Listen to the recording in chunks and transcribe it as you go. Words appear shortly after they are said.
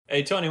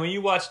Hey Tony, when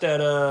you watched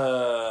that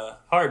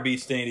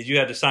Heartbeats thing, did you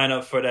have to sign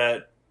up for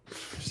that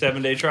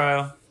 7-day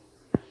trial?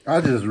 I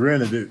just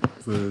rented it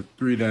for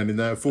 $3.99,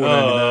 $4.99.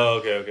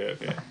 Oh,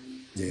 okay.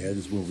 Yeah, I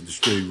just went with the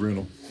straight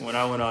rental. When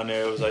I went on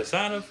there, it was like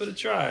sign up for the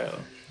trial.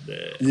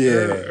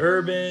 Yeah,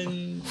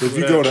 Urban. If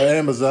you go to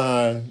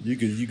Amazon, you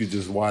could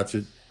just watch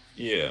it.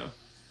 Yeah,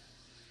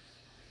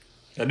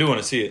 I do want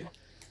to see it.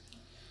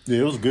 Yeah,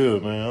 it was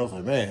good, man. I was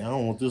like, man, I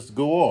don't want this to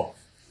go off.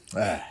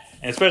 And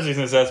especially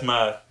since that's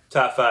my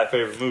top 5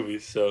 favorite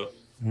movies. So,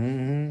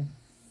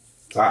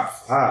 Top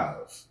 5.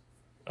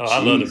 Oh, I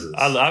love it.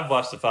 I've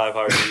watched the 5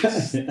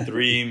 Heartbeats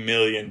 3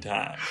 million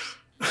times.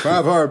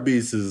 5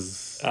 Heartbeats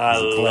is I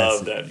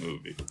love that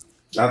movie.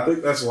 I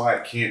think that's why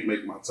it can't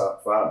make my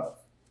top 5.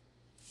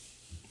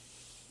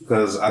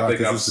 Because I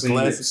think I've seen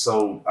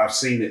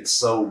it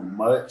so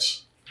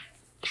much.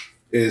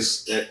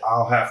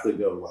 I'll have to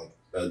go like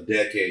a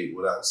decade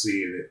without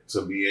seeing it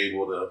to be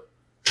able to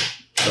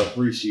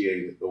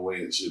appreciate it the way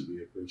it should be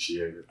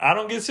appreciated. I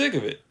don't get sick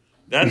of it.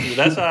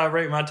 That's how I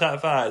rate my top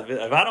 5.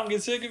 If I don't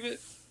get sick of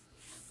it,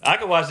 I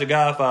could watch The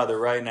Godfather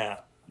right now,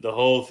 the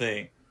whole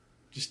thing,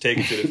 just take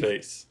it to the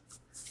face,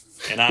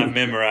 and I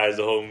memorize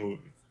the whole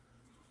movie.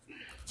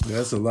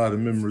 That's a lot of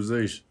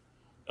memorization.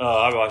 Oh,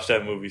 I watched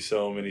that movie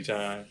so many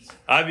times.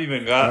 I've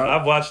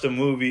watched a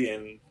movie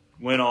and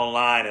went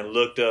online and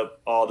looked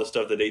up all the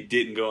stuff that they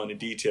didn't go into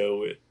detail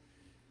with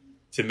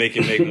to make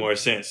it make more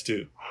sense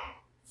too.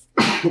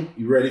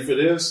 You ready for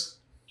this?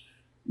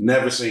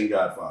 Never seen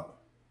Godfather.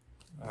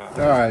 All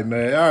right,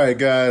 man. All right,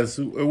 guys.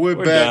 We're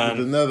back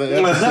with another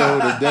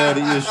episode of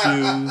Daddy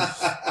Issues.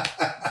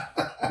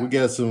 We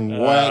got some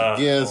whack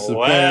guests,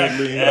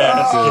 apparently.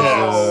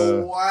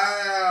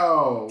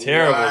 Wow.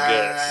 Terrible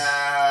guests.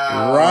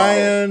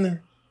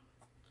 Ryan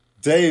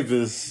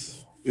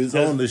Davis is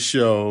on the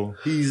show.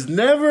 He's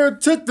never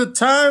took the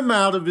time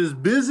out of his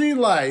busy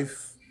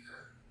life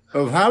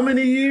of how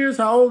many years?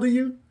 How old are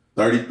you?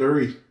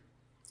 33.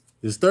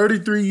 It's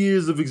 33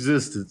 years of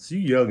existence. You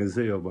young as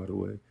hell, by the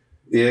way.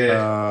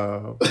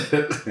 Yeah.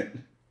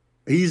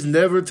 He's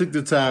never took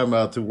the time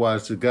out to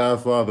watch The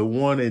Godfather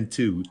 1 and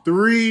 2.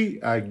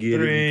 3, I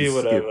get it. You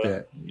can skip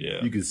that.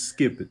 Yeah. You can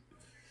skip it.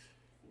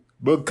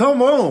 But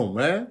come on,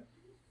 man.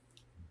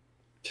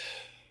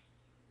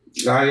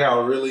 This is how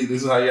y'all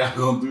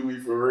gonna do me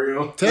for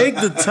real? Take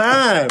the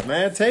time,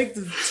 man. Take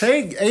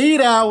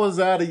 8 hours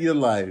out of your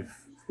life.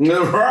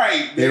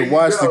 Right. And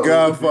watch The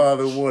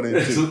Godfather 1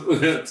 and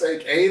 2.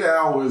 Take 8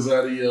 hours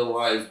out of your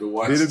life to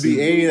watch. It'll be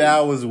 8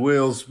 hours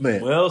well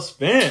spent. Well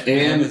spent.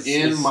 And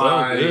in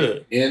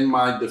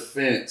my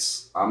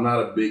defense, I'm not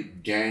a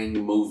big gang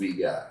movie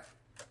guy.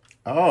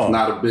 Oh.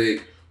 Not a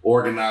big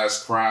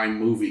organized crime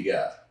movie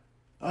guy.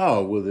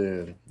 Oh, well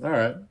then. All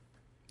right.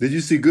 Did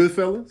you see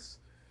Goodfellas?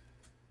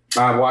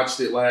 I watched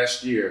it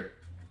last year.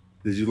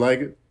 Did you like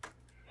it?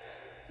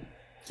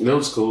 It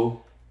was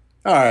cool.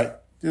 All right.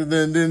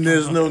 Then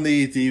there's no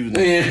need to even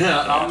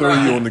throw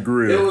you on the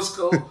grill. It was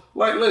cool.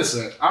 Like,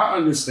 listen, I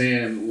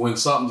understand when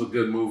something's a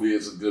good movie,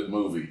 it's a good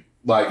movie.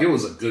 Like, it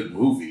was a good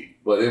movie,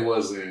 but it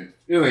ain't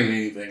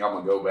anything I'm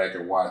going to go back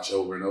and watch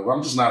over and over.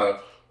 I'm just not a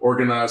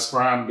organized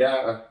crime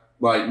guy,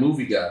 like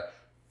movie guy.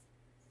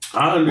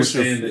 I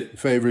understand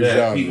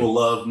that people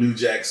love New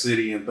Jack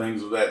City and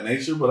things of that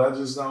nature, but I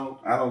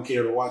don't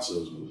care to watch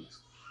those movies.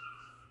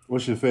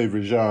 What's your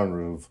favorite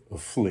genre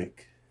of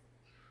flick?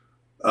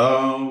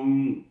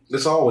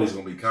 It's always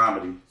gonna be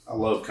comedy. I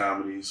love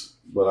comedies,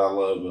 but I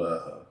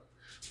love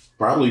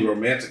probably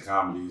romantic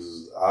comedies,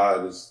 as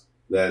odd as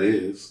that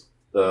is.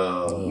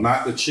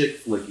 Not the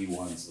chick flicky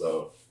ones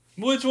though.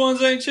 Which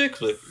ones ain't chick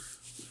flicky?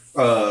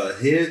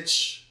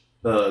 Hitch,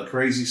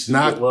 Crazy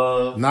Stupid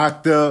Love,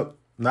 Knocked Up.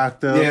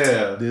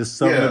 Yeah, there's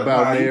something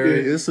about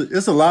Mary. It's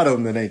a lot of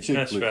them that ain't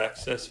chick flick.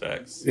 That's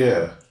facts.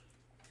 Yeah,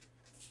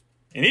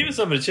 and even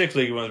some of the chick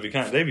flicky ones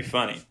they be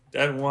funny.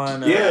 That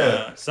one,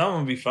 some of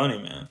them be funny,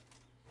 man.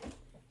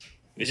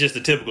 It's just the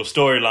typical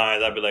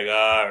storylines. I'd be like,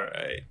 all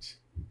right.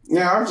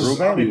 Yeah,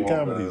 romantic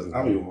comedies.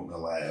 I be wanting to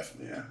laugh,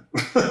 man.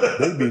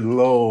 They be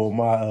low on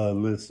my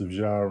list of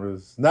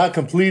genres. Not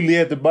completely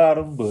at the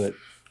bottom, but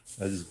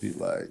I just be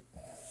like,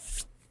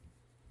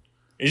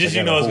 it's just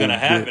it's going to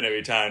happen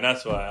every time.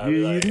 That's why I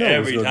be like,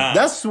 every time.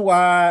 That's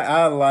why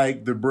I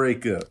like The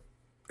Breakup,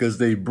 because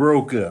they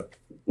broke up.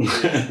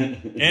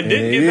 and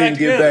they didn't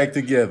get back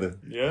together.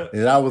 Yeah.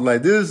 And I was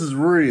like, this is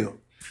real.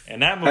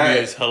 And that movie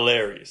is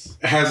hilarious.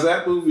 Has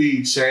that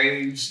movie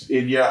changed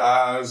in your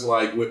eyes,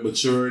 like with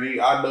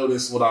maturity? I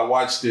noticed when I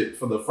watched it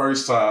for the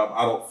first time,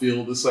 I don't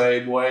feel the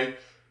same way.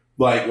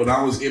 Like when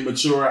I was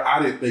immature,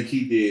 I didn't think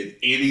he did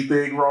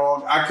anything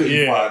wrong. I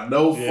couldn't find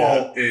no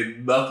fault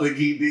in nothing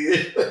he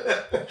did.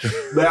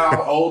 Now I'm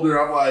older,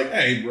 I'm like,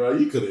 hey, bro,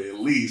 you could have at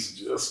least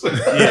just.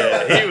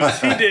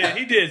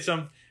 He did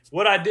some.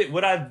 What I've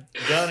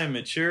done in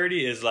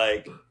maturity is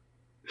like,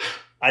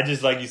 I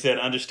just, like you said,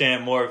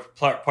 understand more of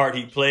the part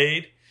he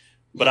played,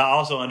 but I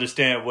also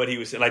understand what he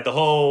was saying. Like the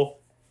whole,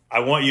 I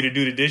want you to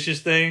do the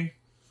dishes thing.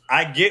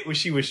 I get what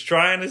she was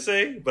trying to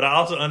say, but I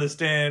also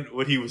understand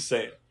what he was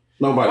saying.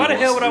 Why the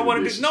hell would I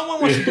want to do? No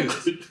one wants to do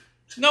this.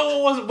 No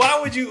one wasn't. Why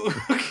would you?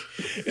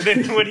 And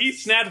then when he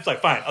snapped, it's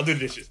like, fine, I'll do the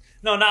dishes.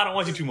 No, I don't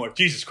want you to more.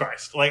 Jesus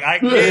Christ. Like, I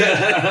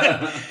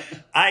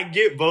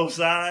get both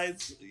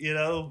sides,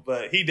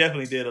 but he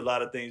definitely did a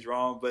lot of things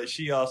wrong, but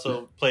she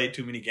also played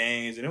too many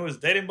games, and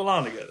they didn't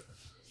belong together.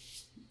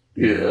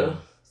 Yeah.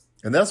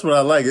 And that's what I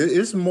like.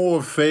 It's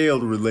more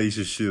failed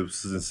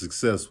relationships than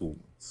successful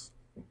ones.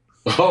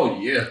 Oh,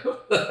 yeah.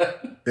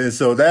 And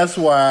so that's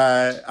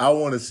why I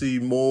want to see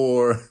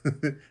more.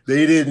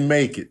 They didn't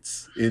make it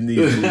in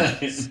these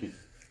movies.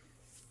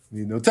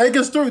 Take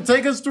us through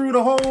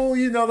the whole,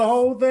 the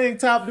whole thing,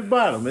 top to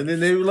bottom. And then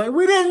they were like,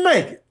 we didn't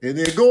make it. And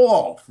then go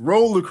off,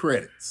 roll the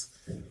credits.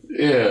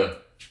 Yeah.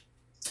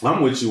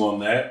 I'm with you on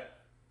that.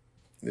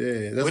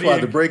 Yeah, that's why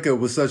the breakup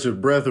was such a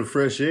breath of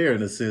fresh air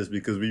in a sense,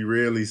 because we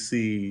rarely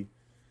see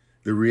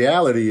the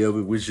reality of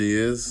it, which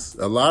is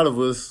a lot of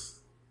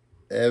us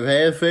have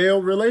had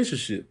failed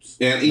relationships.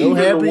 And even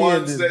the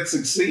ones that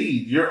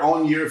succeed, you're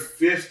on your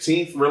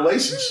 15th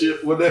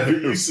relationship whenever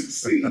you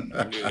succeed.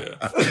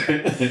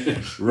 Yeah.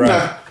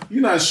 Right.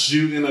 You're not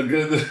shooting a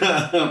good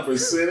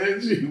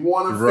percentage. You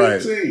won a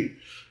 15.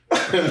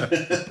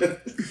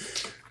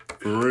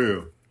 For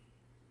real.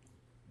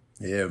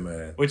 Yeah,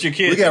 man. What your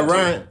kids? We got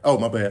Ryan. Oh,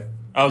 my bad.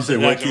 I was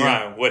saying,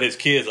 Ryan, what his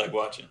kids like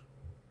watching?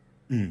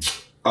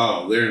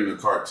 Oh, they're in the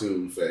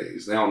cartoon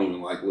phase. They don't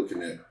even like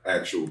looking at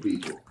actual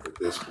people at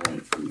this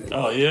point.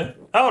 Oh, yeah?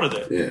 How old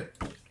are they? Yeah.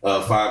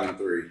 5 and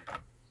 3.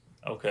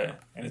 Okay.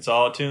 And it's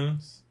all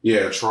tunes?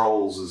 Yeah,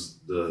 Trolls is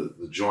the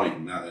joint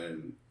in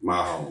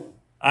my home.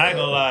 I ain't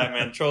gonna lie,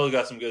 man. Trolls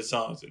got some good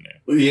songs in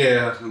there.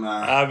 Yeah.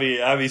 I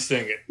be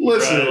singing.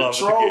 Listen,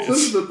 Trolls,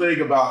 this is the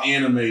thing about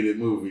animated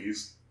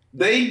movies.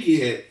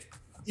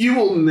 You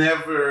will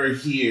never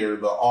hear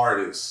the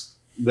artists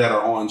that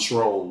are on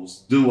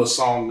Trolls do a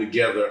song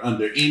together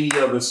under any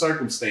other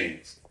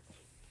circumstance.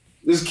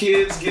 These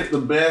kids get the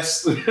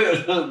best,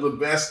 the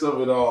best of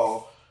it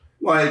all.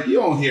 Like, you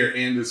don't hear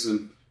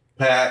Anderson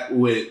 .Paak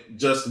with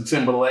Justin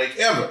Timberlake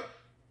ever.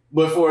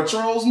 But for a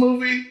Trolls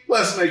movie,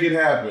 let's make it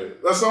happen.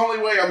 That's the only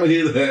way I'm going to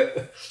hear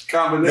that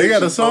combination. They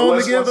got a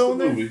song together on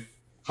there? Movie.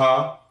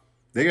 Huh?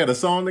 They got a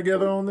song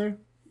together on there?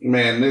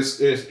 Man, it's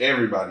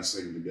everybody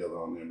singing together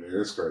on there, man.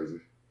 It's crazy.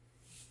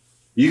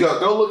 You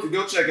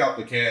go check out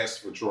the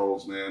cast for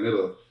Trolls, man.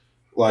 It'll,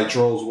 like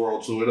Trolls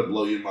World Tour, it'll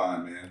blow your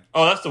mind, man.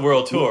 Oh, that's the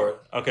World Tour.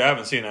 Okay, I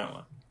haven't seen that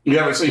one. You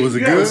haven't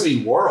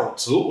seen World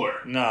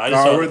Tour? No, I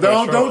just saw the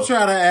first don't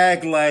try to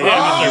act like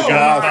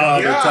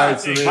Godfather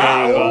types of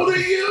How old are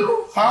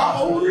you?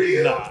 How old are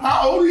you? Nah.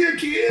 How old are your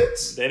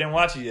kids? They didn't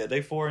watch it yet.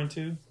 They 4 and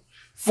 2.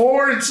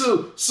 4 and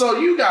 2. So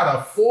you got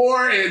a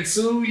 4 and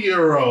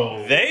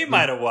 2-year-old. They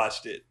might have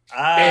watched it.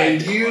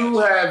 And you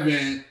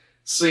haven't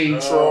seen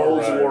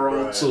Trolls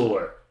World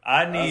Tour.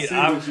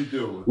 what you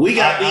doing. We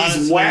got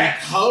these whack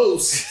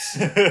hosts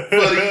for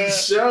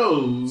these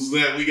shows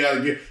that we got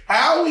to get.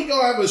 How are we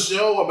going to have a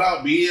show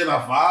about being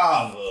a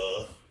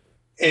father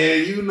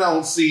and you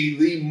don't see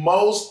the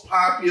most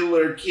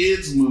popular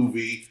kids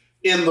movie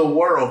in the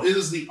world? It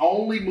is the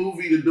only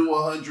movie to do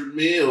 100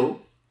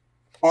 mil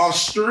off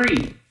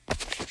stream.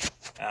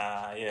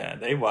 Yeah,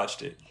 they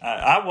watched it.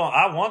 I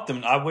want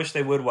them. I wish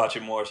they would watch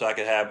it more so I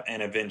could have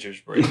an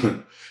Avengers break.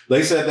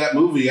 They said that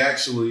movie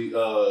actually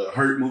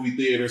hurt movie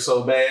theater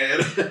so bad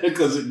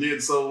because it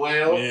did so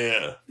well.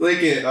 Yeah,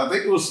 I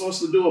think it was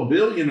supposed to do $1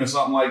 billion or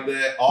something like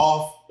that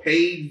off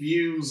paid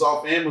views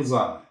off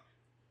Amazon.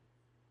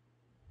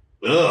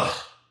 Ugh.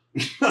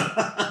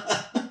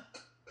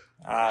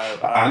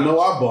 I know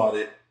I bought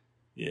it.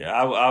 Yeah,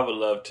 I would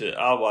love to.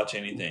 I'll watch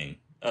anything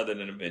other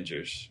than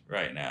Avengers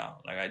right now.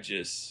 Like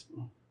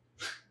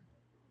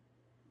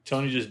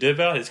Tony just dip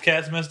out. His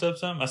cats messed up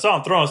something. I saw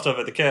him throwing stuff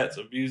at the cats,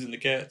 abusing the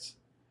cats.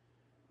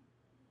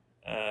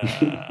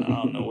 I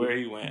don't know where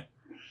he went.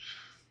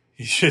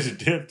 He should have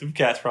dipped. Them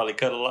cats probably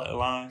cut a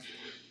line.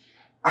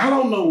 I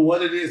don't know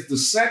what it is. The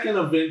second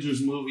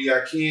Avengers movie,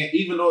 I can't,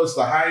 even though it's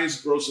the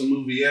highest grossing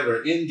movie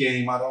ever,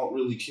 Endgame, I don't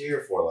really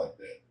care for like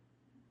that.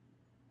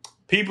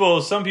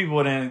 Some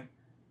people didn't.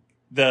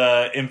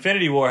 The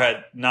Infinity War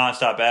had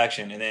nonstop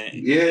action, and then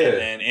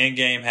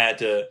Endgame had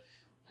to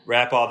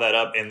wrap all that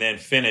up and then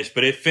finish.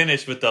 But it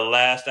finished with the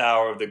last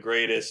hour of the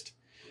greatest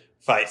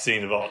fight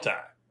scene of all time.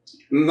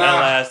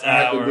 I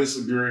have to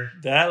disagree.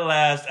 That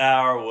last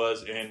hour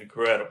was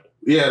incredible.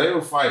 Yeah, they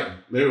were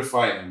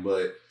fighting,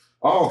 but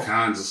all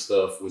kinds of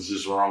stuff was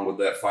just wrong with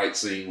that fight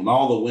scene. When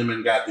all the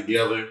women got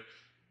together,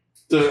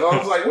 I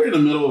was like, we're in the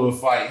middle of a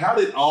fight. How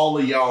did all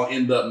of y'all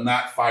end up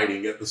not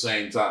fighting at the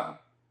same time?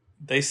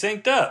 They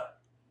synced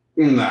up.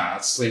 Nah,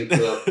 synced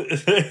up.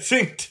 They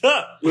synced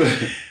up.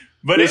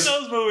 But in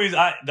those movies,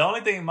 the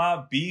only thing,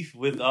 my beef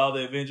with all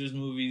the Avengers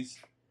movies,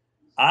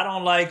 I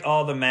don't like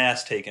all the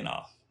masks taken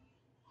off.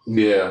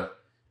 Yeah.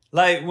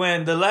 Like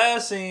when the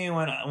last scene,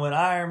 when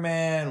Iron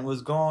Man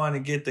was going to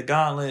get the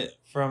gauntlet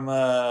from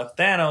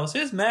Thanos,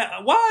 his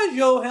mask, why is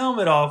your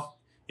helmet off?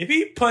 If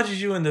he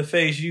punches you in the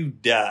face, you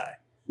die.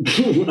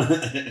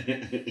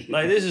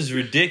 Like, this is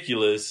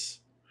ridiculous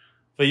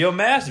But your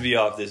mask be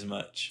off this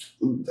much.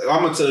 I'm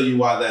gonna tell you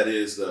why that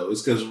is, though.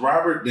 It's because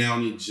Robert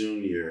Downey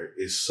Jr.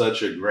 is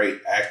such a great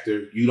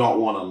actor. You don't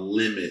want to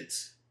limit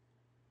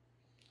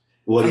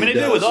what he they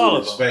does do with all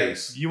of his them.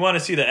 face. You want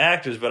to see the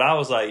actors, but I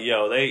was like,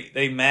 yo,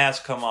 they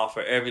masks come off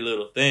for every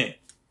little thing.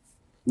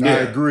 I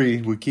agree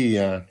with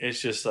Keon.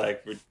 It's just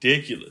like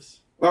ridiculous.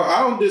 Well,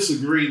 I don't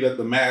disagree that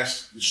the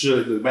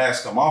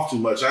mask come off too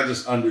much. I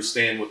just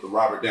understand with the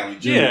Robert Downey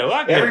Jr. Yeah, well,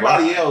 I get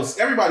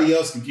everybody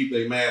else can keep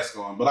their mask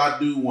on, but I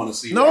do want to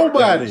see Nobody.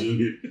 Robert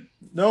Downey Jr.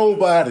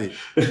 Nobody.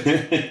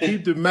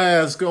 Keep the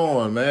mask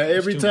on, man.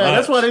 Every too time. much.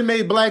 That's why they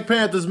made Black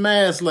Panther's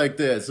mask like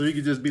that. So he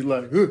could just be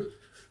like,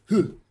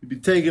 He'd be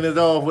taking it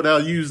off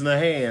without using a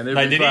hand. Every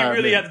Like, did he 5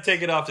 really minutes. have to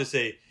take it off to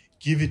say,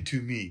 give it to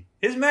me?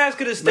 His mask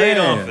could have stayed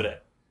on for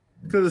that.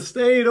 Could have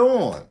stayed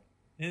on.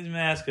 His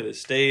mask could have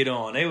stayed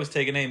on. They was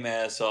taking their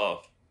masks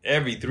off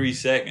every 3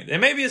 seconds.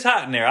 And maybe it's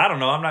hot in there. I don't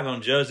know. I'm not going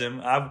to judge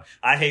them.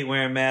 I hate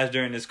wearing masks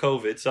during this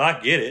COVID, so I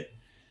get it.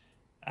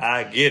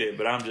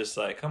 But I'm just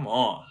like, come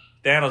on.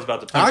 Thanos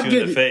about to punch you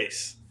in the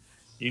face.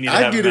 You need to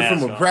I have get a it mask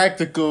from a on.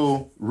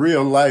 practical,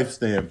 real life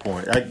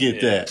standpoint. I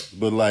get that.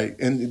 But like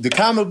in the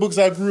comic books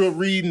I grew up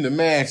reading, the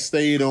mask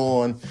stayed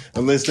on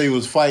unless they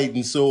was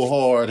fighting so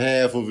hard,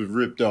 half of it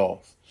ripped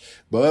off.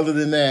 But other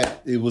than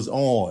that, it was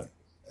on.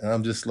 And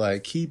I'm just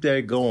like, keep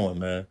that going,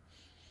 man.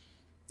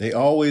 They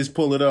always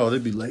pull it off.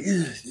 They'd be like,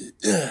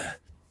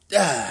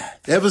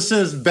 ever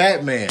since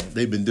Batman,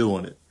 they've been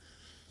doing it.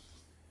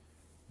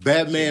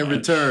 Batman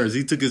Returns.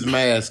 He took his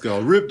mask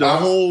off, ripped the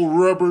whole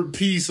rubber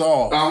piece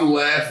off. I'm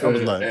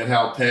laughing like, at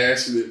how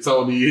passionate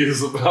Tony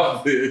is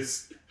about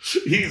this.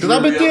 Because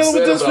I've been dealing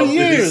with this for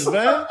years,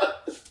 man.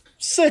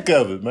 Sick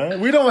of it,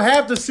 man. We don't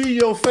have to see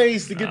your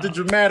face to get the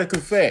dramatic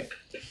effect.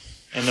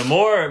 And the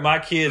more my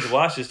kids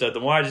watch this stuff, the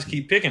more I just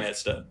keep picking at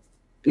stuff.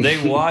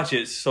 They watch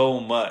it so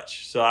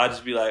much. So I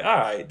just be like, all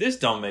right, this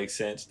don't make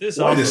sense. This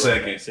Wait a also second.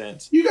 don't make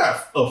sense. You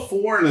got a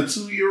 4 and a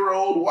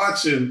 2-year-old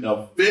watching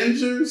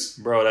Avengers?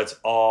 Bro, that's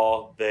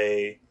all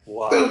they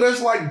watch. Dude,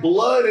 there's like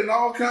blood and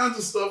all kinds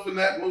of stuff in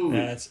that movie.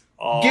 That's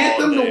all Get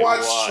them they to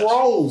watch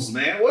Trolls,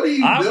 man. What are you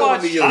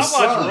doing to your I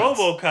sons? watched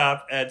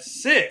RoboCop at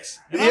 6.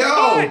 And I'm Yo,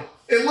 fine.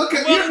 and look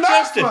at Well you're not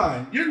adjusted.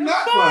 fine. You're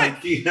not fine.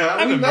 fine, Keon. I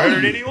haven't We know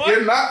murdered you. anyone.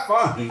 You're not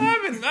fine.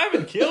 I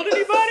haven't killed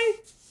anybody.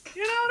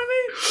 You know what I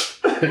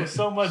mean? There was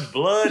so much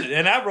blood.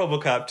 And that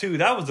RoboCop, too,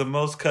 that was the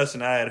most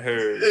cussing I had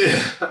heard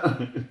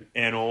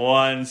in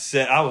one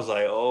set. I was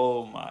like,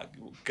 oh, my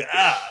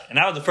God. And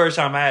that was the first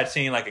time I had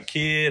seen, like, a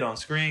kid on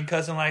screen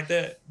cussing like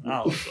that.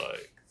 I was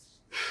like,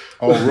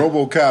 Oh,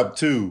 RoboCop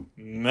 2.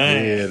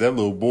 man. Yeah, that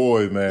little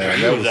boy, man.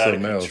 He That was was out of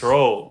something else.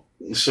 control.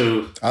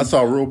 So I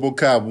saw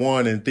RoboCop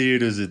 1 in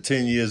theaters at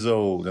 10 years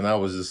old, and I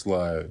was just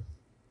like,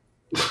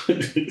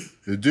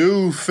 the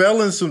dude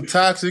fell in some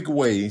toxic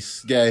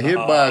waste, got hit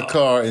by a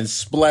car, and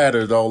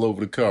splattered all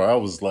over the car. I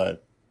was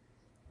like,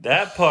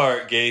 That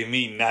part gave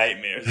me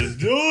nightmares.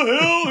 It's,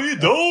 oh, hell, he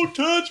don't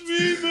touch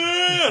me,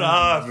 man.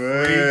 I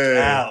freaked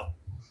out.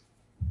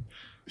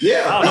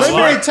 yeah, I that's don't they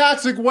know. made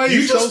toxic waste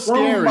You so just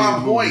proved scary. my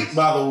in point, movies.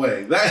 by the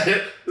way.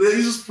 That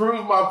you just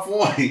proved my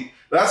point.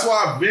 That's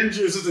why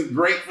Avengers isn't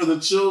great for the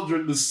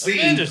children to see.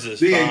 Avengers is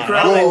the fine.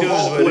 Incredible All they do is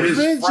Hulk with with his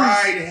Avengers.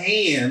 fried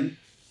hand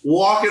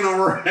walking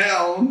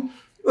around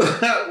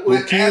Well,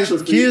 with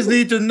atrophy. kids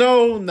need to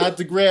know not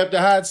to grab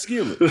the hot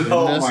skillet. And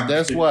Oh my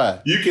that's God. why.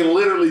 You can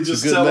literally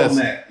just It's a good tell them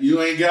lesson. that.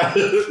 You ain't got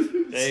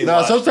They No,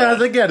 watched sometimes that.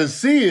 they got to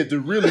see it to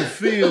really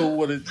feel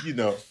what it, you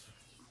know.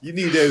 You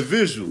need that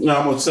visual. No,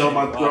 I'm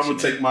gonna watching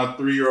take my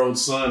 3-year-old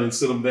son and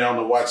sit him down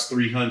to watch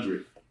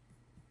 300.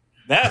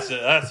 That's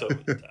over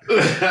the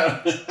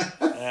top.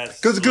 That's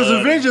Because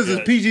blood Avengers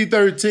and is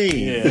PG-13.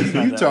 Yeah, it's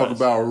not you that talk much.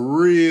 about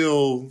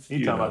real.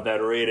 You talking about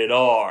that rated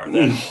R,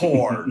 that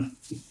hard.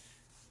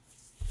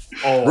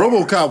 Oh,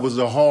 RoboCop was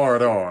a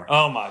hard R.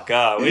 oh my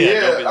God! We had no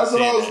Yeah, business that's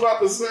what I seeing was that.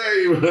 about to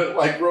say. But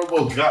like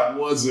RoboCop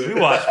wasn't. We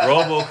watched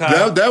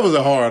RoboCop. That was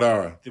a hard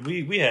R.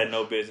 We had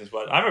no business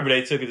watching. I remember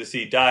they took it to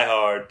see Die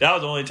Hard. That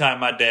was the only time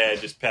my dad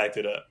just packed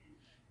it up.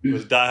 It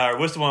was Die Hard.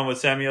 What's the one with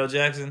Samuel L.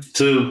 Jackson?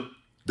 2.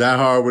 Die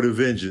Hard with a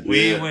Vengeance.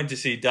 We Yeah. went to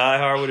see Die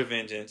Hard with a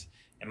Vengeance.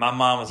 And my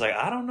mom was like,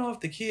 I don't know if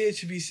the kids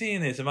should be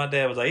seeing this. And my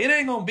dad was like, it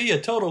ain't going to be a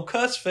total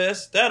cuss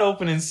fest. That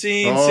opening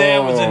scene,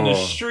 Sam was in the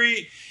Oh.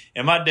 street.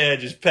 And my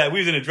dad just packed. We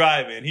was in a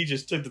drive-in. He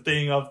just took the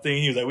thing off the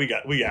thing. He was like,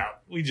 we out.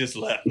 We just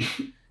left.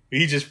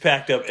 He just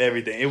packed up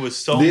everything. It was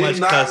so Did much he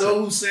not cussing.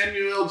 know who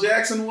Samuel L.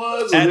 Jackson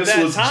was? At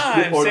that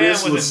time, or Sam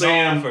this was wasn't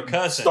known Sam for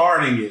cussing.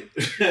 starting it.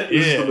 This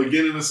is Yeah. the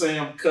beginning of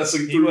Sam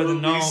cussing He through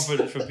wasn't movies.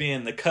 known for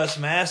being the cuss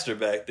master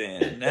back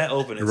then. That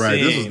opening Right,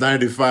 scene. this was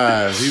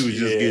 95. He was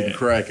just Yeah. getting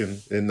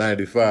cracking in My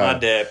 95.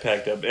 dad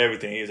packed up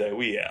everything. He was like,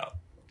 we out.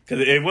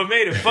 Because what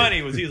made it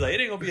funny was he was like,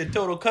 it ain't going to be a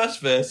total cuss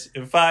fest.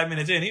 And 5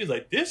 minutes in, he was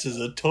like, this is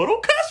a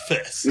total cuss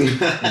fest.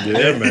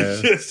 Yeah,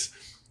 man.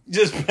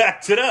 just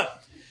packed it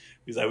up.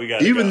 He's like, we got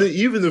to Even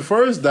go. the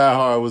first Die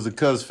Hard was a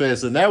cuss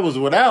fest, and that was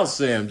without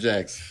Sam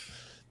Jackson.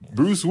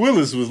 Bruce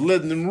Willis was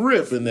letting them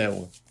rip in that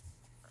one.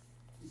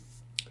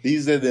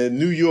 He's at the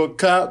New York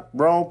cop,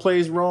 wrong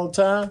place, wrong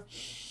time.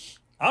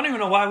 I don't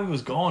even know why we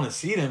was going to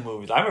see them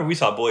movies. I remember we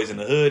saw Boys in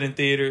the Hood in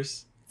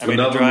theaters.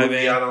 Another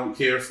movie I don't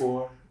care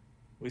for.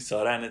 We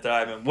saw that in the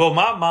drive-in. Well,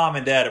 my mom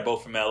and dad are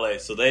both from LA,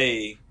 so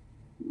that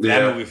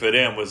movie for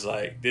them was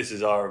like, this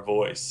is our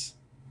voice.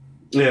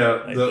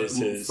 Yeah, Like,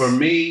 for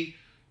me,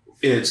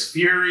 it's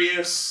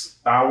Furious.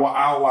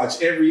 I'll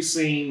watch every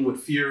scene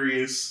with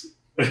Furious.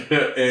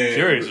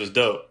 Furious was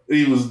dope.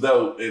 He was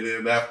dope, and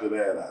then after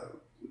that,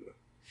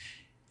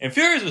 And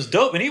Furious was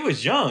dope, and he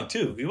was young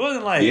too. He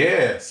wasn't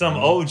like some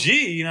OG.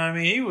 You know what I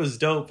mean? He was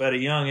dope at a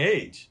young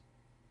age.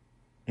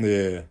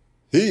 Yeah.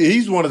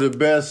 He's one of the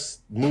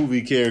best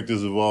movie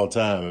characters of all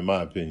time, in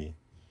my opinion.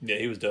 Yeah,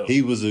 he was dope.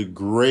 He was a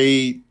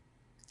great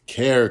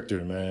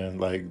character, man.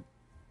 Like,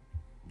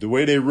 the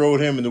way they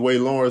wrote him and the way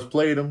Lawrence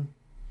played him,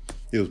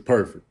 it was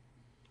perfect.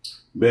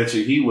 Bet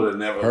you he would have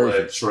never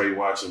let Trey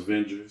watch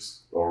Avengers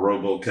or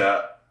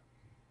RoboCop.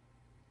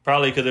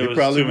 Probably because there was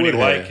too many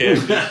white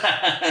characters.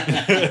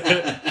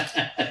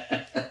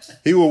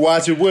 He would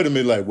watch it with him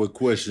and like, what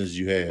questions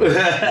you have?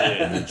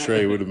 And then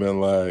Trey would have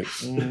been like,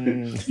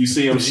 You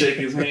see him shake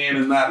his hand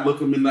and not look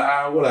him in the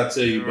eye? What I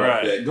tell you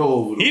about that? Go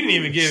over He didn't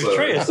even give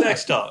Trey a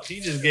sex talk. He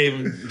just gave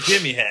him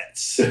Jimmy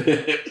hats.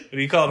 But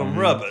he called them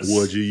rubbers.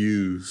 What'd you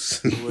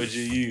use? What'd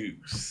you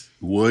use?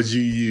 What'd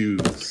you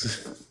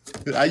use?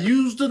 I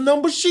used the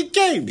number she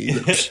gave me.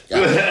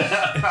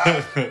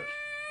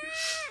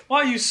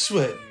 Why you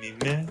sweating me,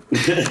 man?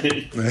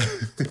 Did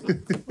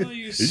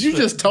you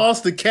just toss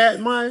the cat,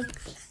 Mike?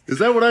 Is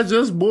that what I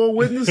just bore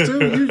witness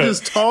to? You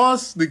just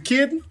tossed the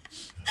kitten?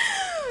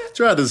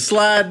 Try to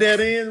slide that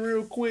in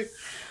real quick.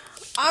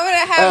 I'm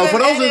gonna have for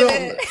those that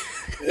don't,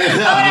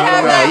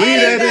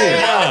 leave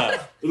that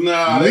in.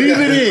 Leave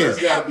it in.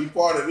 That's got to be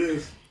part of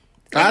this.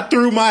 I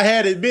threw my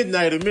hat at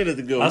midnight a minute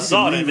ago. I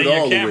saw that. Then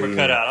your camera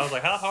cut out. I was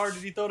like, how hard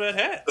did he throw that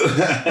hat?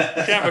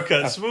 Camera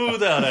cut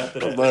smooth out after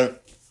that.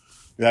 But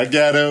I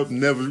got up,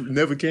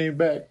 never came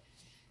back.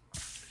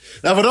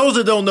 Now, for those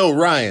that don't know,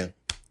 Ryan,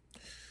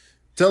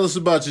 tell us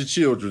about your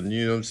children.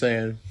 You know what I'm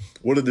saying?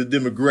 What are the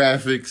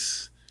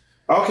demographics?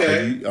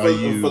 Okay.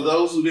 For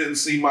those who didn't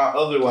see my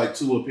other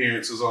 2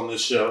 appearances on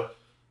this show,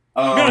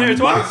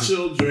 my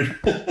children.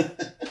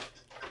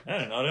 I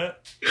didn't know that.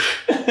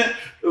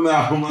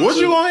 Was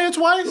you on here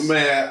twice?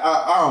 Man,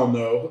 I don't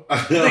know. I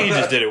think you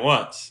just did it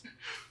once.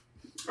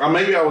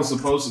 Maybe I was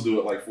supposed to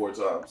do it 4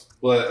 times.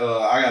 But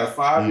I got a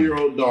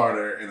 5-year-old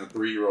daughter and a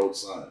 3-year-old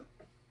son.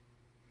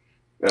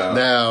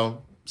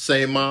 Now,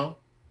 same mom?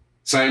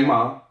 Same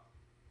mom.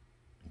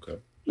 Okay.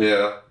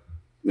 Yeah.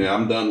 Yeah,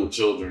 I'm done with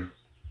children.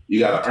 You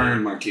got to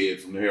earn my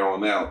kid from here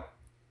on out.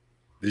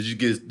 Did you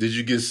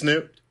get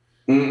snipped?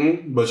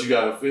 Mm-mm. But you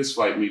got to fist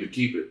fight me to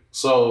keep it.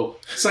 So,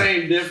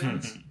 same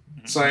difference.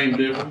 Same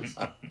difference.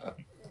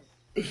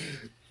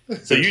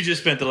 So you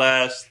just spent the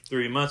last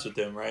 3 months with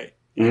them, right?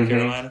 In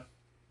Carolina?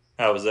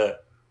 How was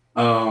that?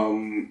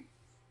 I'm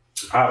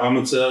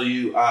going to tell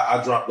you,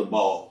 I dropped the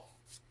ball.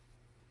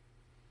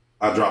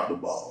 What do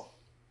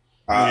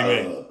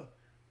you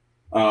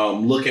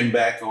mean? Looking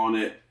back on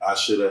it, I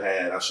should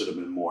have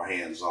been more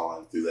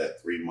hands-on through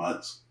that 3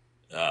 months.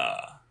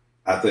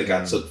 I think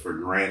I took for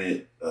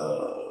granted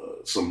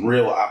some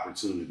real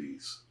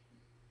opportunities.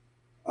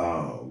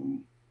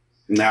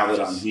 Now that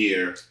I'm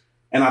here,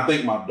 and I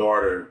think my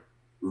daughter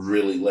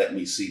really let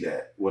me see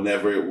that. When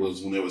it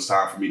was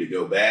time for me to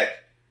go back,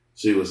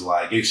 she was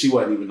like, if she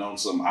wasn't even on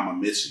some "I'ma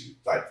miss you"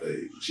 type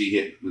thing.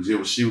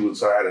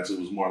 Her attitude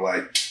was more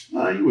like,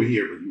 you were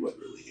here, but you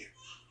wasn't really here.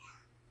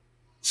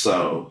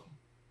 So,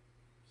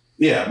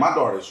 yeah, my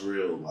daughter's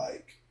real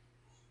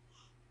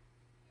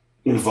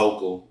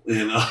vocal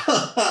in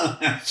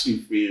how she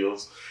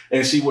feels,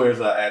 and she wears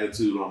her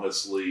attitude on her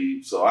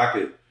sleeve. So I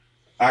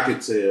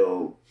could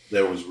tell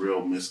there was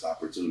real missed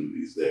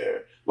opportunities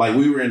there.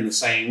 We were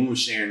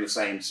sharing the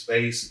same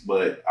space,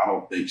 but I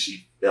don't think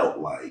she felt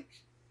like.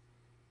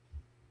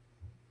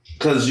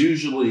 Because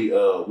usually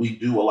we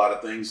do a lot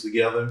of things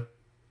together,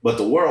 but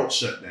the world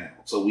shut down.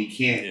 So we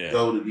can't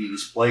go to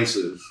these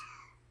places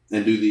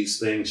and do these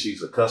things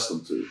she's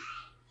accustomed to.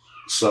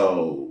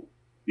 So,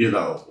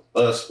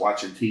 us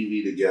watching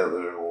TV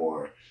together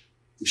or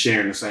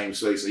sharing the same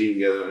space and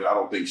eating together, I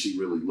don't think she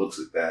really looks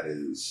at that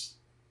as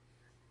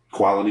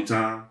quality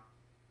time.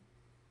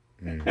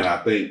 Mm-hmm. And I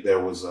think there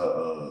was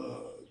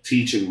a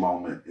teaching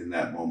moment in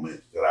that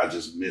moment that I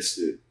just missed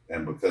it.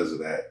 And because of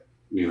that,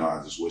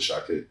 I just wish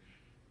I could.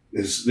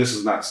 This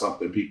is not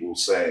something people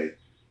say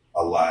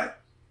a lot,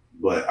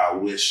 but I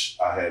wish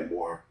I had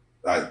more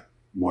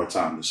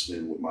time to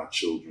spend with my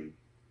children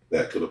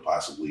that could have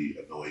possibly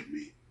annoyed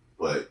me.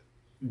 But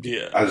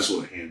I just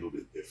would have handled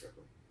it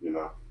differently,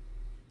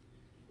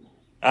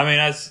 I mean,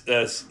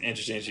 that's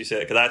interesting as you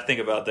said, because I think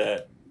about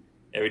that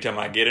every time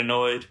I get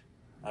annoyed.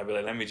 I'd be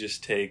like, let me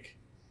just take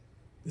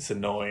this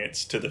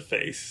annoyance to the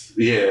face.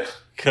 Yeah.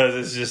 Because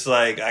it's just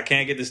I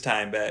can't get this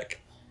time back.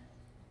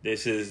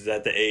 This is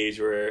at the age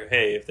where,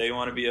 hey, if they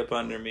want to be up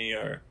under me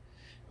or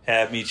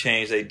have me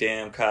change their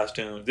damn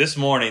costume. This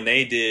morning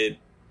they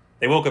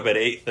woke up at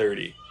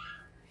 8:30,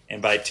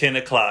 and by 10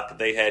 o'clock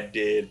they had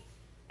did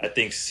I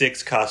think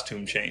 6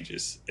 costume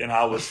changes. And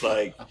I was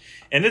like,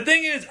 and the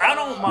thing is, I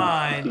don't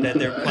mind that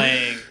they're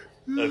playing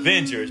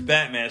Avengers,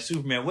 Batman,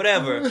 Superman,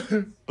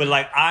 whatever. But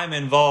like, I'm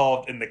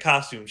involved in the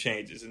costume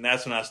changes. And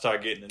that's when I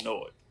start getting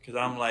annoyed. Because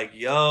I'm like,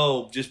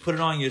 yo, just put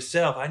it on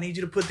yourself. I need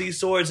you to put these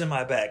swords in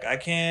my back. I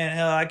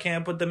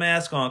can't put the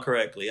mask on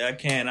correctly. I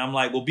can't. I'm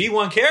like, well, be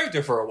one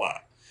character for a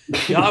while.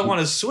 Y'all want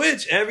to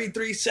switch every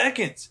 3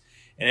 seconds.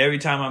 And every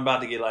time I'm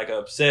about to get like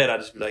upset, I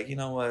just be like, you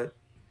know what?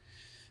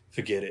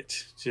 Forget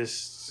it.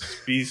 Just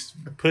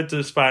put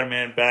the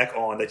Spider-Man back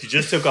on that you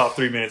just took off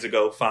 3 minutes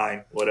ago.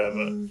 Fine,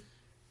 whatever.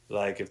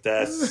 Like, if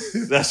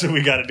that's what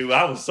we got to do.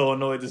 I was so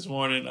annoyed this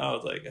morning. I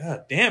was like,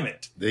 God damn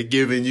it. They're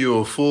giving you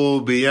a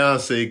full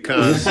Beyonce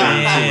concert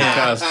and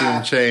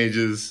costume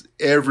changes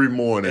every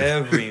morning.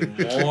 Every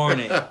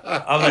morning. I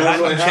was like, how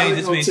do you change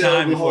this many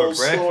times before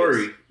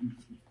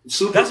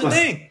breakfast? That's the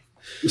thing.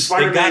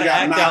 Spider-Man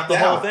got knocked the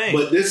whole out, thing.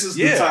 but this is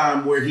the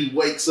time where he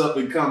wakes up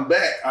and come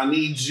back. I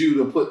need you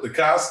to put the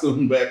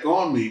costume back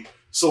on me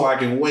so I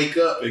can wake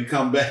up and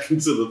come back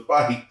into the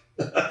fight.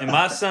 And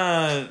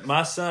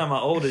my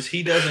oldest,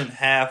 he doesn't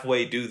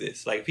halfway do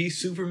this. Like, if he's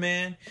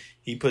Superman,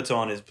 he puts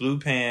on his blue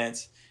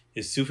pants,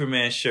 his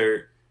Superman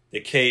shirt, the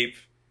cape,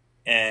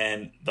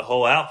 and the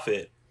whole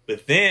outfit.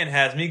 But then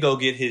has me go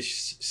get his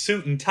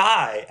suit and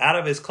tie out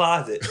of his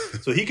closet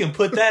so he can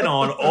put that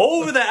on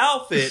over the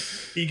outfit.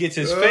 He gets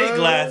his fake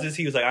glasses.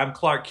 He was like, I'm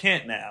Clark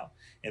Kent now.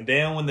 And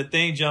then when the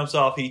thing jumps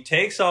off, he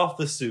takes off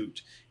the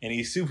suit and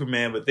he's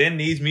Superman, but then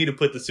needs me to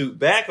put the suit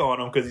back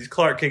on him because he's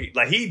Clark Kent.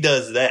 Like, he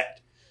does that.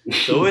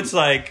 So it's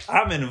like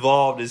I'm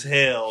involved as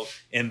hell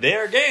in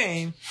their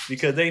game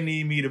because they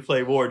need me to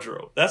play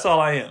wardrobe. That's all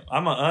I am.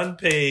 I'm an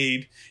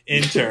unpaid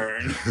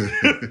intern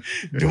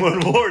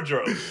doing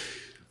wardrobe.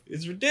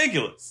 It's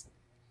ridiculous.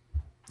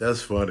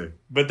 That's funny.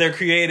 But their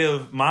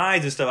creative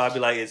minds and stuff, I'd be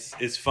like,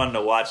 it's fun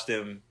to watch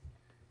them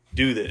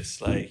do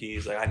this. Like,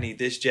 he's like, I need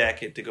this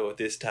jacket to go with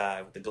this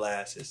tie with the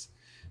glasses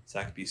so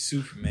I could be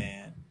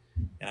Superman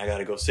and I got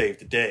to go save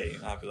the day.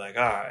 And I'd be like,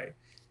 all right.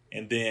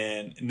 And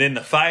then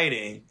the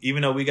fighting,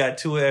 even though we got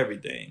 2 of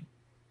everything,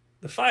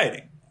 the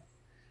fighting.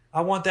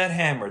 I want that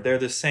hammer. They're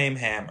the same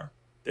hammer.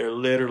 They're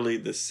literally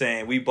the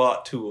same. We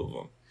bought 2 of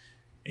them.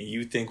 And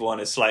you think one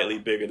is slightly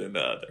bigger than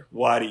the other.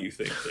 Why do you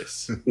think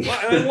this?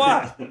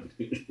 Why?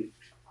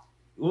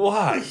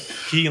 Why?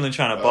 Keelan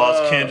trying to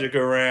boss Kendrick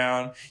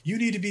around. You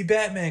need to be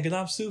Batman because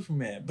I'm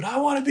Superman. But I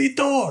want to be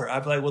Thor.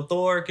 I'd be like, well,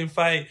 Thor can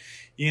fight.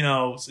 You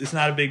know, it's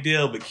not a big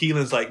deal. But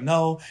Keelan's like,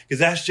 no, because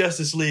that's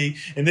Justice League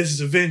and this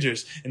is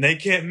Avengers. And they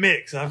can't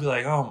mix. I'd be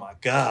like, oh, my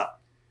God.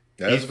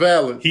 That's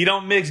valid. He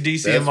don't mix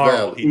DC and Marvel.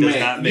 Valid. He does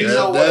not mix. You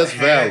know what that's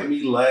had valid.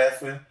 me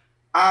laughing?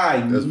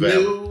 I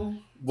knew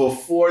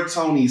before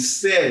Tony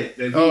said it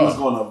that he was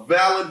going to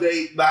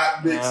validate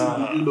not mixing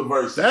the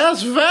universe.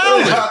 That's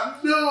valid. I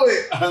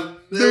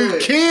knew The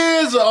it.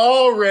 kids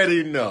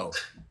already know.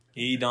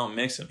 He don't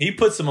mix them. He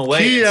puts them away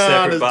in Keon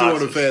separate is boxes.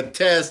 doing a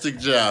fantastic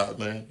job,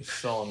 man. It's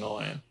so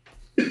annoying.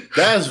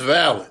 That's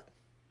valid.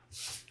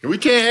 We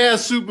can't have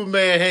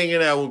Superman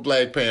hanging out with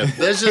Black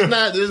Panther. That's just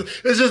not.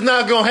 It's just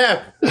not gonna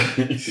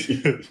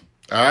happen.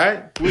 All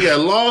right, we got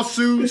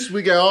lawsuits.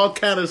 We got all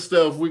kind of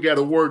stuff we got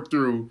to work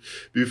through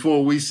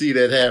before we see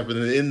that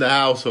happening in the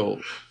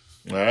household.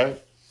 All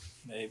right,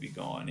 They be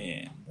going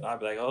in, but I'd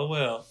be like, oh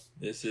well,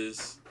 this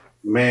is.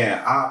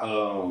 Man,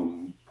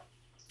 I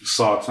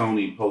saw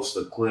Tony post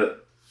a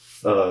clip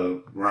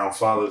around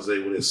Father's Day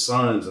with his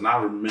sons, and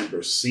I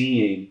remember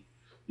seeing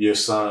your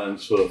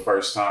sons for the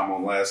first time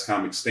on Last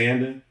Comic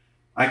Standing.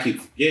 I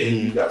keep forgetting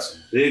you got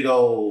some big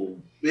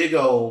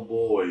old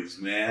boys,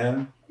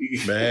 man.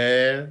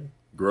 man,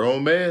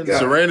 grown man. God.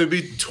 Serena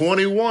be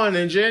 21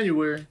 in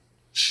January.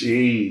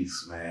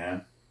 Jeez,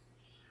 man.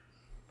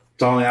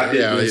 Tony, I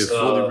did this.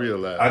 fully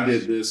realized. I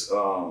did this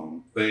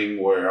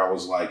thing where I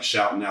was like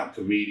shouting out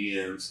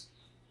comedians,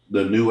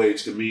 the new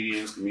age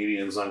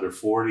comedians under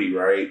 40,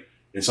 right?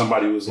 And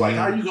somebody was like,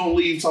 "How you gonna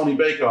leave Tony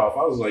Baker off?"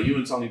 I was like, "You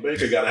and Tony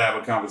Baker got to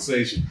have a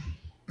conversation.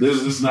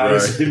 This is not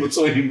in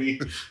between me."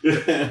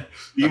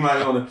 You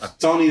might want to.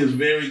 Tony is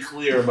very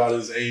clear about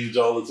his age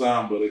all the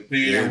time, but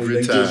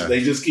apparently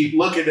they just keep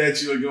looking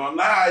at you and going,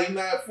 "Nah, you're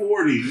not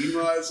 40." You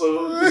know,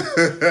 so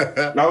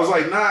I was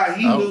like, "Nah,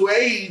 he new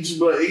age,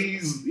 but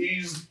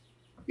he's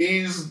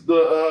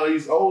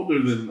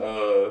older than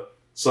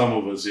some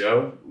of us,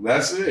 yo.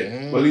 That's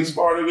it. But he's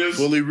part of this.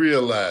 Fully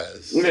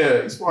realized.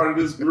 Yeah, he's part of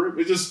this group.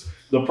 It just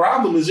the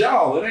problem is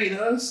y'all. It ain't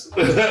us.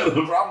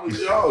 The problem is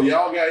y'all.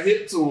 Y'all got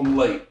hit to him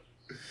late.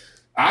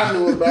 I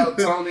knew about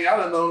Tony. I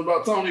done known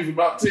about Tony for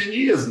about 10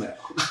 years now.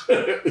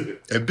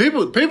 And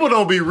people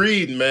don't be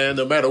reading, man.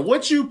 No matter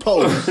what you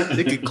post,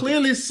 they can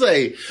clearly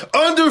say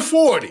under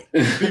 40.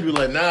 People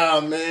like, nah,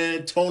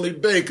 man, Tony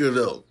Baker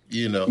though.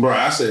 You know, bro.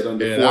 I said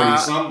under 40.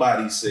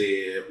 Somebody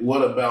said,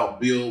 "What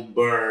about Bill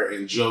Burr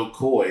and Joe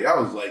Coy?" I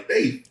was like,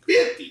 they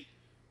 50.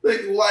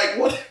 They like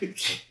what?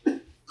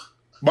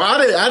 But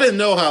I didn't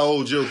know how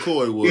old Joe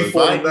Coy was.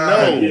 I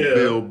know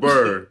Bill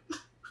Burr.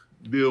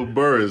 Bill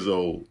Burr is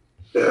old.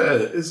 Yeah,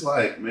 it's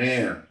like,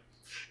 man.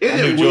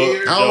 Isn't it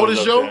weird? How old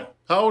is Joe?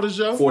 How old is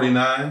Joe?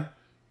 49.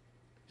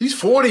 He's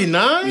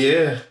 49?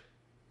 Yeah.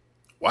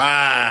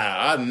 Wow.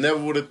 I never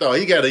would have thought.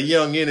 He got a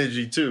young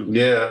energy, too.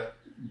 Yeah.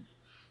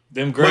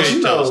 Them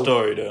grades tell a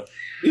story, though.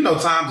 You know,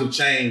 times have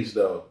changed,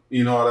 though.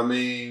 You know what I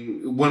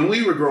mean? When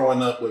we were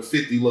growing up, what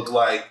 50 looked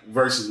like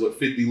versus what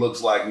 50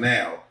 looks like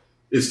now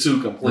is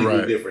two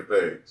completely different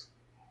things.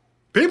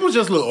 People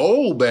just look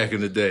old back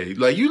in the day.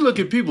 Like, you look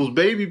at people's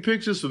baby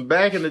pictures from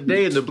back in the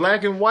day and the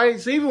black and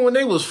whites, even when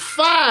they was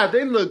 5,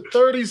 they look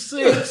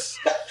 36.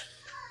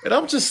 And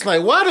I'm just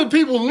like, why did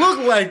people look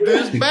like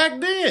this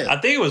back then?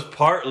 I think it was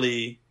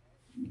partly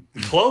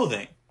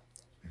clothing.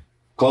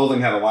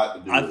 Clothing had a lot to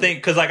do with it. I think,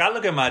 because like I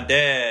look at my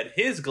dad,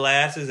 his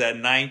glasses at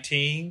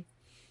 19,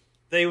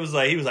 he was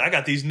like, I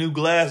got these new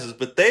glasses,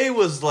 but they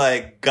was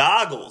like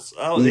goggles.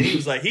 He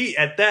was like,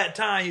 at that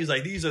time, he was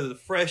like, these are the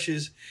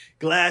freshest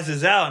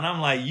glasses out. And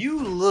I'm like,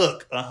 you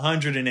look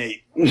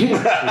 108 with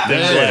them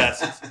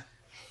glasses.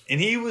 And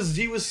he was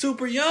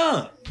super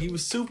young. He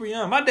was super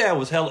young. My dad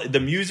was the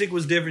music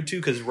was different too,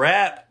 because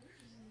rap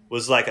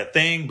was like a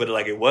thing, but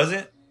like it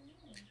wasn't.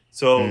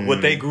 So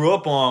what they grew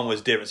up on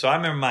was different. So I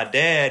remember my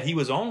dad, he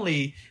was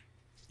only,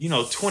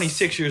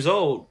 26 years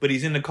old, but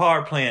he's in the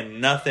car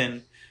playing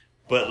nothing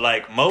but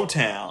like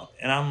Motown.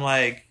 And I'm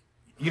like,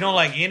 you don't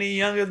like any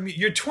younger than me?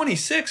 You're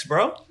 26,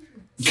 bro.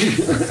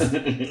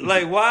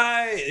 Like,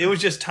 why? It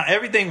was just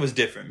everything was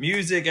different.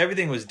 Music,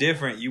 everything was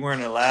different. You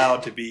weren't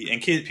allowed to be,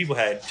 and people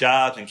had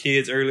jobs and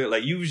kids earlier.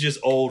 Like, you was just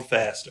old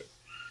faster.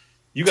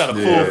 You got a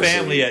full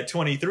family at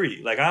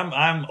 23. Like,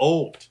 I'm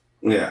old.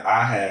 Yeah,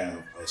 I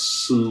have a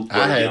super.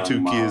 I had young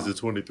 2 mom. kids at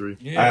 23.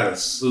 Yeah. I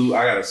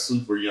got a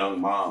super young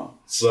mom.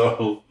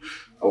 So,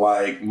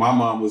 like, my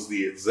mom was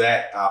the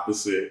exact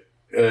opposite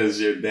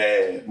as your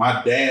dad.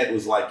 My dad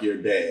was like your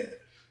dad.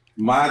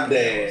 My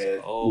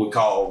dad would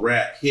call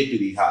rap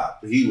hippity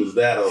hop. He was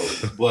that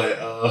old. But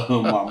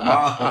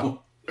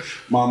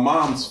my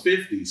mom's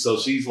 50, so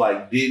she's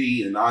like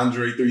Diddy and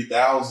Andre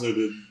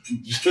 3000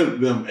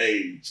 and them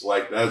age.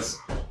 Like that's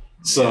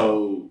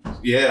so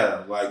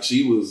yeah. Like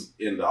she was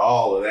into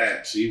all of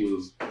that. She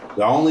was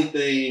the only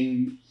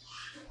thing.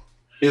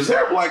 Is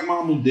there a black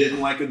mom who didn't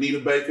like Anita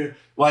Baker?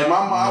 Like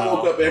my mom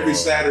woke up every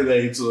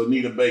Saturday to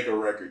Anita Baker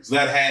records.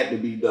 That had to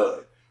be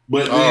done.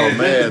 But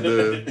man,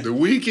 the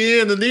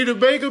weekend Anita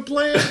Baker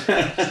playing.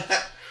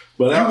 But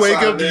you wake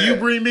up, that, do you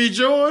bring me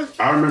joy?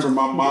 I remember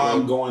my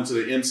mom going to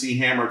the MC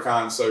Hammer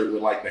concert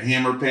with like the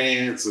Hammer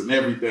pants and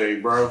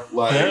everything, bro.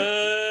 Like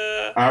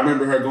I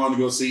remember her going to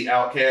go see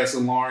Outkast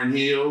and Lauryn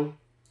Hill,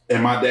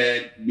 and my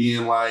dad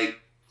being like,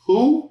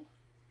 "Who?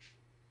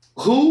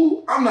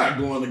 I'm not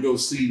going to go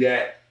see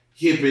that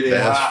hippity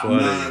hop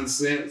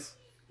nonsense."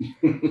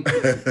 My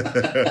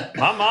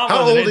mom.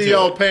 How old are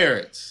y'all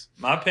parents?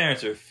 My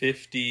parents are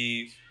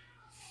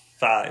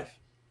 55.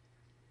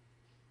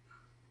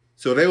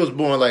 So they was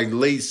born like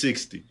late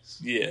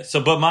 60s. Yeah.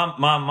 So, but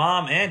my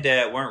mom and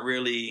dad weren't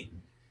really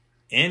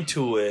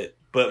into it.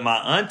 But my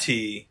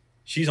auntie,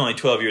 she's only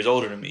 12 years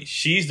older than me.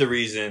 She's the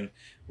reason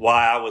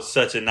why I was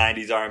such a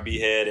 90s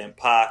R&B head and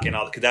Pac and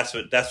all that.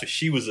 Because that's what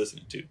she was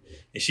listening to.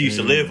 And she used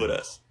to live with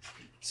us.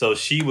 So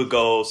she would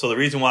go. So the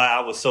reason why I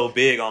was so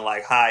big on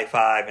like High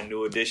Five and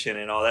New Edition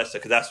and all that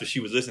stuff, because that's what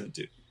she was listening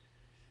to.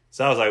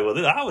 So I was like,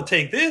 well, I would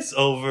take this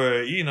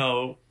over,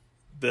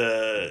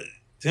 the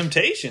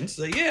Temptations.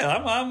 So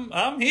yeah,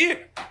 I'm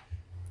here.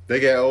 They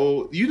got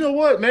old. You know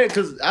what, man?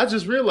 Because I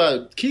just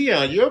realized,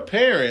 Keon, your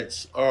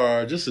parents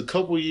are just a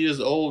couple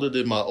years older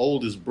than my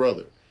oldest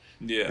brother.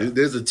 Yeah,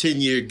 there's a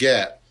 10-year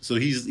gap. So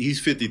he's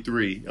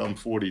 53. I'm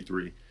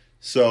 43.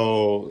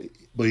 So,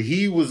 but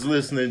he was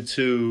listening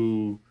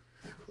to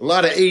a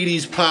lot of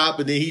 80s pop,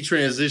 and then he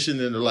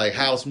transitioned into like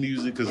house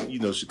music because,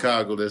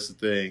 Chicago, that's the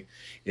thing.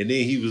 And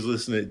then he was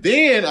listening.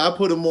 Then I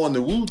put him on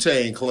the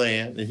Wu-Tang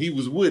Clan, and he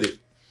was with it.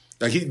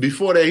 Like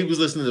before that, he was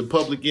listening to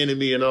Public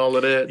Enemy and all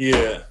of that.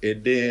 Yeah.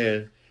 And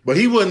then, but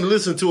he wasn't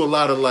listening to a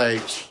lot of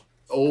like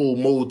old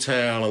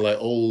Motown or like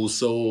old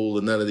soul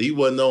and none of that. He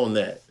wasn't on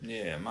that.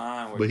 Yeah,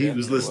 mine. But he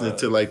was listening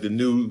to like the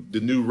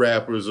new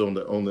rappers on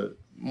the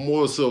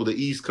more so the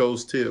East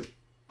Coast tip.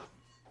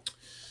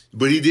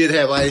 But he did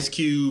have Ice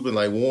Cube and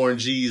like Warren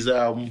G's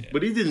album,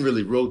 but he didn't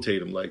really rotate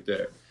them like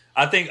that.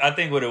 I think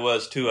what it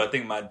was too. I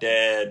think my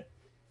dad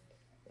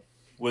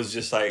was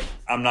just like,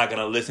 I'm not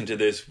gonna listen to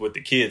this with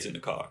the kids in the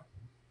car.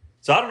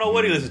 So I don't know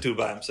what he listened to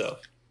by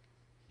himself,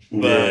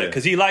 but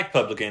because he liked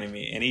Public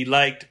Enemy and he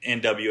liked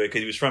NWA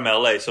because he was from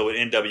LA. So with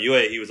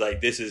NWA, he was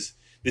like, this is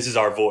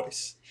our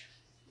voice.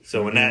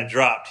 So when that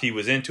dropped, he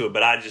was into it.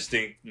 But I just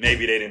think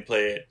maybe they didn't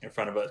play it in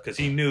front of us because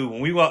he knew when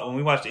we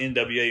watched the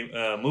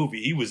NWA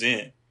movie, he was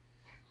in.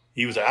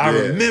 He was like, I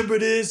remember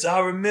this. I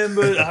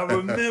remember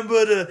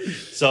the.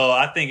 So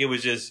I think it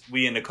was just,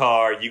 we in the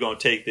car, you going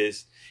to take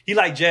this. He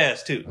liked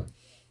jazz too.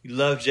 He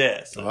loved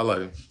jazz. So, I like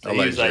him. So he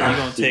was like, you're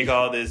going to take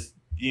all this,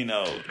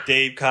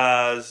 Dave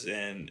Koz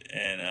and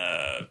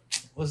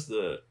what's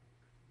the.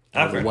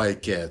 The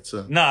White Cats,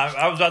 huh? No,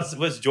 I was about to,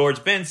 what's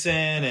George Benson,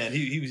 and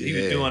he was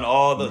doing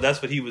all the,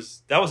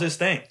 that was his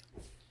thing.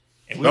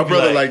 And My we'd be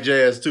brother liked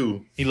jazz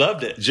too. he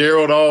loved it.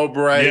 Gerald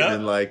Albright Yeah.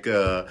 and like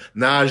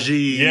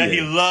Najee. Yeah, and,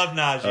 he loved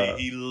Najee.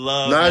 He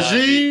loved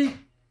Najee.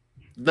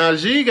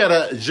 Najee got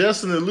a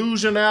Just an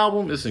Illusion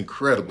album. It's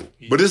incredible,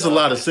 but there's a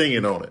lot of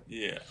singing on it.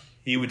 Yeah,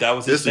 that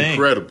was his It's thing.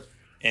 incredible.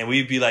 And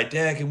we'd be like,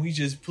 Dad, can we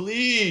just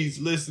please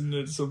listen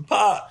to some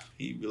pop?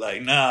 He'd be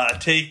like, nah,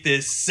 take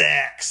this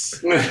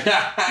sax.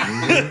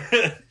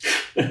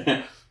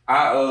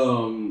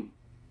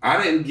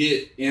 I didn't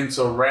get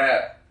into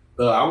rap.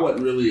 I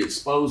wasn't really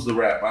exposed to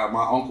rap. My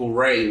Uncle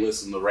Ray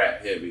listened to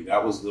rap heavy.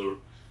 That was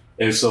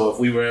and so if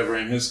we were ever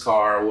in his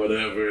car or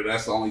whatever,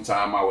 that's the only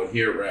time I would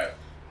hear rap.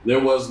 There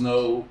was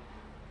no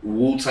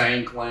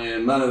Wu-Tang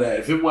Clan, none of that.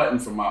 If it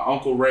wasn't for my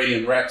Uncle Ray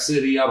in Rap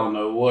City, I don't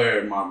know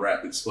where my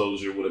rap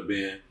exposure would have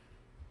been.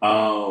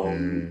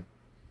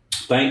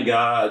 Thank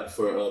God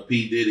for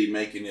P. Diddy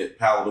making it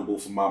palatable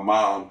for my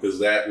mom, because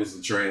that was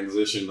the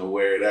transition to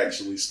where it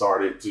actually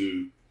started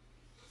to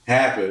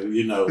happen.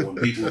 You know, when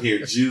people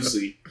hear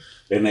Juicy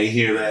and they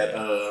hear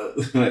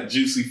that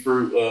Juicy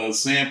Fruit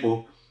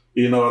sample,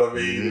 you know what I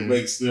mean?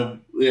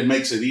 It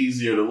makes it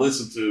easier to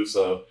listen to.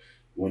 So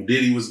when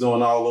Diddy was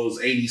doing all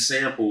those 80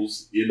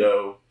 samples, you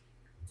know,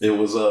 it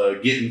was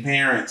getting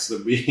parents to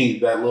be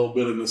that little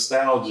bit of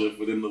nostalgia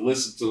for them to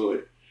listen to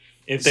it.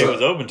 If they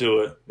was open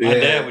to it, my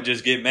dad would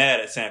just get mad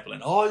at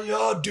sampling. All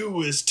y'all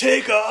do is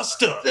take our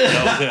stuff.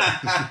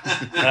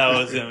 That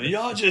was him.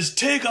 Y'all just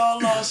take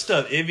all our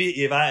stuff.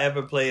 If I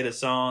ever played a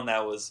song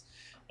that was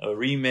a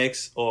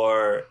remix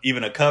or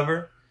even a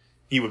cover,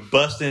 he would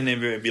bust in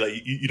and be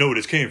like, you know where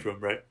this came from,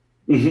 right?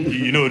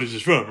 You know where this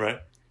is from, right?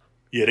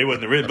 Yeah, they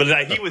wasn't the original. But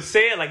like he would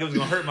say it like it was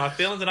going to hurt my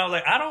feelings. And I was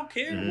like, I don't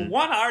care. Well,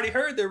 one, I already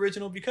heard the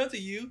original because of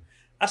you.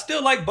 I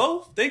still like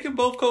both. They can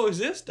both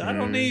coexist. I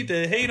don't need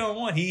to hate on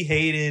one. He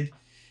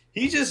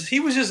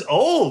was just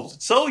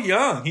old, so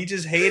young. He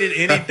just hated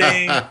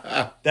anything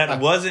that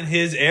wasn't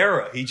his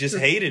era. He just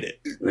hated it.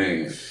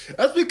 Man.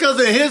 That's because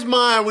in his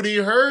mind, when he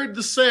heard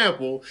the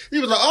sample, he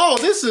was like, "Oh,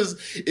 this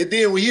is." And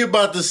then when he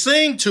about to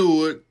sing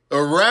to it,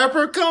 a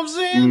rapper comes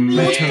in. He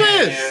was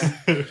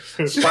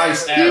pissed.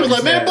 Spice He was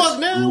like, "Man, has Buck,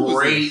 man,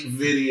 great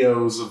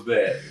videos of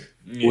that."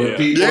 Yeah. When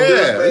people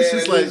it's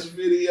just like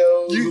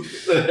videos. you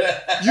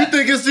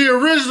think it's the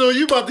original.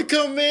 You about to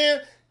come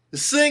in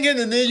singing,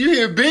 and then you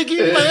hear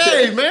Biggie. Like,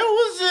 hey, man,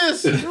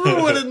 what's this? You're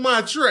ruining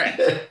my track.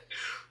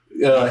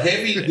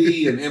 Heavy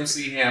D and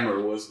MC Hammer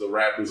was the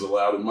rappers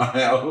allowed in my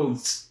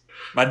house.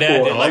 My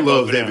dad did like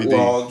both of them. Heavy D.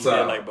 Long He time.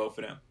 did like both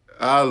of them.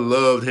 I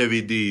loved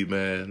Heavy D,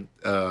 man.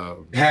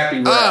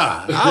 Happy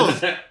rap.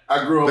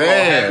 I grew up on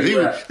Man, happy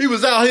rap. he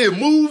was out here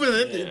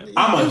moving. Yeah.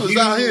 I'm a he was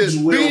out here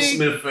huge Will big.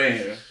 Smith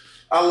fan.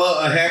 I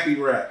love a happy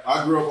rap.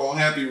 I grew up on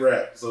happy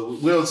rap. So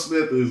Will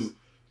Smith is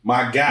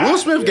my guy. Will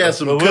Smith got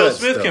some But cuts, Will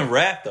Smith though. can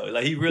rap though.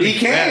 Like he really He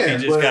can rap. can,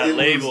 He just but got it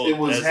labeled was, it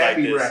was as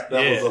happy like this. rap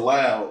that was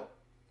allowed.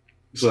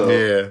 So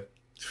Yeah.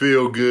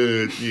 Feel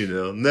good, you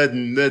know.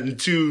 Nothing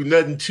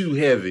too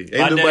heavy. Ain't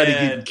My nobody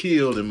dad- getting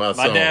killed in my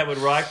My song. dad would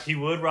rock. He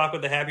would rock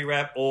with the happy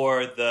rap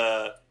or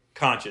the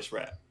conscious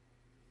rap.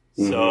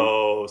 Mm-hmm.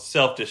 So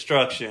self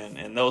destruction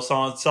and those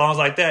songs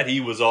like that, he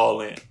was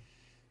all in.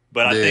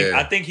 But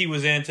I think he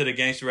was into the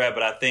gangster rap.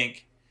 But I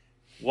think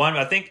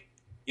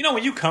you know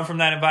when you come from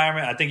that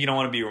environment, I think you don't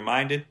want to be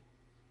reminded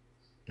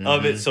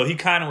of it. So he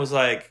kind of was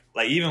like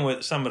even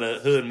with some of the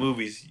hood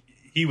movies,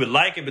 he would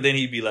like it, but then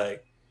he'd be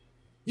like,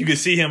 you could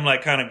see him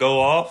like kind of go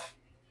off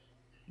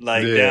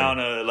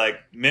down like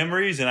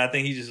memories, and I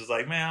think he just was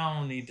like, man, I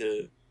don't need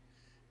to.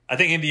 I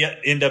think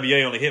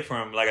NWA only hit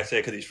for him, like I said,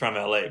 because he's from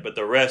LA. But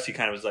the rest, he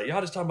kind of was like, y'all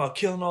just talking about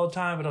killing all the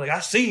time. But I'm like, I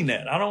seen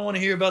that. I don't want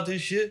to hear about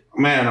this shit.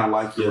 man, I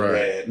like your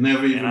dad.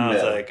 Never even And I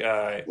was met. like, all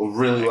right. Well,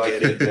 really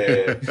like your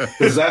dad.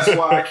 Because that's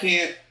why I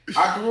can't.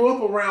 I grew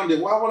up around it.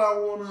 Why would I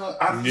want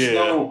to? I just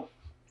don't.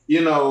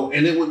 You know,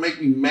 and it would make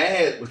me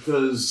mad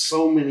because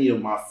so many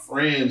of my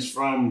friends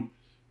from,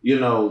 you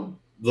know,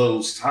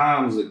 those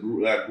times that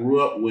I grew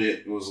up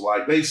with was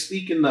like, they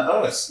speaking to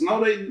us.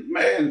 No,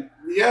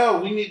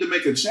 we need to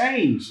make a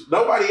change.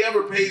 Nobody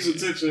ever pays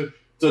attention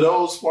to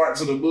those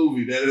parts of the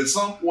movie that at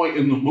some point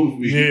in the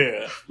movie,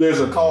 there's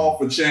a call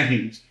for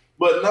change.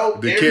 But no,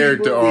 The every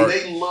character movie, arc.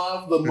 they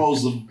love the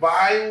most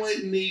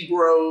violent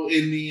Negro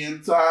in the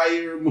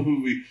entire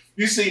movie.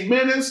 You see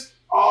Menace?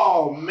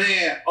 Oh,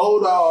 man.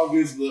 O-Dog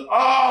is be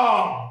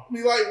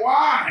like,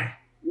 why?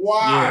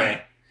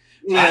 Why?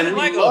 Yeah. I didn't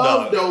like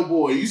O-Dog.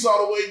 Doughboy. You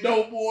saw the way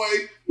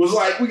Doughboy was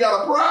like, we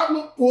got a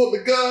problem, pulled the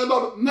gun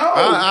on the... No.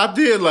 I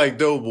did like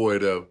Doughboy,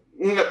 though.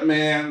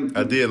 Man.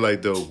 I did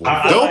like Doughboy.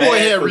 I feel Doughboy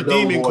bad had for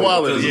redeeming Doughboy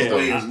qualities. because of the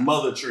way though. his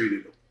mother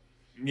treated him.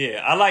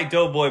 Yeah, I like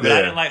Doughboy, but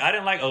Yeah. I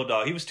didn't like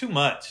O-Dog. He was too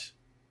much.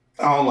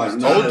 I don't like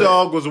none of that.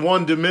 O-Dog was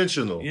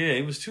one-dimensional. Yeah,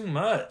 he was too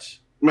much.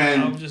 I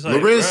Man, was just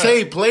like, Lorenz bruh.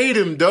 Tate played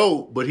him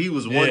dope, but he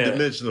was Yeah.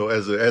 one-dimensional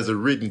as a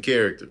written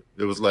character.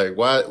 It was like,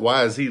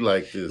 why is he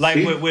like this? Like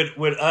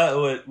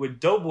with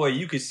Doughboy,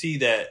 you could see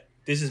that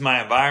this is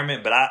my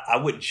environment, but I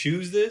wouldn't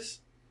choose this.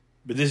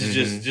 But this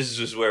is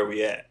just where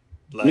we at.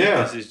 Like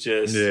Yeah. this is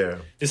just yeah.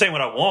 this ain't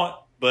what I want,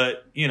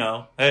 but you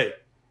know, hey,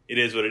 it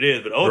is what it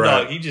is. But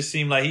O-Dog, he just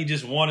seemed like he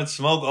just wanted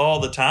smoke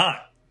all the time.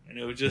 And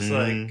it was just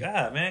like,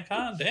 God, man,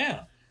 calm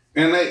down.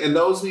 And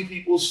those be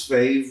people's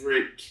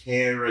favorite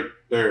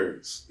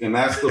characters. And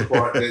that's the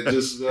part that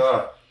just,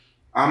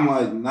 I'm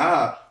like,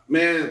 nah,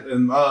 man.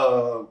 And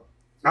I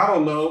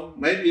don't know.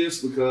 Maybe it's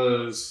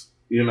because,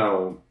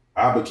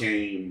 I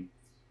became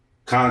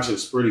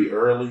conscious pretty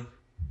early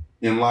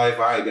in life.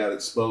 I got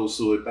exposed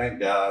to it. Thank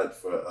God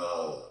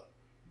for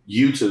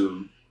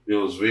YouTube. It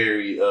was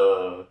very,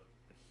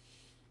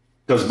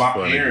 because my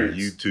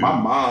parents, my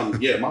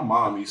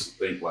mom used to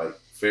think like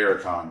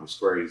Farrakhan was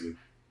crazy.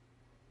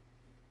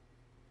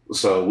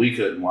 So we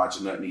couldn't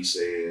watch nothing he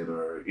said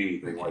or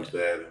anything like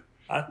that.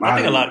 I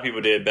think a lot of people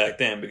did back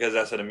then because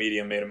that's how the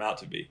media made him out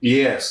to be.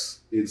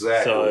 Yes,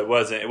 exactly. So it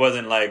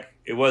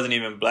wasn't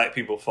even black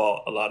people's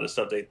fault. A lot of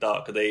stuff they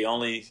thought because they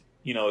only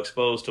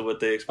exposed to what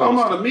they exposed.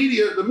 Oh no, the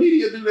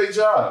media do their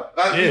job.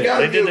 They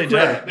did their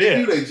job. They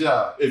do their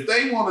job. If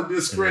they want to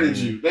discredit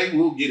you, they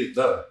will get it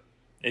done.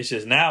 It's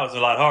just now it's a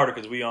lot harder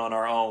because we on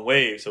our own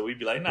wave. So we'd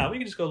be like, nah, we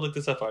can just go look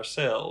this up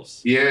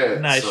ourselves. Yeah.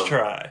 Nice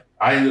try.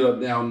 I ended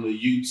up down the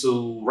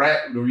YouTube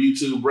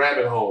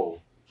rabbit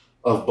hole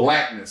of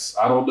blackness.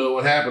 I don't know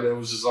what happened. It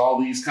was just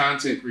all these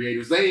content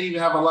creators. They didn't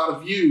even have a lot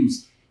of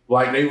views.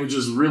 Like they were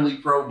just really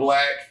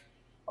pro-black.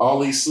 All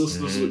these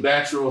sisters with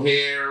natural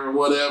hair or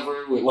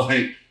whatever with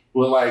like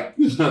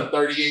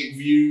 38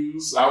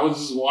 views. I was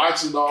just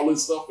watching all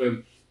this stuff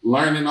and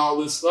learning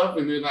all this stuff.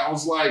 And then I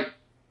was like,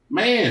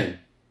 man,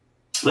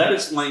 that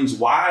explains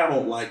why I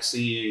don't like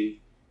seeing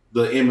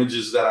the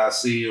images that I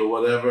see or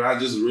whatever. I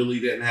just really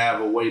didn't have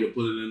a way to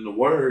put it into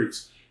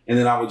words. And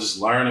then I would just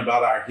learn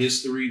about our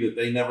history that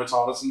they never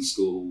taught us in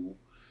school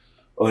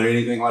or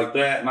anything like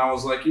that. And I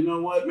was like, you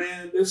know what,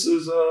 man, this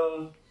is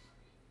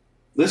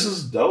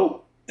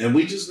dope. And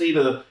we just need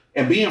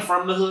and being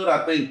from the hood,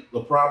 I think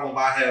the problem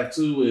I have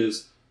too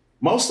is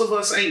most of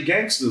us ain't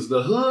gangsters.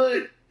 The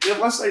hood, if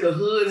let's say the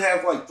hood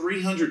has like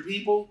 300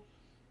 people,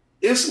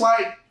 it's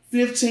like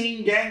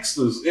 15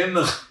 gangsters in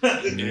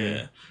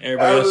the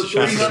Everybody else is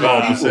trying to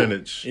small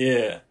percentage.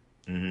 Yeah.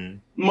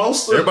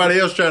 Mm-hmm. Everybody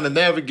else trying to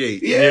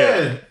navigate.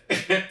 Yeah.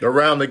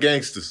 Around the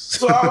gangsters.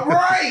 So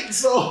right.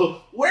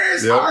 So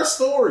where's our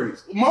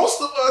stories?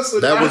 Most of us are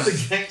not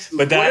the gangsters.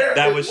 But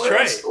that was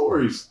Trey.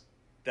 Stories.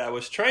 That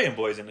was Trey and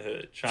Boys in the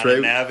Hood trying to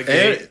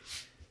navigate.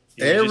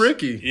 And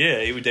Ricky.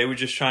 Yeah, they were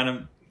just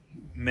trying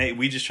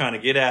to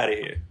get out of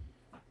here.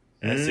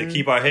 That's it.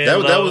 Keep our head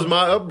low. That was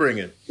my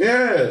upbringing.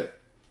 Yeah.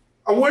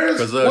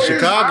 Where's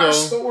Chicago our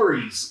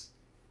stories?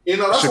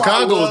 That's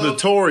Chicago is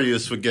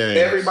notorious for gangs.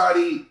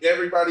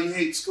 Everybody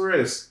hates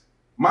Chris.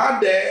 My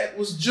dad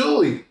was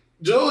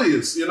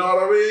Julius. You know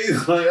what I mean?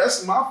 Like,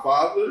 that's my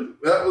father.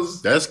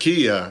 That's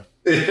Keon.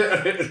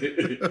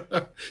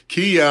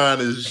 Keon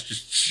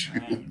is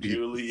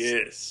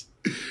Julius.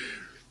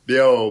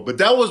 Yo, but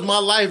that was my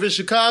life in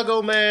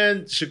Chicago,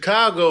 man.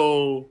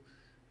 Chicago,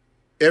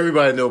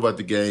 everybody know about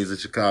the gangs in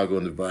Chicago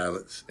and the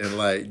violence. And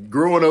like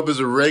growing up as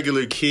a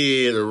regular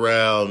kid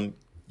around,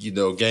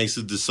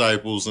 gangster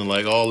disciples and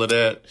like all of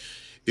that,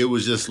 it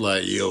was just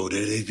like, yo,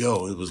 there they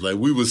go. It was like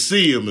we would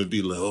see them and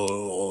be like,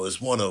 oh,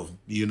 it's one of them.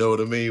 You know what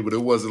I mean? But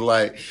it wasn't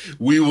like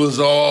we was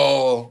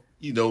all,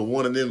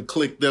 one of them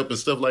clicked up and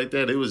stuff like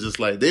that. It was just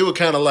like, they were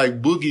kind of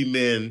like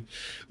boogeymen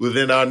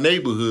within our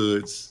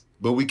neighborhoods,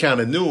 but we kind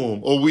of knew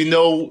them. Or we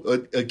know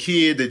a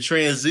kid that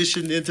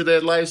transitioned into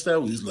that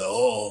lifestyle. We was like,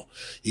 oh,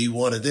 he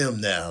one of them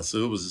now.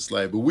 So it was just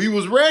like, but we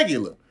was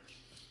regular.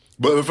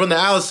 But from the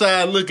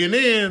outside looking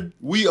in,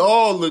 we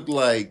all looked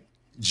like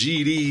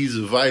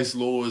GDs or vice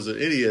lords or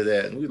any of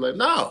that. And we like,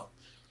 no.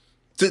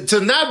 To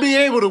not be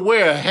able to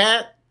wear a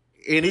hat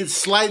and it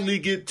slightly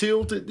get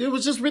tilted, it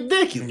was just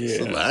ridiculous. Yeah.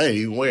 So like, I ain't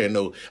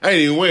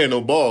even wearing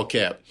no ball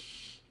cap.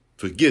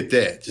 Forget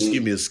that. Just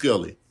give me a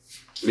Scully.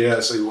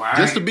 Yeah, see,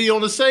 just to be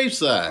on the safe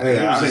side. Hey,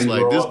 it was just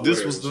like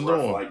this was the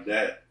norm. Like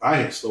that. I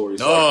had stories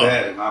like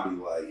that, and I'd be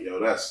like, yo,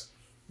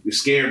 you're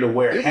scared to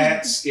wear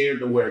hats, scared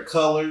to wear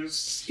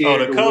colors.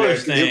 The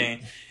colors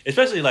thing,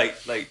 especially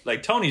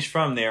like Tony's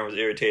from there was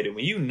irritated.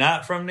 When you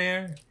not from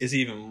there,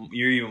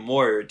 you're even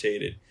more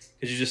irritated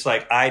because you're just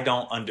like, I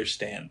don't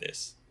understand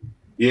this.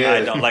 Yeah,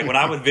 I don't like when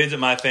I would visit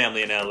my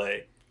family in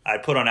LA.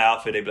 I'd put on an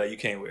outfit. They'd be like, you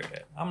can't wear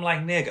that. I'm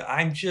like, nigga,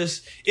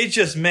 it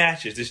just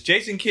matches. This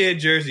Jason Kidd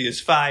jersey is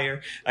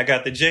fire. I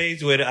got the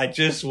J's with it. I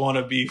just want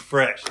to be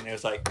fresh. And it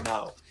was like,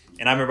 no.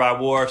 And I remember I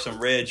wore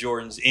some red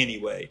Jordans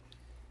anyway.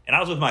 And I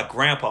was with my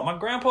grandpa. My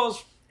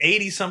grandpa's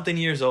 80-something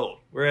years old.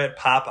 We're at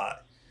Popeye.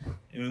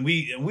 And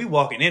we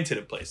walking into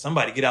the place.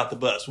 Somebody get out the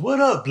bus.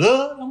 What up,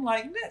 blood? I'm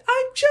like,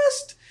 I'm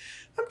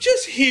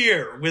just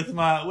here with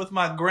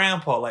my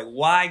grandpa. Like,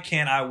 why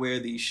can't I wear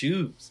these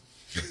shoes?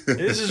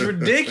 This is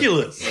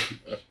ridiculous.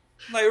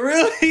 Like,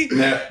 really?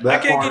 I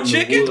can't get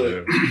chicken?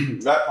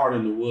 That part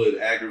in the wood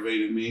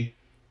aggravated me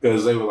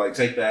because they were like,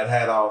 take that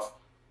hat off.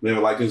 They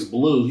were like, it's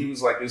blue. He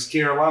was like, it's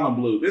Carolina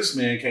blue. This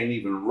man can't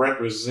even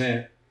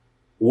represent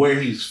where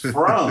he's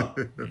from.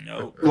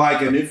 Nope.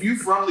 Like, and if you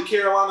from the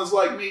Carolinas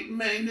like me,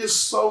 man, there's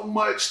so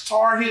much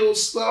Tar Heel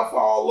stuff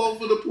all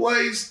over the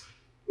place.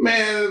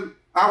 Man,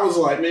 I was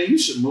like, man, you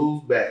should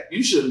move back.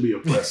 You shouldn't be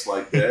oppressed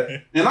like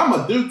that. And I'm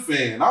a Duke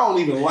fan. I don't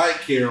even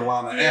like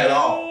Carolina at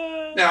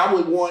all. Now, I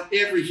would want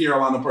every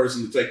Carolina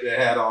person to take their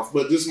hat off,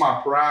 but just my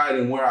pride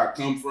and where I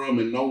come from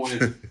and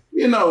knowing,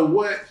 you know,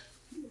 what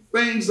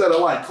things that are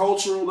like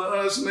cultural to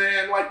us,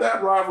 man, like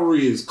that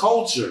rivalry is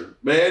culture,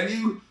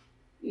 man.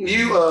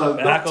 You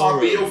don't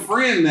talk to your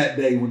friend that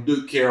day when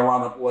Duke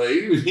Carolina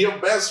played. Your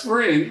best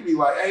friend. You be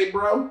like, hey,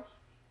 bro,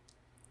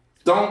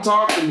 don't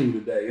talk to me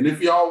today. And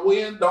if y'all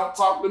win, don't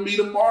talk to me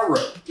tomorrow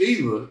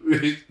either.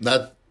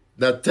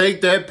 Now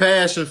take that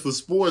passion for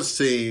sports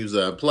teams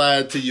and apply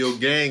it to your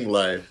gang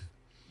life.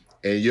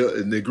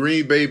 And the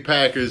Green Bay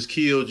Packers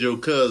killed your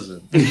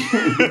cousin.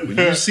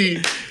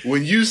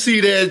 when you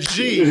see that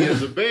G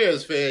as a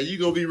Bears fan, you're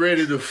gonna be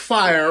ready to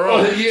fire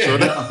off. Yeah.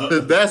 So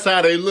that's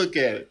how they look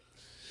at it.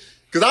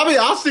 Cause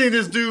I've seen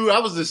this dude. I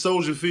was at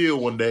Soldier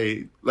Field one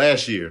day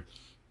last year,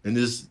 and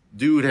this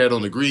dude had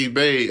on the Green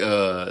Bay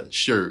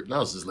shirt, and I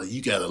was just like,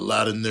 "You got a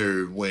lot of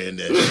nerve wearing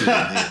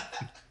that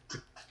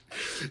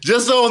shit."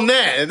 Just on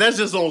that, and that's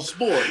just on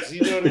sports.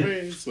 You know what I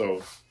mean?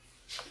 So.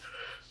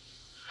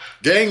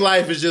 Gang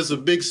life is just a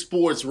big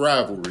sports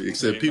rivalry,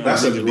 except people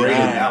That's a really great be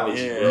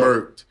analogy,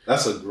 murked.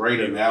 That's a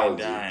great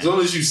analogy. As soon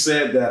as you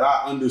said that,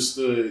 I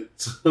understood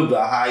to the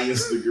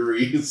highest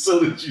degree. As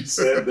soon as you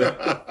said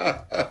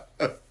that.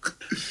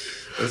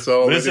 That's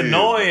all. But it's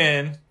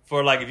annoying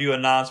for like if you're a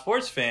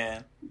non-sports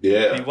fan.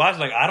 Yeah. You watch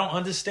like I don't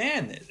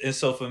understand this, and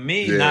so for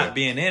me not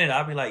being in it,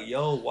 I'll be like,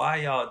 "Yo, why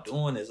y'all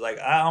doing this?" Like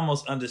I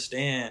almost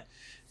understand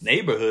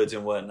neighborhoods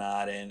and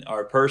whatnot and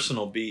our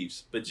personal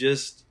beefs, but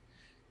just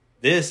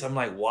this, I'm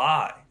like,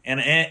 why?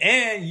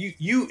 And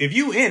you if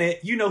you in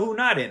it, you know who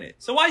not in it.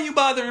 So why you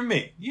bothering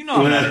me? You know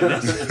I'm not in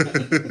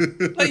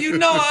this. Like you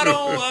know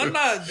I'm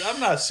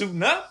not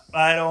suiting up.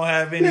 I don't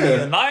have any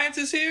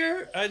alliances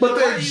here. But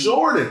they're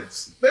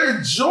Jordans. They're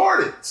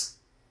Jordans.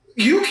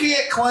 You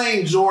can't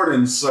claim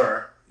Jordans,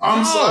 sir.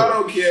 I'm sorry, I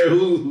don't care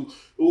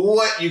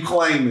what you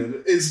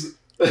claiming. It's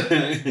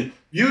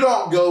you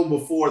don't go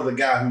before the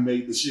guy who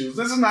made the shoes.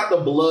 This is not the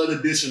Blood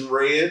Edition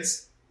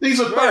Reds. These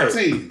are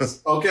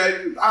 13s,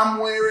 okay? I'm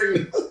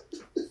wearing...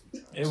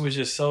 It was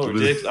just so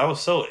ridiculous. I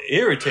was so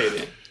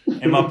irritated.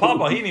 And my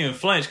papa, he didn't even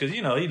flinch because,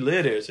 you know, he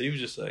lived there. So he was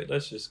just like,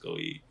 let's just go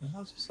eat. And I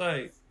was just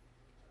like...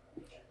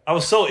 I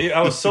was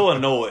so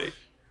annoyed.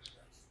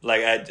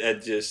 Like, I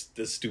just...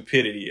 The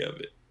stupidity of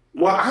it.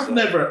 Well,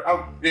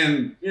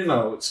 and, you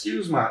know,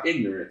 excuse my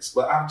ignorance,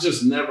 but I've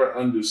just never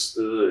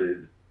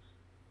understood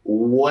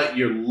what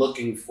you're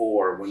looking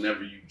for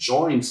whenever you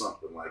join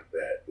something like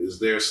that. Is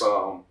there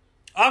some...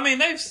 I mean,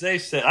 they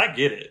said, I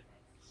get it.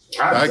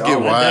 I get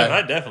why.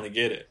 I definitely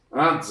get it.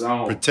 I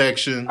don't.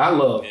 Protection. I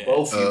love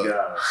both you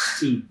guys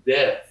to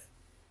death.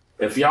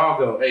 If y'all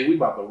go, hey, we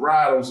about to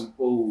ride on some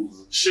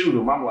fools and shoot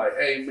them, I'm like,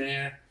 hey,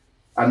 man,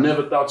 I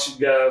never thought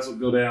you guys would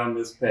go down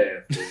this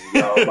path.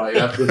 Y'all might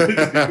have to.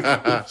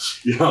 But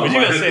you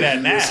gotta say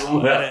that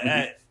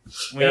now.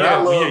 When I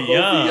love you're both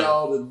young. of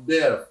y'all to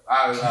death.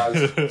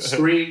 I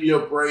scream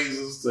your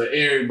praises to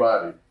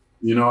everybody.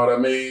 You know what I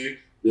mean?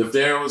 If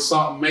there was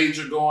something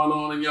major going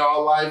on in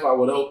y'all life, I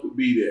would hope to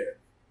be there.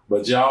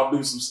 But y'all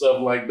do some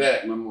stuff like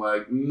that, and I'm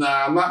like,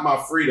 nah, not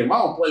my freedom. I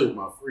don't play with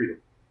my freedom.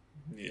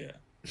 Yeah.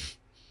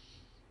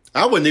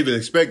 I wouldn't even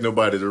expect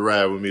nobody to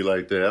ride with me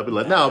like that. I'd be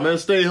like, no, man,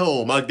 stay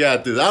home. I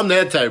got this. I'm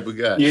that type of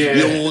guy. Yeah.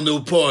 You don't want no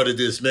part of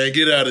this, man.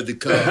 Get out of the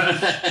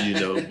car. You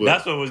know, but,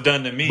 that's what was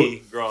done to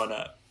me growing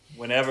up.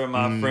 Whenever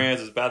my friends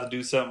was about to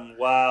do something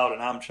wild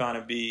and I'm trying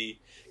to be,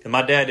 because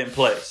my dad didn't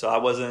play, so I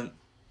wasn't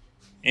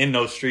in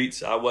no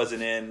streets. I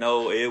wasn't in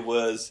it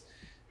was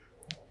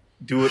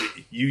do it.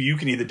 You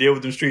can either deal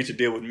with them streets or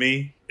deal with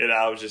me. And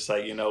I was just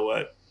like, you know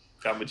what?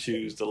 I'm gonna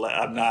choose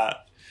I'm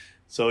not.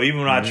 So even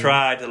when I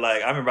tried to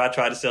I remember I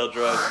tried to sell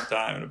drugs one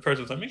time and the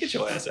person was like, man, get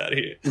your ass out of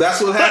here.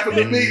 That's what happened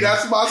to me.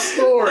 That's my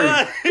story.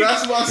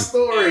 That's my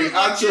story.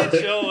 Get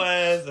your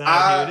ass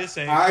out of here. This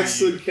ain't I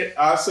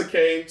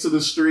succumbed to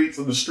the streets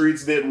and the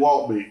streets didn't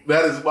want me.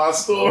 That is my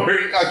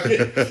story. I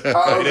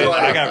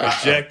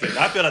got rejected.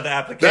 I filled out the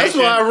application. that's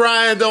why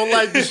Ryan don't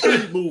like the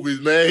street movies,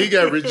 man. He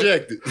got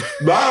rejected.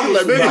 Mine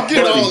was Like, not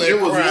get all funny. that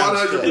It was crime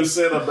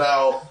 100%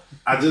 about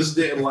I just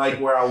didn't like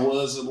where I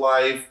was in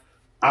life.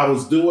 I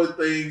was doing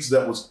things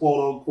that was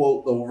quote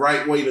unquote the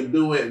right way to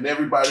do it, and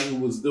everybody who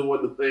was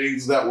doing the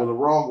things that were the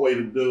wrong way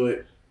to do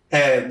it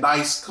had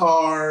nice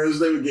cars.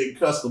 They were getting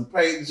custom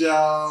paint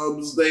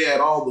jobs. They had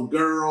all the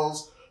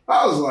girls.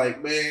 I was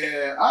like,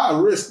 man, I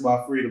risked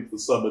my freedom for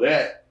some of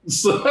that.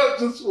 So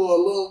just for a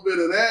little bit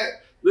of that.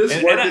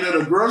 Working at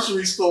a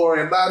grocery store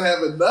and not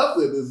having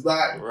nothing is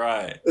not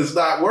right. It's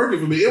not working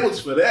for me. It was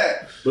for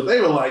that. But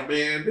they were like,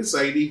 man, this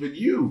ain't even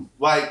you.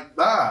 Like,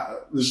 nah,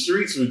 the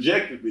streets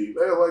rejected me.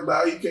 They were like,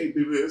 nah, you can't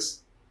do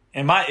this.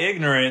 In my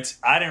ignorance,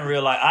 I didn't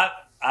realize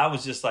I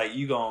was just like,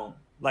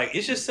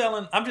 it's just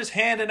selling, I'm just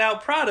handing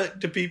out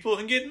product to people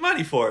and getting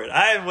money for it.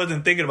 I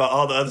wasn't thinking about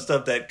all the other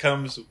stuff that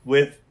comes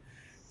with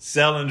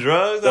selling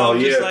drugs. I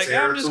was just like,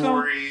 I'm just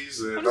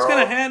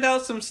gonna hand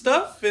out some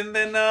stuff, and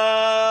then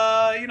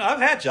I've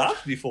had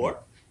jobs before.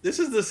 this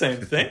is the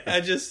same thing.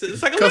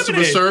 It's like a Customer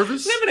lemonade,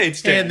 service, lemonade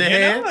stand. hand to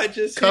hand, I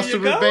just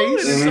customer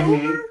base. and it's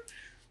over.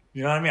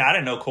 You know what I mean? I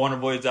didn't know corner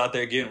boys out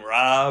there getting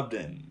robbed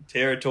and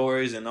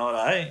territories and all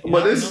that.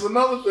 But this is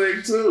another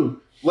thing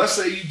too. Let's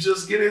say you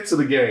just get into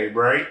the game,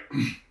 right?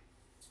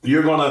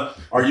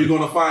 Are you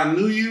gonna find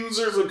new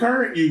users or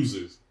current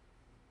users?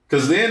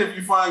 Because then if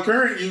you find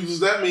current users,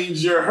 that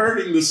means you're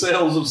hurting the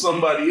sales of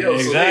somebody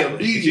else. Exactly. So they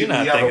immediately You're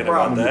not have thinking a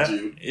problem about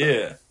with that. you.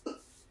 Yeah.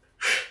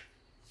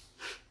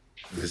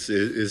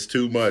 It's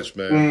too much,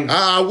 man.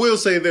 I will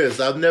say this: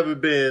 I've never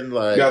been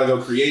like You gotta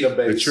go create a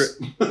base.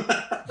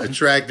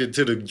 attracted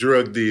to the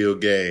drug deal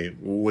game.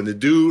 When the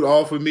dude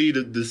offered me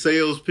the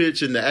sales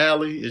pitch in the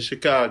alley in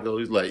Chicago,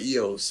 he's like,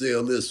 "Yo,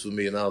 sell this for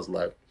me," and I was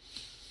like,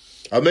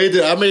 I made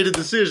a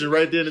decision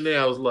right then and there.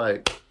 I was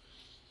like,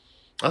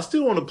 I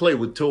still want to play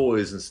with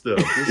toys and stuff.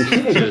 This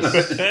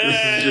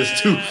is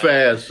just too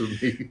fast for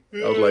me.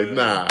 I was like,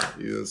 nah,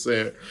 you know what I'm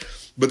saying?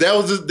 But that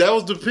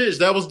was the pitch.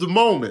 That was the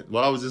moment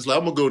where I was just like,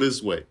 I'm gonna go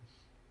this way.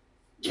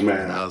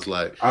 Man, And I was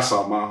like, I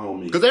saw my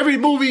homie. because every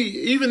movie,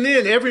 even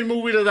then, every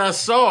movie that I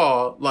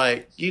saw,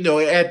 like, you know,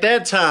 at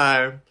that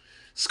time,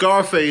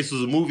 Scarface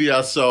was a movie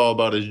I saw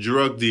about a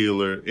drug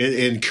dealer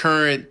in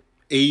current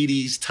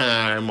 80s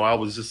time where I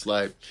was just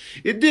like,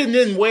 it didn't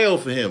end well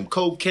for him.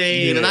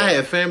 Cocaine, and I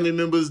had family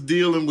members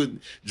dealing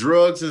with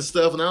drugs and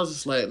stuff, and I was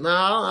just like,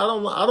 nah,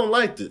 I don't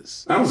like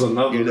this. That was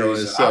another You know,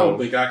 reason. and so- I don't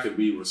think I could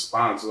be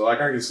responsible. Like,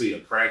 I can see a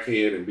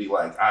crackhead and be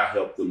like, I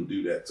helped them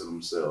do that to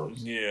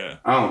themselves. Yeah.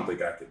 I don't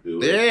think I could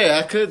do it.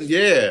 Yeah, I couldn't.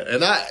 Yeah,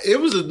 and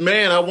it was a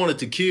man I wanted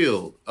to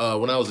kill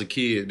when I was a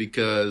kid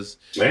because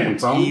Damn,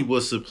 Tom. he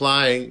was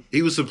supplying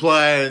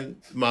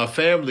my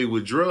family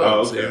with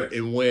drugs. Oh, okay.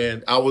 And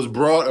when I was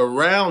brought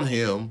around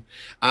him,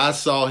 I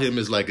saw him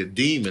as like a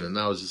demon, and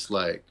I was just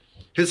like,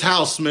 his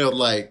house smelled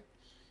like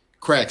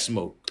crack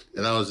smoke,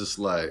 and I was just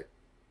like,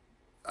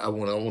 I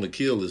want to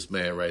kill this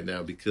man right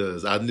now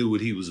because I knew what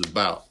he was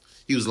about.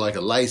 He was like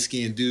a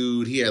light-skinned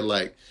dude. He had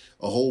like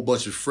a whole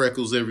bunch of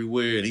freckles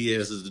everywhere, and he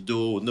answers the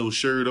door with no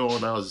shirt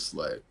on. I was just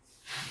like,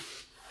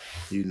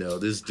 you know,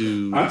 this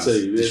dude I'll tell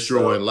you this,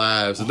 destroying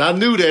lives. And I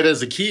knew that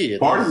as a kid.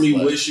 Part I of was me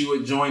like, wish you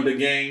had joined the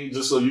gang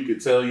just so you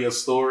could tell your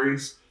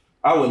stories.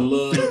 I would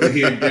love to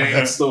hear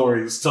gang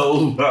stories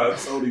told by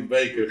Tony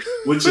Baker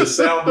with your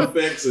sound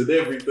effects and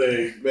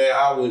everything. Man,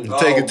 I would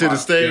Take it to the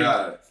stage.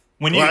 God.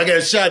 When you I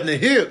got shot in the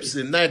hips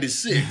in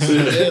 96.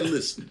 Man,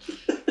 listen.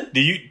 do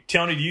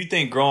you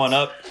think growing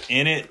up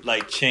in it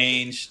like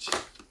changed?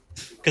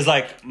 Because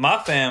like my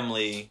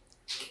family,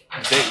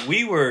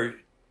 we weren't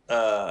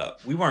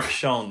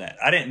shown that.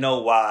 I didn't know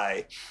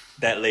why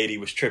that lady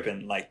was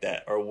tripping like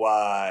that or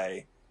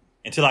why.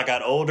 Until I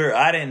got older,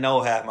 I didn't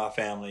know half my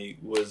family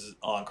was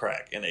on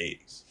crack in the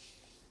 80s.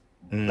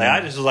 Like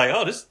I just was like,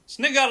 oh, this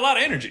nigga got a lot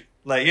of energy.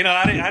 Like, you know,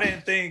 I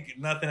didn't think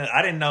nothing.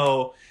 I didn't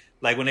know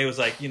like when they was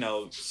like, you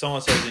know, so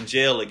and so's in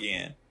jail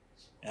again.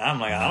 And I'm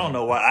like, I don't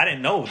know why. I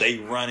didn't know they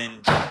running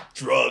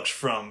drugs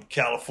from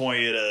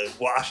California to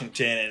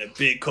Washington and a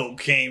big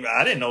cocaine.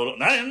 I didn't know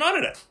none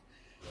of that.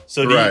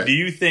 So do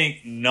you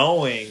think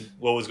knowing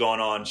what was going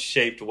on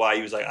shaped why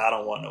he was like, I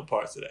don't want no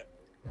parts of that?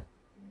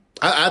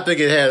 I think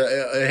it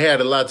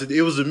had a lot to do.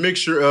 It was a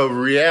mixture of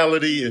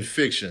reality and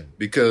fiction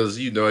because,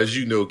 you know, as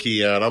you know,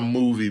 Keon, I'm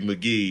movie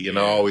McGee and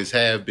I always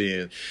have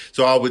been.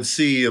 So I would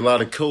see a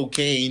lot of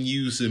cocaine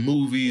use in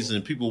movies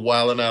and people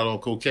wilding out on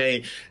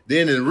cocaine.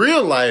 Then in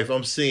real life,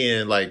 I'm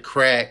seeing like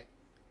crack,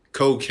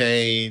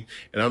 cocaine,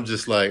 and I'm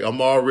just like,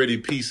 I'm already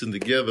piecing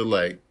together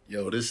like,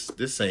 yo,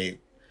 this ain't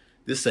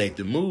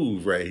the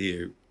move right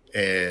here.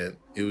 And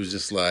it was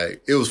just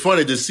like, it was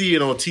funny to see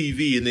it on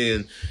TV and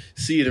then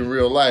see it in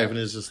real life. And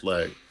it's just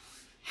like,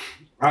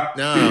 nah,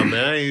 man,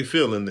 I ain't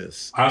feeling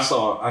this. I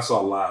saw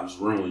lives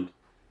ruined.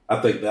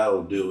 I think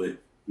that'll do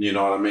it. You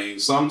know what I mean?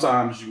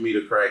 Sometimes you meet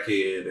a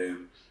crackhead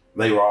and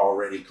they were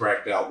already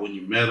cracked out when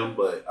you met them,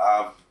 but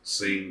I've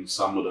seen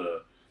some of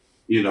the,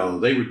 you know,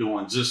 they were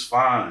doing just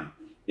fine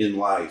in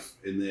life.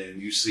 And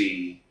then you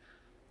see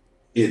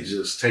it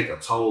just take a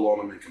toll on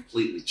them and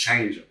completely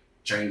change them.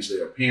 Change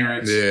their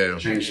appearance,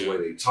 change the way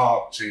they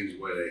talk, change the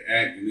way they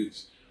act, and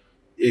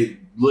it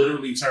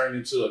literally turned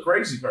into a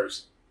crazy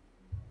person,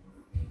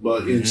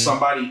 but in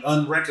somebody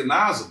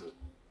unrecognizable,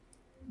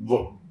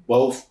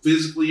 both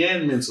physically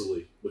and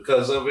mentally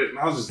because of it. And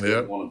I just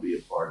didn't want to be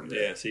a part of that.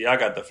 Yeah, see, I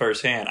got the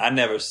first hand. I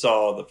never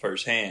saw the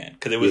first hand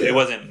because it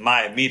wasn't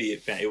my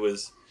immediate family. It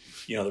was,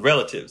 you know, the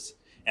relatives,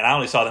 and I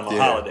only saw them on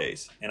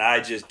holidays, and I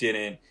just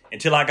didn't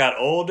until I got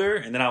older,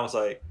 and then I was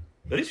like,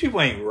 but these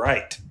people ain't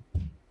right.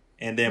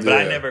 And then, but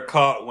I never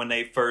caught when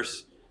they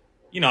first,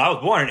 you know, I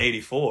was born in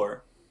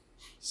 '84.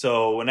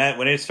 So when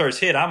it first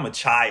hit, I'm a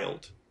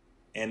child.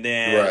 And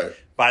then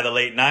by the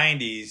late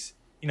 90s,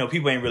 you know,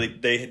 people ain't really,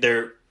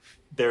 they're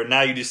now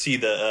you just see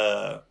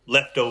the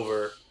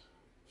leftover,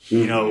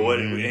 you know, what,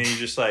 and you're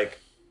just like,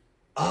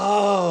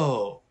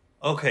 oh,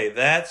 okay,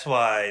 that's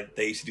why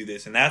they used to do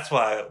this, and that's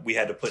why we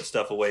had to put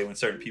stuff away when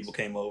certain people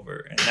came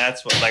over, and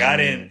that's what, like, I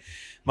didn't.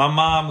 My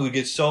mom would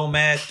get so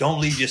mad. Don't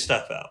leave your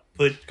stuff out.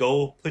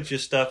 Go put your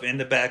stuff in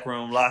the back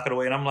room, lock it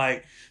away. And I'm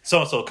like,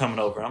 so and so coming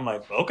over. I'm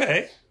like,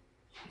 okay,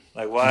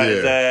 like why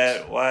is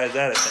that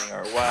a thing,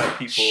 or why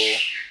people?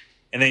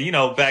 And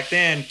then back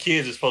then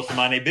kids are supposed to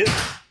mind their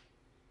business.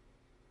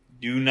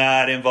 Do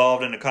not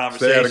involved in the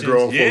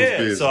conversation.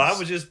 Yeah, so I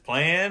was just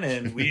playing,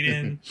 and we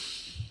didn't.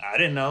 I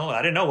didn't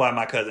know why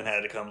my cousin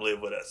had to come live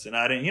with us, and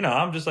I didn't.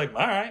 I'm just like,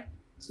 all right.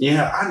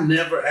 Yeah, I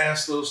never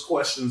asked those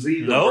questions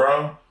either,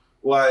 bro.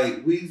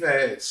 Like, we've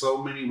had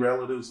so many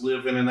relatives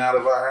live in and out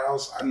of our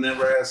house. I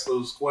never asked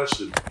those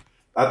questions.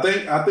 I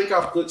think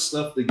I put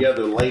stuff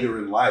together later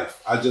in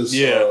life. I just,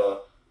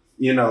 saw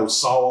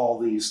all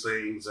these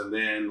things. And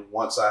then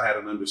once I had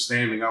an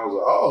understanding, I was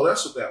like, oh,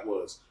 that's what that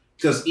was.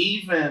 Because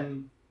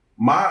even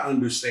my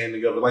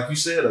understanding of it, like you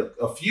said,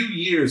 a few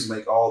years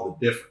make all the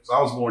difference. I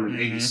was born in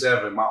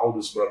 87. My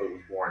oldest brother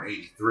was born in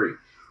 83.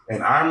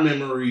 And our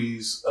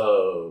memories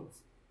of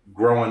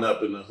growing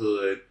up in the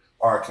hood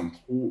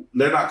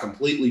they're not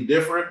completely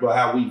different, but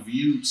how we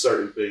viewed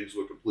certain things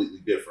were completely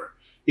different.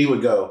 He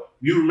would go,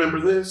 you remember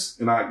this?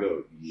 And I'd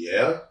go,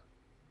 yeah.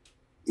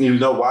 You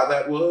know why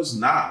that was?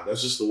 Nah,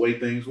 that's just the way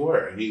things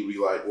were. And he'd be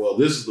like, well,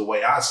 this is the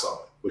way I saw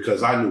it,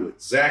 because I knew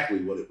exactly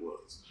what it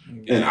was.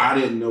 Yeah. And I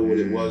didn't know what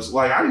it was.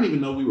 Like, I didn't even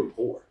know we were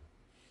poor.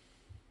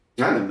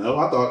 I didn't know.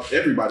 I thought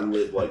everybody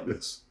lived like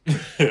this.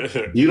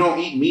 You don't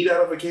eat meat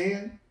out of a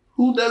can?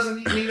 Who doesn't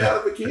eat meat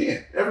out of a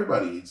can?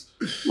 Everybody eats.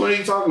 What are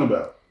you talking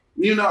about?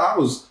 I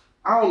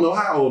don't know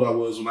how old I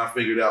was when I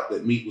figured out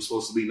that meat was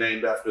supposed to be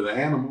named after the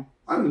animal.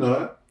 I didn't know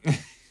that.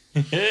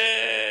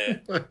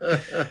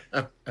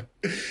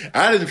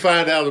 I didn't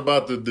find out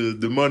about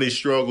the money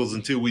struggles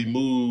until we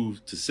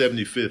moved to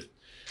 75th,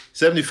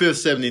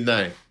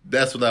 79th.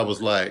 That's when I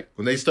was like,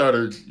 when they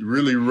started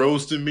really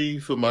roasting me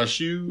for my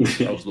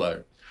shoes, I was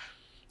like,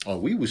 oh,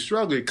 we were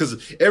struggling.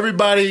 Because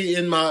everybody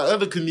in my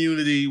other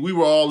community, we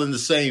were all in the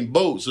same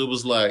boat. So it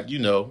was like,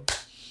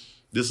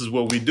 this is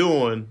what we're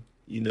doing.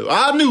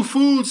 I knew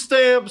food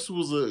stamps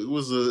was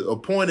a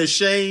point of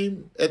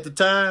shame at the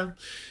time,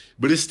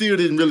 but it still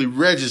didn't really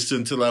register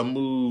until I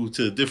moved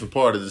to a different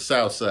part of the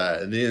South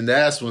Side. And then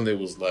that's when it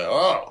was like,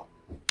 oh,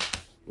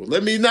 well,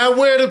 let me not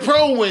wear the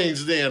Pro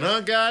Wings then,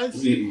 huh,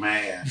 guys?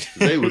 Man.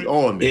 They was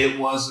on me. It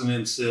wasn't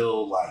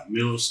until like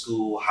middle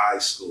school, high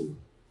school,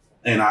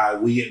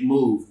 and we had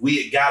moved.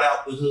 We had got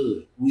out the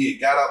hood.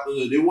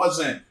 It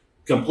wasn't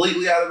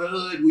completely out of the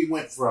hood. We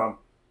went from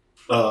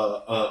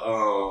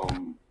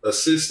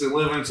assisted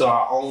living to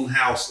our own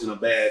house in a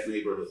bad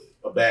neighborhood,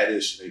 a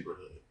bad-ish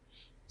neighborhood.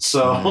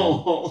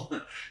 So,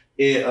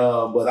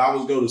 but I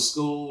would go to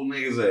school.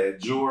 Niggas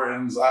had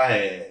Jordans. I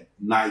had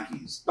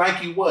Nikes.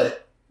 Nike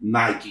what?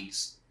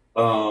 Nikes.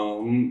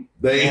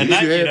 They had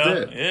Nike,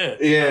 though.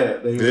 Yeah,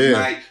 they were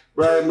Nike.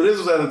 Right, but this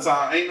was at a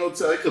time. Ain't no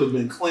tell. It could have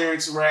been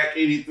clearance rack,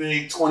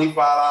 anything,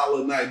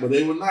 $25 a night, but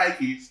they were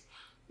Nikes.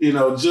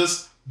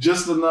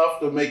 Just enough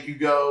to make you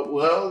go,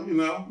 well,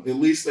 at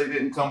least they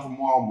didn't come from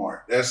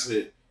Walmart. That's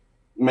it.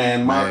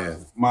 Man,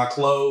 my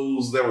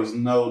clothes, there was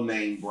no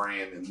name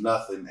brand and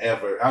nothing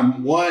ever.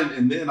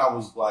 And then I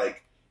was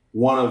like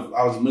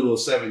I was the middle of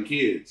 7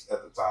 kids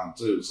at the time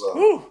too.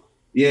 So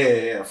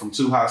yeah, from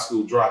 2 high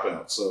school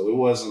dropouts. So it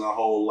wasn't a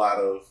whole lot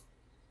of,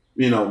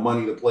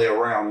 money to play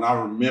around. And I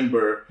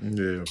remember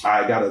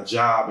I got a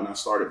job and I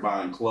started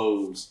buying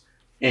clothes.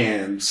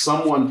 And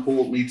someone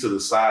pulled me to the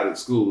side at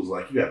school. Was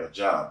like, "You have a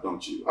job,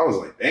 don't you?" I was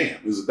like,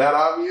 "Damn, is it that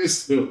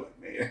obvious?" They were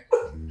like, "Man."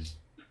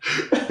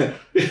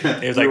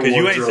 It was like, "Because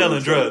you ain't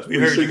selling drugs. We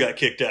heard you got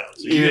kicked out,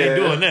 so you ain't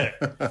doing that.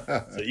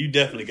 So you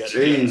definitely got."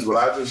 Jeez, but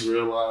I just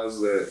realized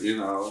that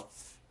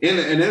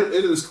and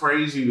it is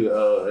crazy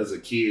to, as a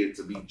kid,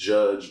 to be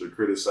judged or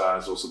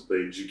criticized on some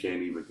things you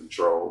can't even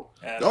control.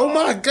 Oh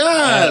my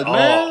God,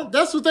 man!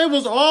 That's what they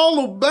was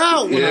all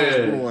about when I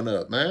was growing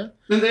up, man.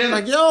 And then,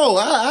 like, yo,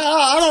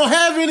 I don't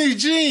have any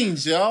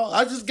jeans, y'all.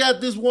 I just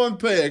got this one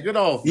pair. Get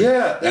off me.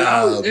 Yeah, and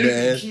I was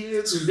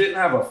kids who didn't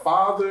have a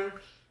father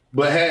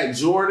but had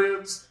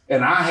Jordans,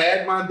 and I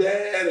had my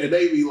dad, and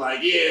they be like,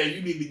 "Yeah,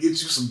 you need to get you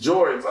some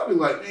Jordans." I'd be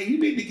like, "Man, you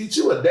need to get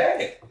you a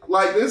dad."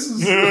 Like, this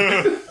is.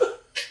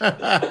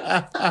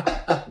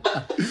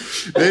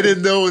 They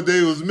didn't know what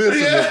they was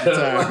missing at the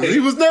time. Like, he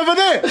was never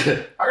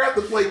there. I got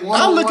to play one.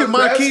 I look at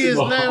my kids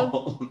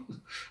now.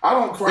 I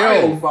don't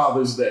cry on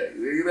Father's Day.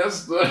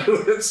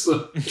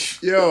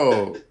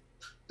 Yo.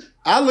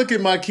 I look at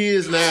my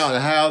kids now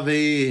and how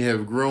they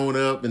have grown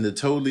up in a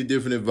totally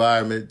different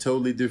environment,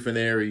 totally different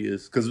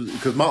areas.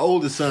 Because my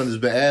oldest son has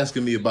been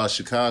asking me about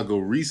Chicago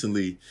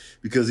recently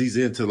because he's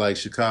into like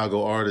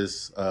Chicago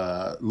artists,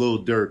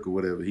 Lil Durk or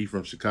whatever. He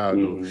from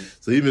Chicago. Mm-hmm.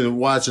 So he's been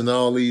watching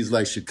all these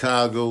like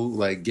Chicago,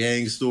 like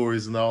gang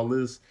stories and all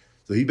this.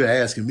 So he been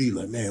asking me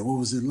like, man, what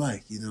was it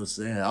like? You know what I'm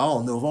saying? I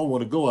don't know if I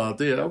want to go out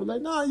there. I was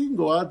like, nah, you can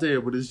go out there,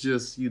 but it's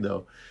just,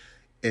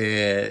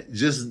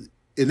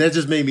 and that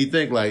just made me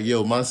think like,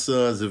 yo, my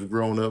sons have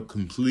grown up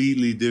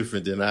completely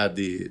different than I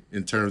did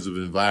in terms of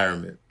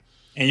environment.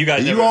 And you guys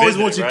And never you always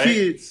visited, want your right?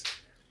 kids.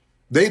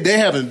 They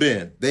haven't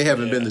been. They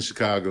haven't Yeah. been to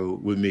Chicago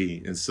with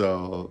me. And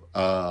so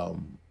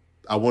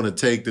I want to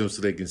take them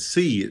so they can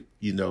see it,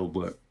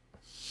 but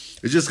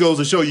it just goes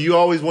to show you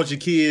always want your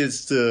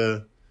kids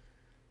to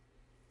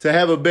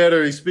have a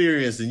better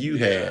experience than you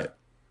had.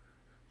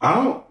 I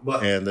don't,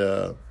 but And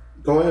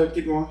go ahead,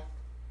 keep going.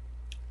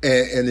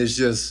 and it's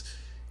just,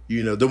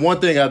 the one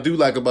thing I do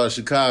like about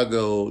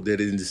Chicago that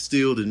it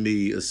instilled in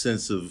me a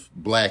sense of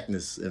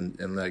blackness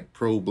and like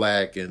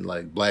pro-black and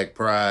like black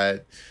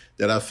pride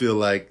that I feel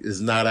like is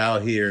not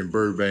out here in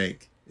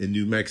Burbank in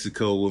New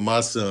Mexico where my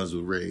sons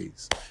were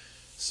raised.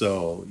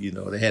 So,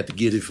 they had to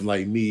get it from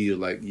like me or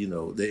like,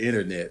 the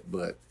internet.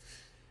 But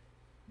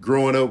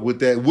growing up with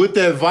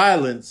that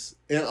violence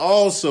and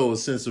also a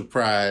sense of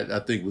pride, I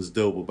think was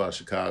dope about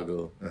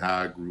Chicago and how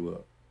I grew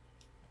up.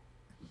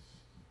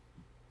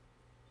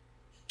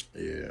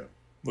 Yeah.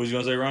 What was you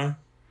gonna say, Ryan?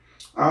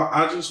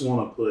 I just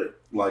want to put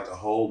like a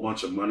whole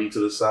bunch of money to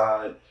the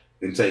side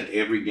and take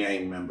every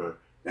gang member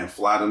and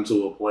fly them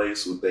to a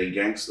place with their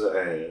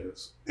gangster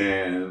ass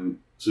and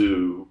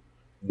to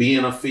be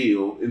in a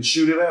field and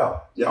shoot it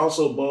out. Y'all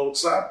so bold.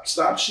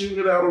 Stop shooting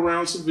it out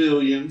around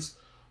civilians.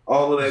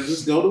 All of that.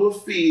 Just go to a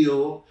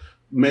field,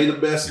 may the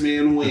best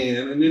man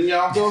win, and then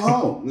y'all go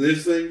home.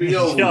 This thing be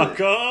over. Y'all with.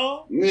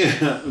 go?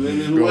 Yeah. And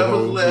then Go whoever's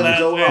home. left,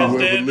 go Last man home.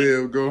 standing.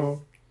 Whoever live, go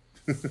home.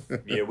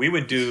 Yeah, we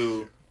would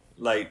do,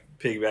 like,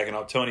 piggybacking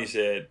off Tony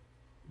said,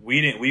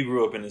 we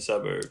grew up in the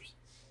suburbs.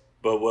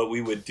 But what we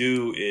would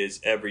do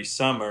is every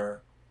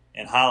summer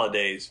and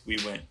holidays, we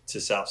went to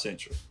South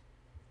Central.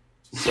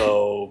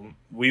 So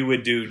we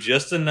would do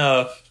just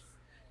enough,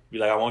 be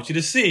like, I want you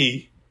to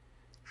see,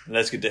 and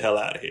let's get the hell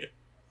out of here.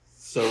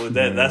 So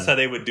that's how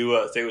they would do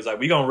us. They was like,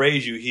 we're going to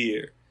raise you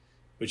here,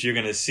 but you're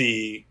going to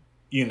see,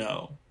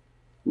 where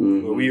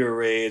we were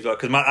raised.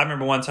 Because I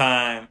remember one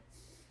time,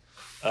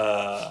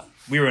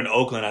 we were in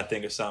Oakland, I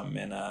think, or something,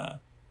 and I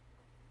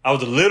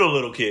was a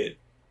little kid,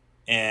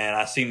 and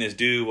I seen this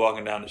dude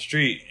walking down the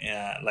street,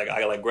 and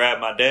I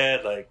grabbed my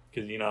dad,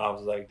 because I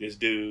was like, this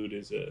dude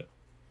is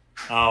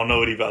I don't know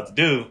what he about to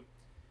do,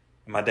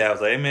 and my dad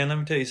was like, hey man, let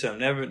me tell you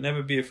something,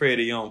 never be afraid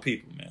of your own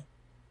people, man.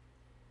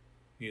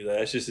 He was like,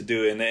 that's just a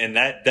dude, and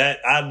that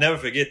I'll never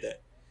forget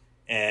that,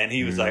 and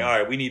he was like, all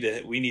right, we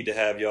need to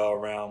have y'all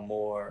around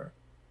more,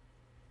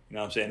 you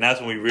know what I'm saying? That's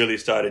when we really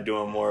started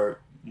doing more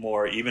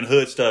even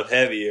hood stuff,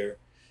 heavier.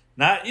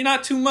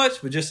 Not too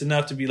much, but just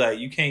enough to be like,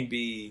 you can't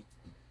be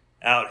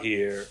out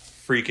here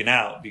freaking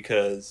out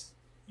because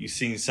you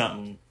seen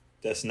something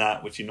that's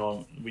not what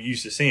we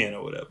used to seeing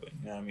or whatever.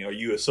 You know what I mean? Or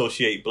you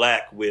associate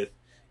black with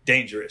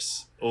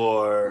dangerous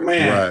or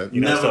Man, Right.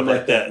 never stuff met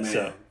like that. man.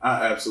 So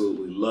I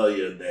absolutely love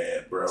your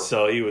dad, bro.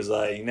 so he was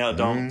like,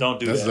 don't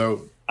do That's that.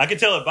 dope. I could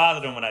tell it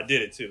bothered him when I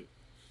did it too.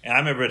 And I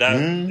remember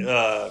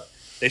that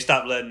they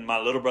stopped letting my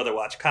little brother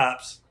watch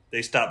Cops.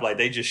 They stopped,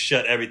 they just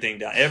shut everything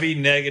down. Every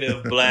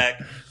negative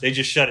black, they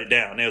just shut it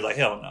down. They was like,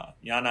 hell no.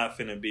 Y'all not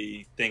finna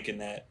be thinking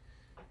that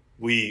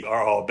we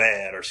are all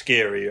bad or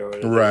scary or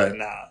whatever. Right. Like,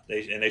 nah.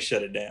 They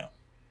shut it down.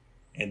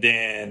 And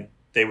then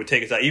they would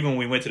take us out. Even when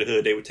we went to the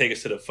hood, they would take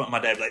us to the front. My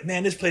dad was like,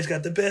 man, this place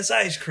got the best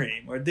ice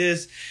cream or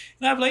this.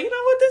 And I'd be like, you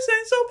know what? This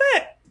ain't so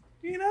bad.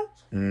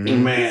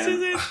 Man,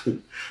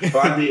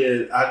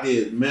 I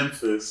did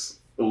Memphis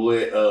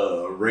with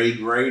Ray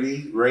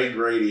Grady. Ray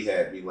Grady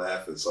had me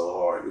laughing so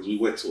hard because we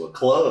went to a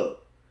club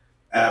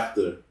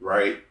after,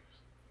 right?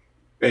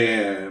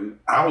 And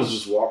I was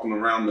just walking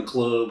around the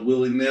club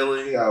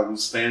willy-nilly. I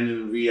was standing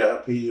in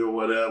VIP or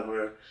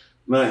whatever.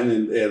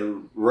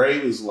 And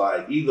Ray was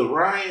like, either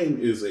Ryan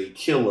is a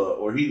killer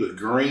or he the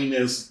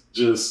greenest,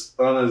 just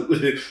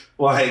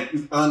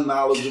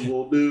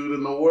unknowledgeable dude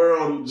in the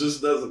world who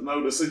just doesn't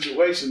know the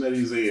situation that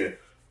he's in.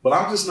 But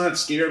I'm just not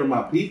scared of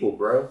my people,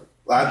 bro.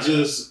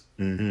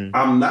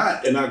 I'm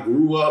not. And I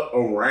grew up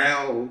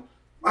around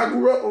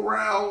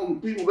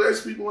people.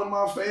 There's people in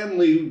my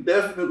family who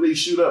definitely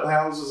shoot up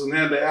houses and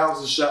had their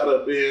houses shot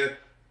up in.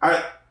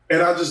 I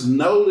just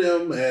know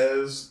them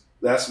as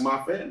that's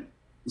my family.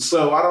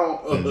 So I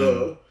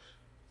don't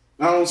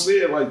see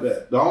it like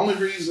that.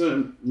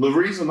 The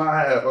reason I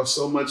have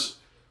so much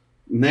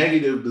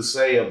negative to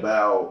say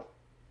about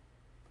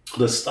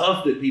the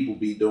stuff that people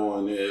be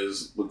doing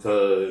is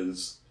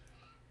because,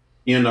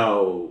 you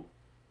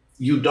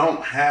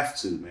don't have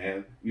to,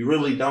 man. You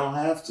really don't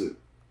have to.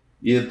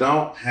 You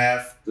don't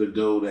have to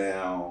go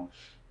down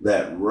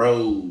that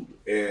road.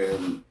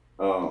 And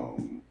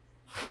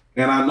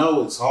I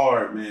know it's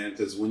hard, man,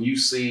 because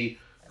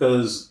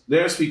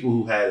there's people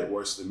who had it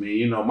worse than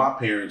me. My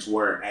parents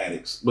weren't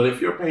addicts. But if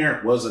your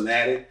parent was an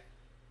addict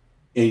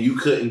and you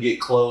couldn't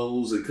get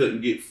clothes and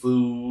couldn't get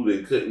food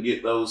and couldn't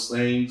get those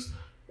things,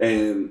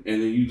 and then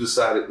you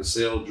decided to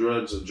sell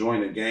drugs or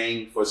join a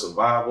gang for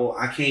survival,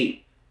 I can't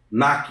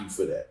knock you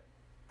for that.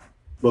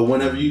 But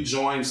whenever you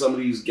join some of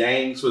these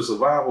gangs for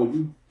survival,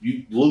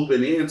 you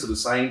looping into the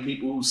same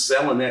people who's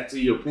selling that to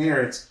your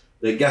parents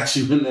that got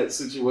you in that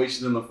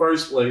situation in the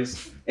first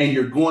place, and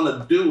you're going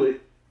to do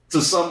it to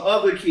some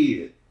other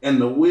kid,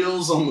 and the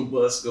wheels on the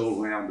bus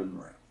go round and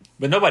round.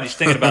 But nobody's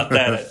thinking about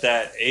that at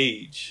that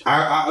age.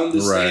 I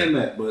understand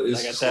that, but it's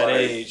Like at just that like,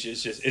 age,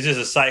 it's just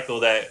a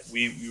cycle that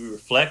we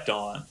reflect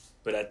on.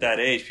 But at that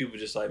age, people are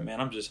just like,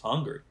 man, I'm just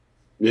hungry.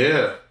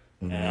 yeah.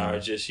 Or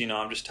just,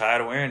 I'm just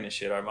tired of wearing this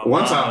shit. Or my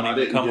One mom time don't I even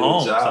didn't come get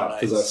home a job some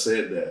because I nights.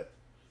 said that.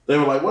 They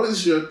were like, "What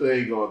is your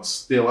thing on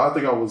still?" I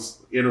think I was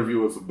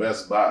interviewing for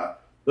Best Buy.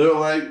 They were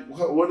like,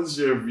 "What is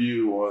your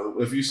view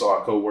on if you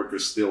saw a coworker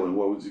stealing?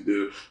 What would you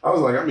do?" I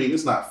was like, "I mean,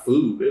 it's not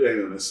food; it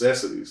ain't a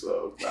necessity,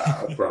 so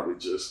I'd probably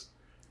just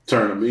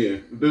turn them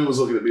in." The dude was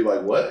looking at me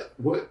like, "What?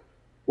 What?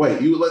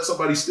 Wait, you would let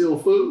somebody steal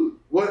food?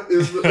 What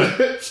is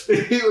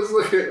the?" He was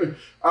looking at me.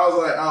 I was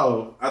like,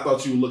 "Oh, I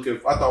thought you were looking.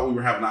 I thought we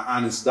were having an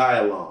honest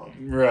dialogue."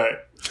 Right.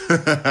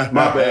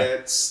 My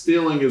bad.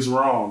 Stealing is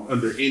wrong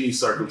under any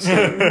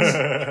circumstance.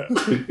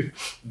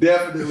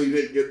 Definitely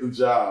didn't get the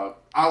job.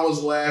 I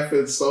was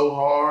laughing so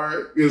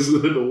hard because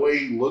of the way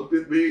he looked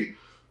at me.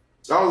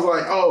 I was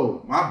like,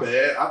 "Oh, my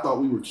bad. I thought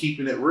we were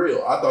keeping it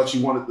real. I thought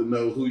you wanted to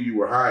know who you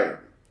were hiring."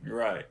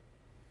 Right.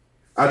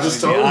 I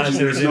just Be honest told you with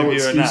there's this no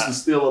interview or excuse not. to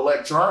steal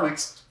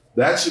electronics.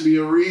 That should be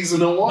a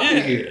reason to want Yeah,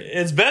 to hear.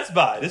 it's Best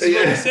Buy. This is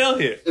what we sell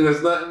here. And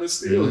there's nothing to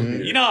steal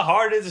here. You know how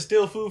hard it is to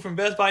steal food from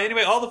Best Buy?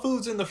 Anyway, all the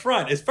food's in the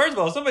front. It's first of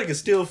all, if somebody can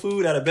steal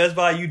food at a Best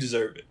Buy, you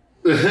deserve it.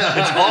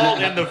 It's all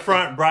in the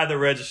front by the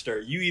register.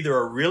 You either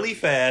are really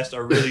fast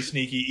or really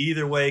sneaky.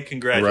 Either way,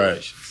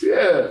 congratulations.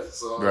 Yeah.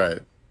 So, Right.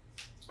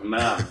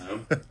 nah,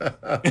 man.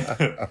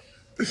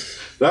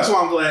 That's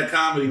why I'm glad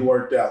comedy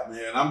worked out,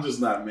 man. I'm just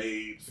not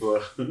made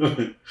for.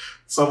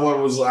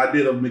 I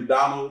did a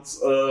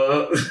McDonald's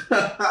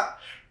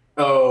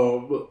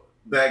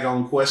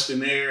daggone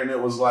questionnaire, and it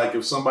was like,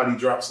 if somebody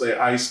drops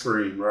their ice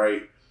cream,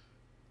 right?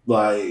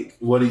 Like,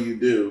 what do you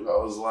do?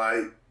 I was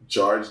like,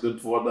 charge them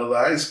for another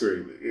ice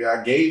cream.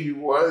 I gave you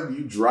one,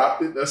 you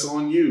dropped it, that's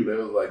on you. They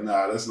was like,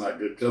 nah, that's not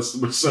good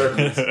customer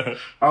service.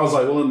 I was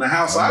like, well, in the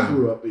house I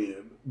grew up in,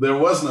 there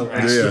was no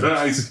extra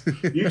ice.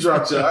 You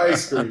dropped your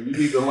ice cream. You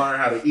need to learn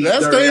how to eat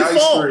That's dirty their ice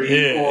fault. cream.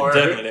 Yeah, or,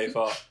 definitely their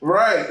fault.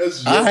 Right.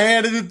 That's I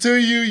handed it to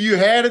you. You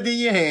had it in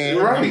your hand.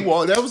 Right.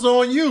 That was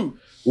on you.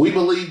 We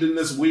believed in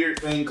this weird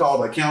thing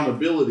called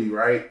accountability,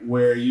 right?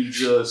 Where you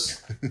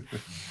just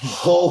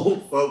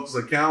hold folks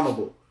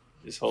accountable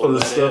Just for hold the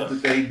that stuff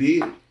in. that they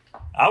did.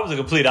 I was a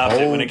complete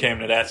opposite when it came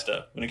to that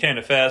stuff. When it came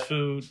to fast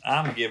food,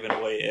 I'm giving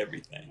away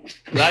everything.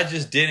 But I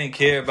just didn't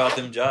care about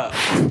them jobs.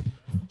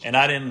 And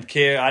I didn't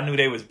care. I knew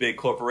they was big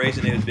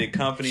corporations, they was big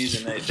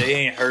companies, and they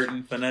ain't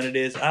hurting for none of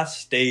this. I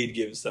stayed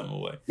giving something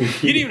away. You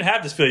didn't even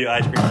have to spill your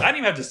ice cream. I didn't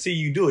even have to see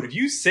you do it. If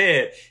you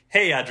said,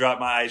 hey, I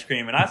dropped my ice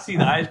cream, and I see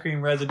the ice cream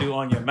residue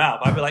on your mouth,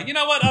 I'd be like, you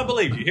know what? I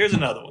believe you. Here's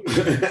another one.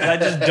 And I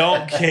just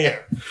don't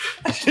care.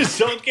 I just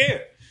don't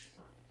care.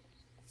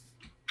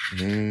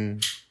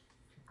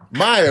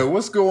 Maya,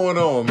 what's going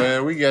on,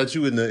 man? We got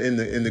you in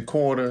the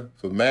corner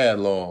for mad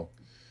long.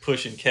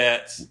 Pushing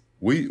cats.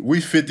 We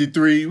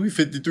 53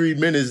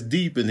 minutes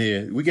deep in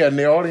here. We got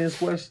any audience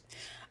questions?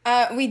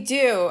 We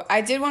do.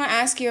 I did want to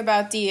ask you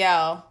about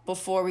DL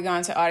before we go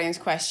into audience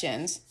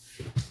questions.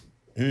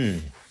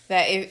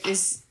 That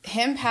is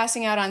him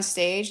passing out on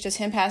stage. Does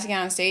him passing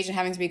out on stage and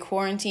having to be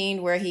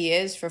quarantined where he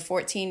is for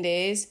 14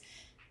 days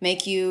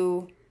make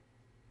you,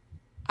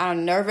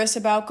 nervous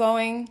about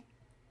going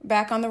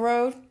back on the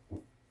road?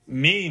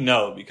 Me,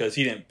 no, because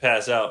he didn't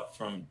pass out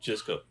from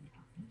just go.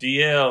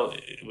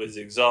 DL was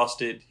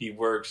exhausted. He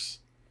works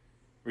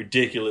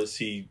ridiculous.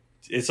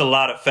 It's a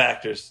lot of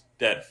factors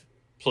that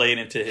played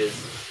into his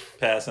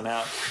passing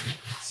out.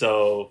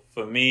 So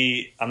for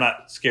me, I'm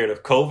not scared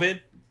of COVID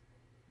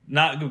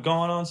not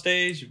going on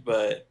stage,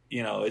 but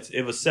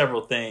it was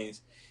several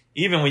things.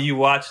 Even when you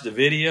watch the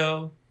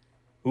video,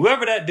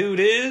 whoever that dude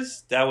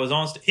is that was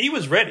on stage, he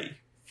was ready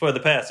for the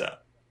pass out.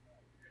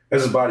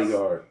 As a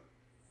bodyguard.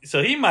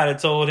 So he might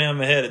have told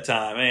him ahead of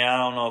time, hey, I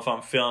don't know if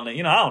I'm feeling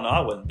it. I don't know. I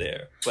wasn't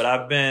there. But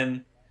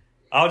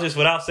I'll just,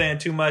 without saying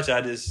too much,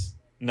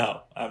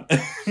 no. I'm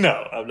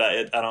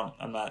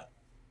not,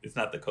 it's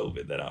not the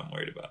COVID that I'm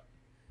worried about.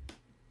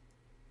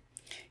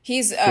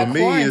 He's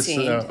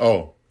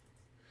quarantined.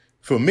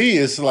 For me,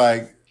 it's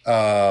like,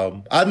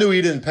 I knew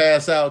he didn't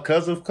pass out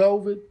because of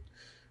COVID,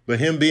 but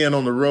him being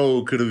on the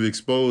road could have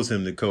exposed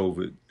him to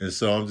COVID. And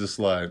so I'm just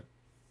like,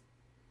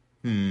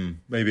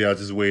 maybe I'll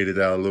just wait it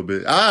out a little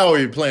bit. I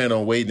already plan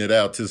on waiting it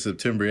out till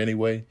September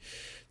anyway,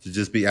 to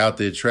just be out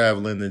there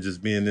traveling and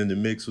just being in the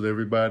mix with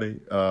everybody.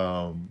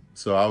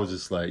 So I was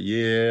just like,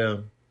 yeah,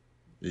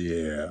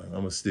 I'm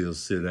going to still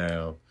sit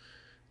down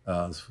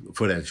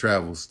for that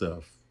travel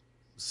stuff.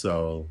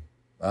 So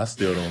I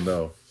still don't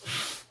know.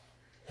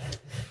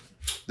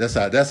 That's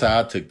how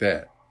I took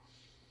that.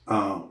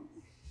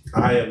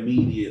 I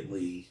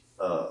immediately,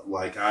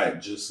 like I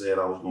had just said,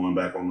 I was going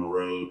back on the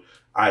road.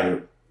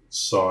 I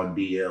saw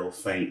DL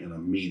faint and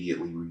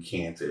immediately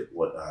recanted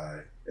what I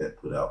had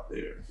put out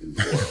there in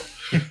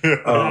the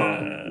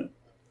world.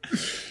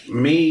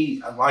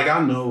 Me, like,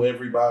 I know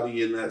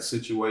everybody in that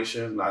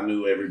situation. I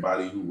knew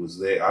everybody who was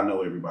there. I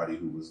know everybody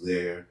who was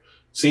there.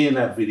 Seeing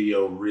that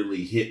video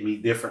really hit me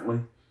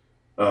differently.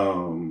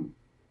 Because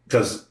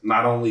Because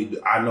not only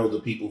I know the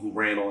people who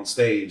ran on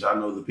stage, I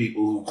know the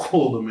people who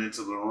pulled them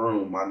into the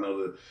room. I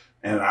know that,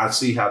 and I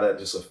see how that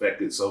just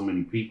affected so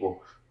many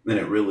people. Then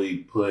it really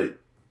put,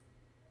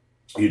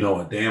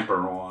 a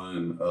damper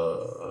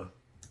on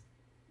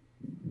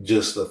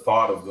just the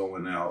thought of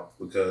going out,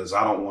 because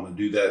I don't want to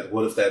do that.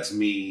 What if that's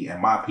me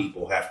and my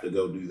people have to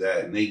go do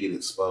that and they get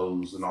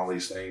exposed and all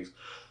these things?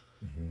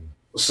 Mm-hmm.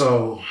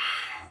 So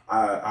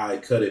I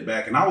cut it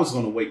back, and I was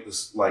going to wait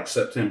this like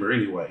September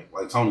anyway.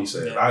 Like Tony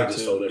said, I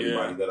just told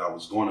everybody that I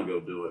was going to go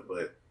do it,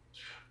 but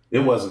it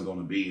wasn't going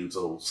to be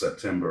until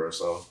September or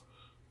so.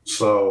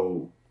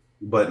 So,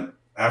 but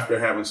after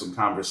having some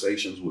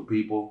conversations with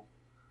people,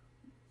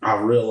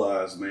 I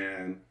realized,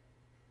 man,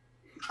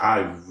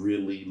 I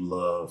really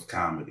love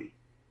comedy.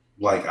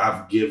 Like,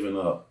 I've given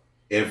up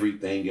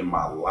everything in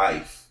my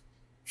life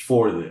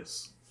for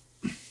this.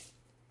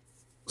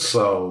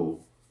 So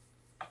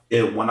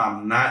when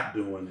I'm not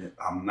doing it,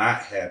 I'm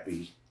not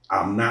happy.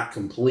 I'm not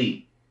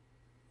complete.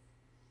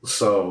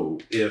 So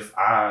if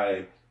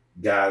I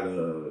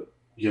gotta,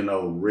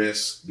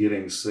 risk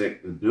getting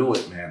sick to do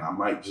it, man, I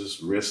might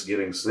just risk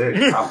getting sick.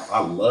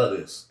 I love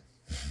this.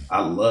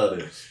 I love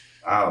this.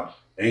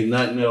 Ain't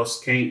nothing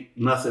else,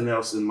 nothing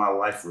else in my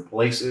life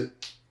replace it.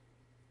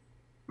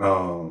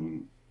 So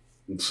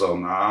I'm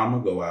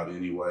gonna go out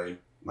anyway.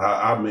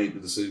 I made the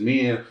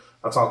decision.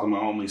 I talk to my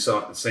homie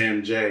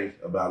Sam J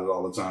about it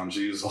all the time.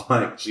 She's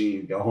like, she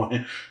ain't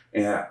going.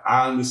 And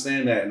I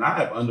understand that. And I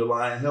have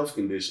underlying health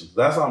conditions.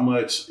 That's how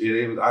much it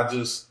is.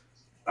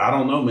 I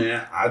don't know,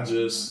 man. I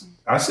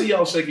see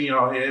y'all shaking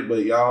y'all head,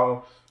 but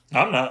y'all.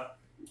 I'm not.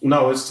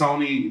 No, it's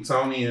Tony and.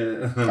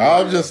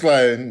 I'm just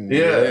like,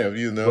 yeah,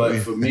 damn, But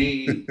for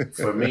me,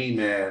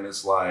 man,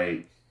 it's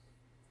like,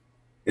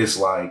 it's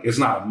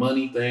not a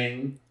money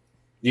thing.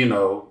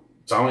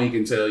 Tony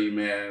can tell you,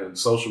 man,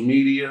 social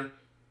media.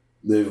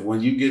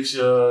 When you get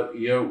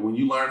when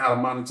you learn how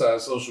to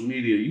monetize social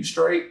media, you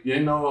straight. You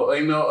ain't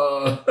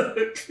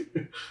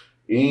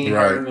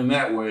hurting in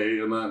that way.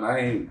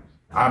 And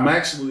I'm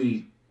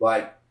actually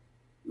like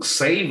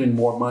saving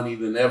more money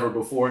than ever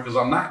before because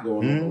I'm not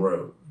going on the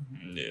road.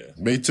 Yeah,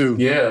 me too.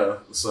 Yeah,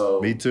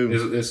 so me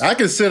too. I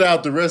can sit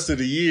out the rest of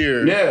the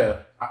year. Yeah,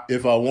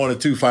 if I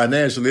wanted to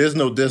financially. There's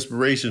no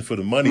desperation for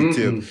the money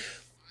tip.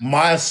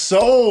 My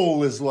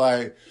soul is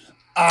like,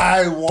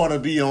 I want to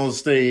be on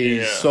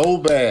stage so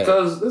bad.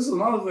 Because this is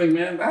another thing,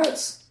 man.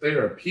 That's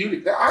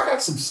therapeutic. I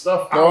got some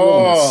stuff I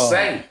want to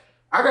say.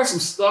 I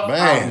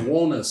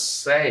want to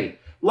say.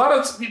 A lot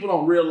of people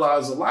don't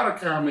realize, a lot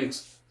of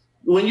comics,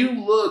 when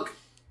you watch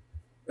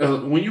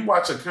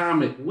a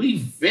comic, we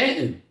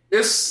venting.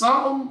 It's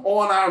something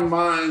on our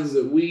minds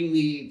that we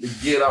need to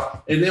get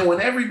up. And then when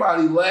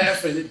everybody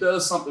laughing, it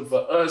does something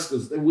for us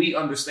because we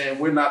understand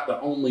we're not the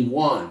only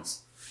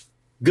ones.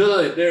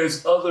 Good.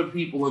 There's other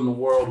people in the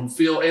world who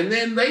feel, and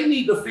then they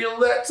need to feel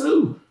that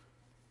too.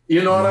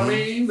 You know what I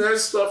mean?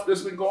 There's stuff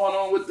that's been going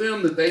on with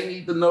them that they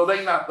need to know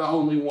they're not the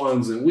only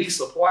ones. And we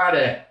supply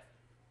that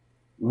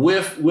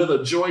with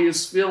a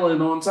joyous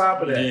feeling on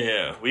top of that.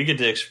 Yeah. We get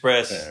to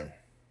express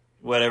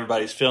what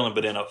everybody's feeling,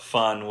 but in a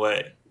fun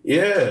way.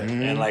 Yeah.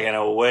 And like in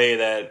a way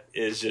that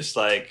is just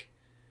like,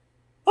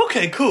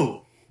 okay,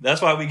 cool.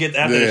 That's why we get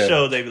after the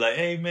show, they be like,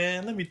 hey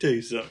man, let me tell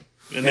you something.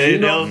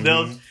 And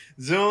they'll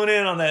zoom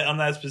in on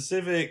that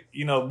specific,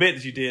 bit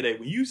that you did. Hey,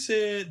 when you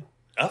said,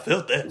 I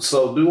felt that.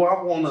 So do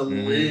I want to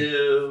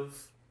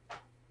live?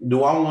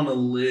 Do I want to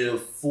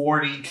live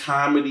 40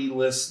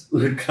 comedy-less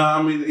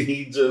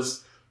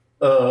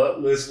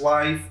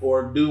life,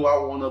 or do I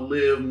want to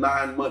live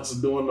 9 months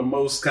of doing the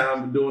most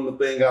comedy, doing the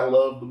thing I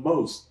love the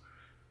most?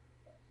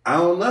 I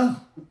don't know.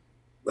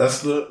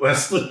 That's the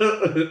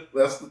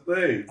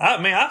thing.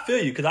 I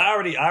feel you because I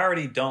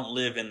already don't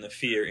live in the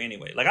fear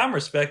anyway. Like I'm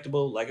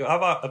respectable. Like if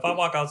I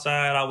walk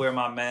outside, I wear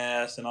my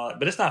mask and all that.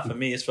 But it's not for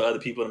me. It's for other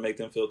people to make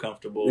them feel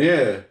comfortable.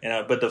 Yeah.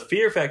 But the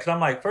fear factor, because I'm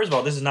like, first of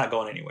all, this is not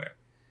going anywhere.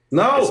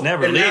 No, it's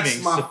never leaving.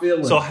 That's my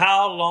feeling. So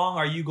how long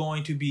are you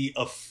going to be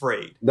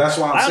afraid? That's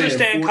why I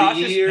understand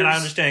cautious and I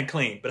understand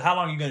clean. But how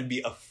long are you going to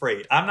be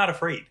afraid? I'm not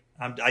afraid.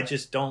 I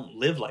just don't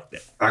live like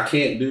that. I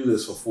can't do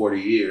this for 40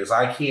 years.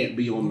 I can't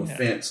be on the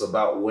fence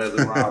about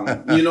whether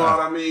I'm, you know what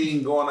I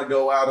mean, going to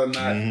go out or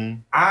not.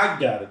 I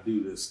got to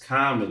do this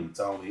comedy,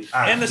 Tony.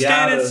 And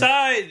staying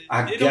inside,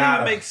 it don't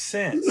even make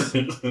sense.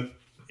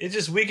 It's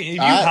just weakening. If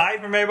you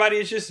hide from everybody,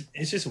 it's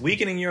just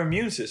weakening your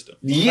immune system.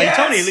 Yes.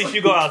 Like Tony, at least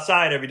you go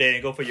outside every day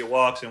and go for your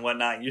walks and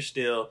whatnot. And you're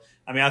still,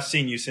 I've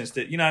seen you since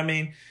you know what I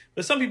mean?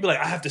 But some people are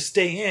like, I have to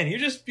stay in. You're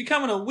just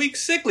becoming a weak,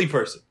 sickly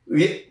person.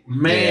 Yeah,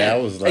 man. Yeah, I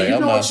was like, and you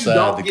I'm know what outside you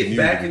don't the get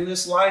community. back in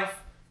this life?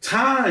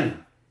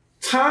 Time.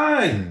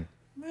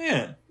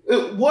 Man.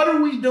 What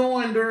are we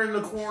doing during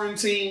the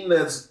quarantine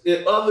that's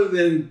other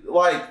than,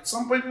 like,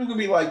 some people can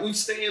be like, we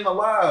staying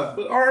alive.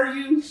 But are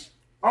you?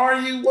 Are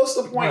you? What's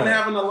the point in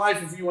having a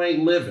life if you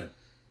ain't living?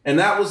 And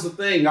that was the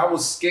thing. I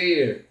was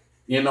scared,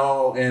 and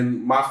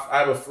I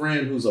have a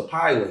friend who's a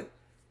pilot.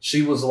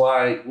 She was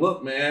like,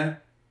 look, man,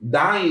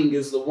 dying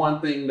is the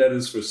one thing that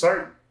is for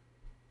certain.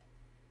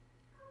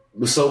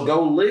 So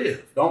go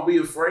live. Don't be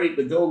afraid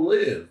to go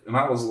live. And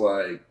I was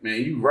like,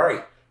 man, you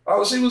right.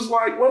 She was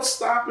like, what's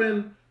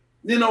stopping,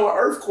 an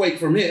earthquake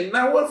from hitting?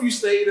 Now, what if you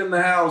stayed in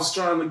the house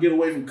trying to get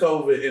away from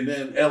COVID and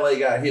then LA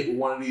got hit with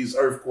one of these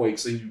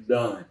earthquakes and you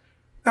done?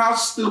 How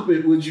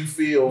stupid would you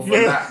feel for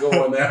not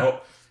going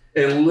out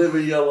and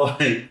living your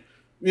life?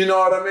 You know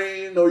what I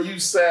mean? Or you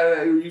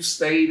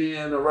stayed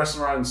in a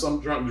restaurant and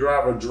some drunk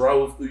driver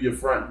drove through your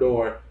front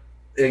door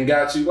and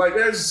got you. Like,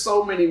 there's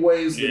so many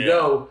ways to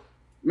go.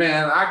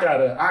 Man, I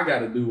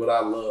gotta do what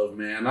I love,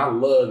 man. I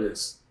love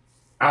this.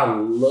 I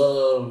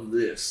love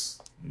this.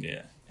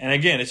 Yeah. And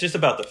again, it's just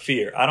about the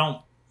fear.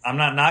 I'm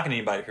not knocking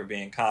anybody for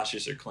being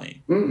cautious or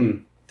clean.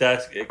 Mm-mm.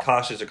 That's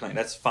cautious or clean.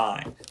 That's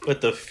fine.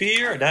 But the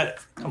fear,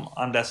 come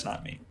on, that's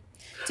not me.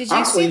 Did you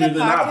I'm see the cleaner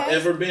than podcast? I've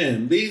ever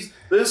been.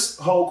 This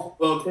whole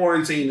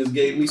quarantine has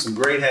gave me some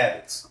great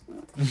habits.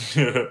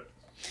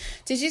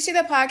 Did you see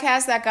the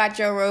podcast that got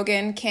Joe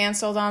Rogan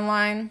canceled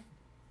online?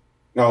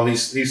 Oh,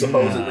 he's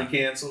supposedly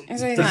canceled.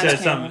 So he's not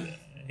canceled.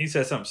 He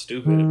said something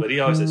stupid, but he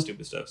always says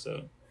stupid stuff.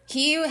 So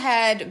he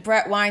had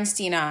Brett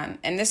Weinstein on,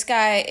 and this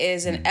guy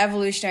is an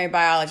evolutionary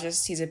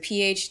biologist. He's a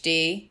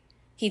PhD.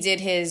 He did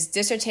his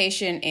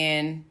dissertation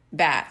in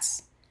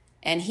bats,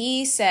 and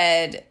he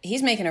said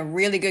he's making a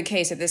really good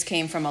case that this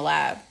came from a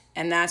lab,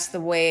 and that's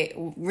the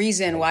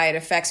reason why it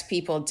affects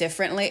people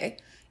differently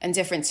and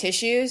different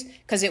tissues,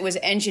 because it was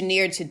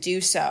engineered to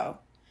do so.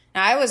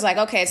 Now, I was like,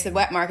 okay, it's the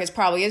wet market. It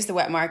probably is the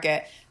wet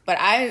market. But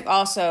I'm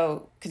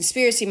also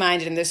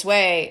conspiracy-minded in this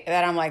way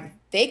that I'm like,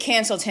 they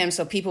canceled him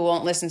so people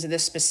won't listen to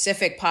this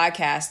specific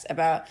podcast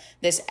about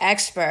this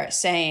expert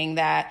saying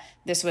that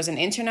this was an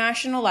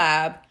international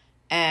lab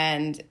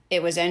and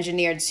it was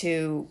engineered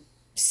to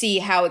see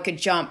how it could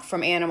jump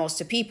from animals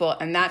to people.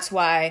 And that's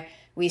why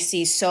we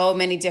see so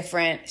many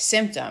different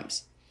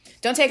symptoms.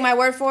 Don't take my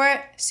word for it.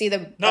 See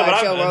the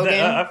Joe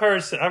Rogan. I've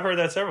heard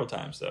that several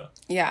times, though.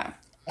 Yeah.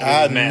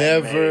 Anything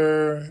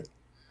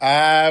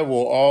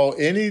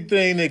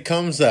that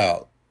comes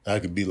out, I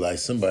could be like,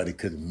 somebody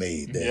could have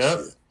made that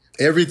shit.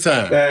 Every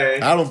time.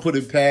 Okay. I don't put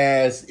it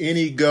past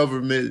any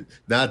government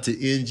not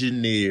to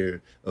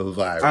engineer a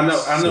virus. I know.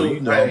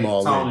 So, I'm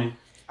all Tony, in.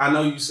 I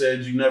know you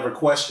said you never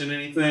question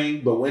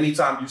anything, but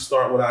anytime you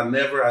start with I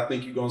never, I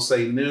think you're going to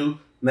say new.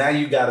 Now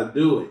you got to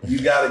do it. You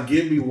got to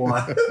give me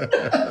one.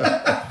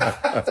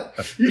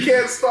 You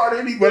can't start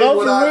anything with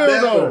I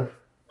never.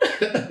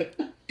 Though.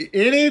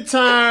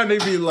 Anytime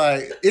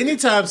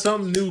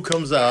something new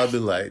comes out, I'll be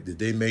like, did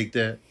they make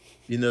that?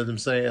 You know what I'm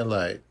saying?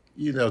 Like,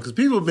 because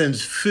people have been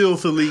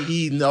filthily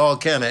eating all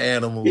kind of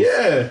animals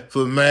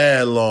for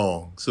mad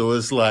long. So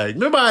it's like,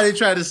 remember how they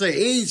tried to say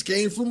AIDS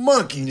came from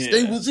monkeys? Yeah.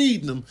 They was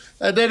eating them.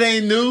 That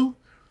ain't new.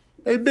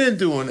 They've been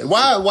doing it.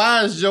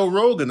 Why is Joe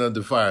Rogan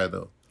under fire,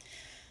 though?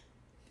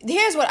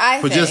 Here's what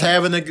I think.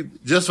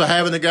 Just for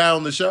having a guy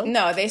on the show?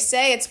 No, they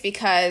say it's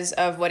because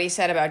of what he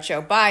said about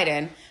Joe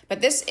Biden.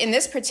 But in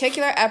this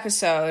particular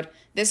episode,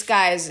 this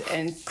guy is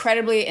an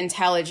incredibly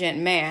intelligent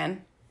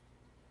man.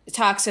 He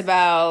talks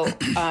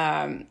about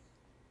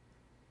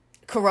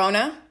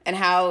Corona and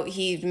how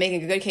he's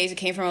making a good case it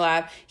came from a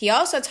lab. He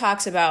also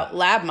talks about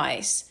lab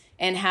mice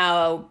and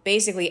how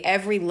basically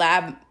every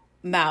lab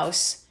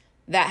mouse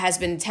that has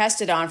been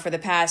tested on for the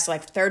past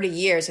 30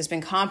 years has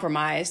been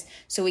compromised.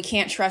 So we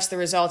can't trust the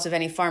results of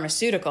any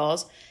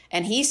pharmaceuticals.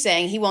 And he's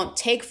saying he won't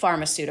take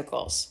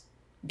pharmaceuticals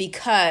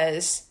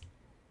because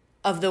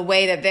of the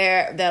way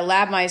that the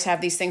lab mice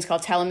have these things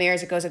called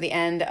telomeres. It goes at the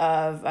end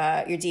of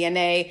your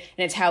DNA,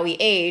 and it's how we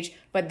age.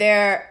 But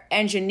they're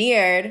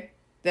engineered,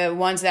 the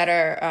ones that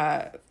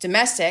are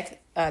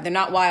domestic, they're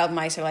not wild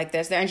mice or like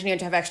this. They're engineered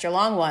to have extra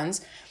long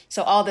ones.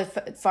 So all the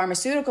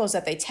pharmaceuticals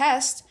that they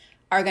test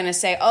are going to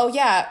say, oh,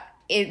 yeah,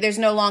 there's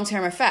no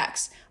long-term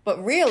effects.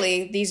 But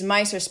really, these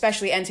mice are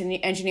specially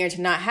engineered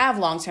to not have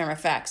long-term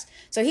effects.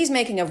 So he's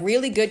making a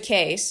really good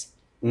case.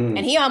 And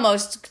he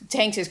almost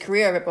tanked his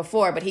career a bit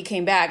before, but he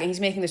came back, and he's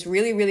making this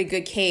really, really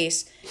good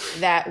case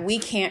that we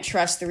can't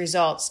trust the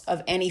results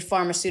of any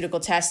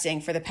pharmaceutical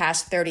testing for the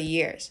past 30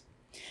 years.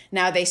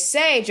 Now, they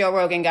say Joe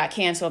Rogan got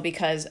canceled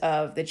because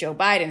of the Joe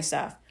Biden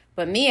stuff.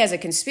 But me, as a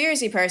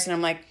conspiracy person,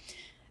 I'm like,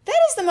 that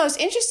is the most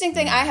interesting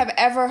thing I have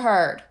ever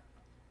heard.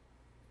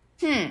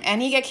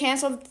 And he get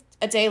canceled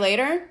a day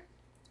later?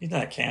 He's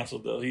not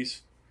canceled, though.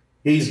 He's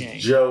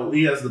Joe.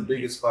 He has the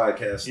biggest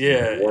podcast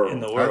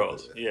in the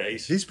world.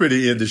 He's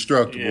pretty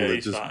indestructible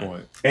at this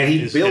point. And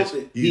he built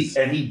it.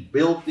 He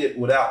built it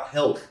without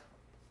help.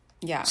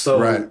 Yeah.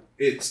 So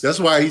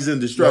that's why he's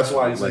indestructible. That's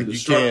why he's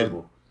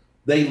indestructible.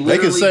 They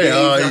can say,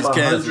 gave him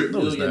 $100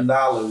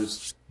 million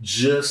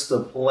just to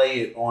play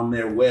it on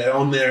their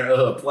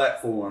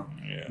platform.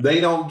 Yeah.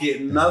 They don't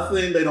get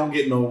nothing. They don't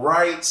get no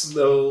rights.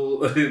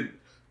 No,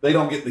 they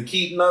don't get to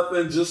keep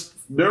nothing. Just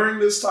during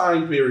this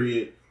time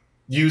period,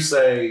 you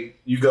say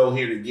you go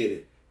here to get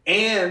it,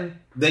 and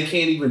they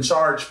can't even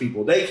charge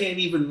people. They can't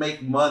even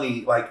make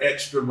money,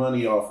 extra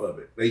money off of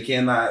it. They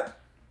cannot.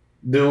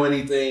 do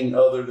anything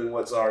other than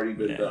what's already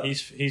been done.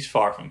 He's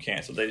far from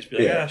canceled. They just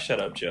be like, shut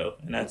up, Joe.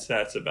 And that's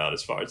about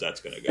as far as that's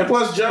going to go. And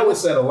plus, Joe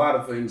has said a lot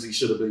of things he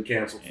should have been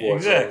canceled for.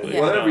 Exactly.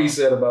 So whatever he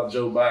said about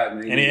Joe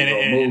Biden,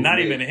 and not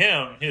even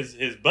him,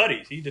 his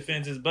buddies. He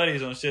defends his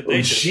buddies on shit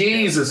they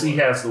Jesus, he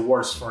has the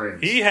worst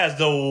friends. He has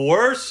the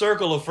worst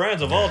circle of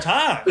friends of all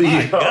time.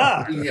 My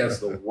God. He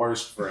has the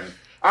worst friends.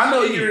 I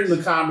know you're in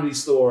the Comedy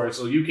Store,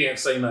 so you can't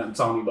say nothing,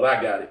 Tony, but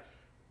I got it.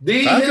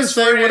 His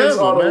friends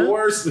are the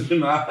worst.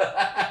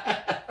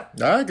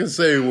 I can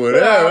say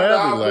whatever.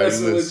 I'm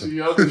messing with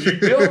you, because you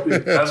built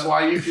it. That's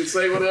why you can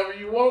say whatever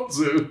you want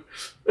to.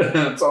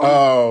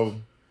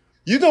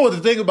 You know what the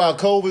thing about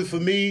COVID for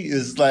me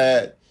is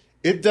that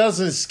it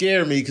doesn't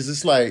scare me because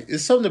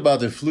it's something about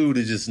the flu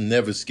that just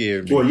never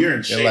scared me. Well, you're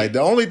in shape. And like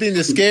the only thing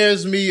that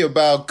scares me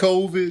about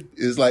COVID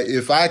is like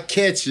if I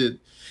catch it,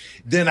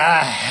 then I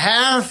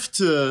have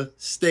to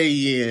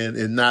stay in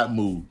and not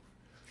move.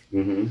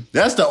 Mm-hmm.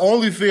 That's the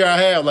only fear I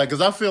have. Like, because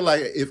I feel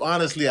like if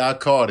honestly I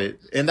caught it,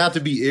 and not to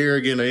be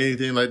arrogant or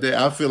anything like that,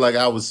 I feel like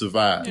I would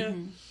survive. Yeah.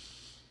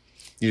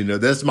 You know,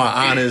 that's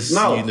my honest,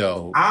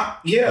 I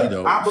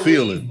believe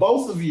feeling.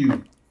 Both of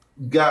you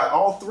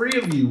all three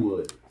of you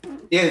would.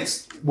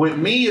 It's with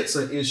me, it's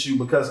an issue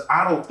because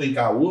I don't think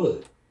I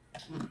would.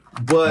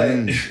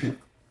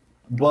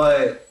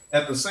 But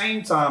at the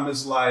same time,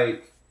 it's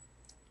like,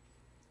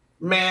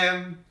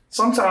 man,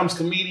 sometimes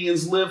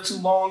comedians live too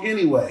long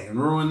anyway and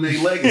ruin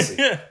their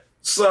legacy.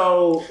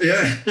 So,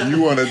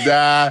 you want to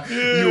die?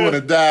 You want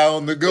to die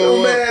on the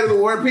go? Man,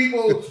 where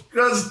people,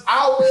 because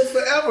I'll live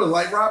forever,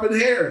 like Robin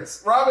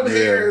Harris. Robin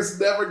Harris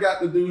never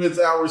got to do his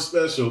hour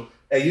special,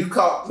 and you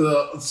talk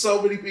to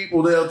so many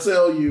people, they'll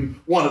tell you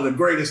one of the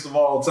greatest of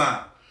all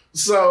time.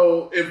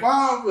 So if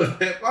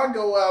I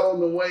go out on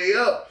the way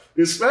up,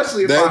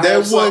 especially if I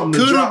have something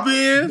to drop.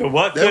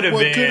 What could have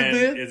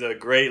been is a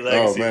great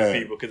legacy for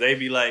people, because they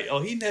be like,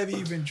 "Oh, he never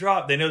even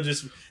dropped." Then they'll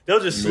just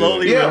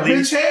slowly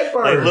release like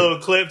little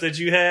clips that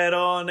you had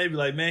on. They be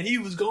like, "Man, he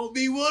was gonna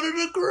be one of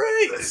the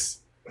greats."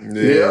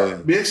 Yeah,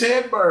 Mitch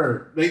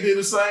Hedberg. They did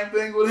the same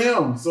thing with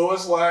him. So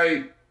it's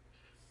like,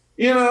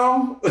 you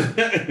know,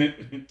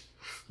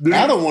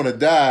 I don't want to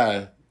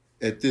die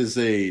at this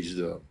age,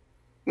 though.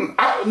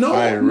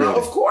 No,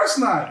 of course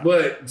not.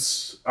 But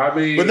I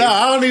mean,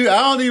 I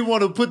don't even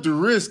want to put the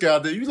risk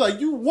out there.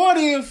 What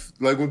if,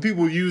 like when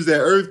people use that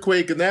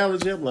earthquake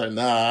analogy, I'm like,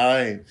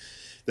 nah,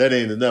 that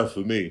ain't enough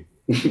for me.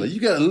 Like,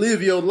 you got to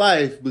live your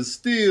life, but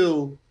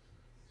still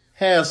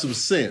have some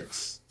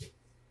sense.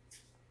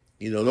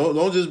 You know,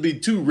 don't just be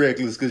too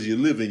reckless because you're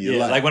living your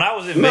life. Like when I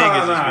was in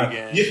Vegas this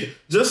weekend,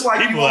 just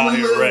like you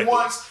only live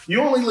once.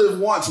 You only live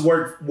once.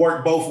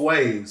 Work both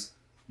ways.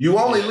 You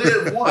only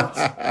live once,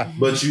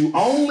 but you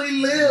only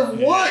live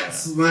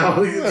once. Now,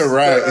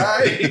 right.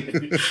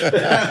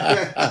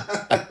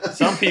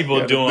 Some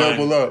people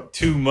doing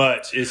too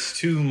much. It's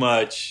too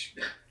much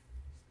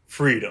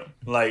freedom.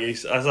 Like I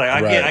was like,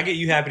 I get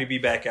you happy to be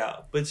back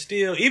out, but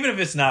still, even if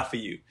it's not for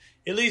you,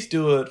 at least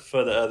do it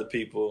for the other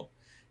people.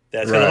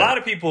 A lot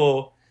of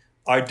people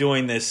are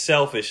doing this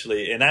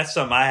selfishly, and that's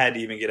something I had to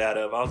even get out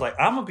of. I was like,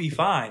 I'm gonna be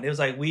fine. It was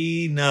like,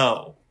 we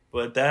know.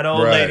 But that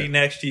old lady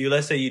next to you,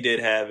 let's say you did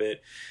have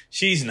it,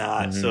 she's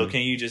not. Mm-hmm. So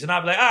can you just, and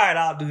I'll be like, all right,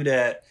 I'll do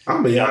that.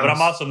 I'll be honest. But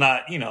I'm also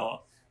not,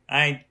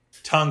 I ain't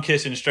tongue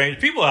kissing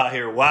strangers. People out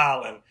here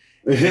wilding.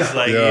 It's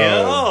like,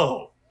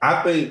 yo.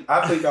 I think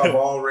I've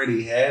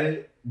already had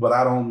it, but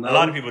I don't know. A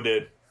lot of people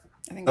did.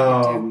 I think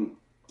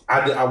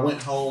I did. I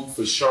went home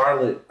for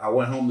Charlotte. I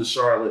went home to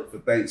Charlotte for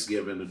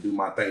Thanksgiving to do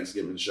my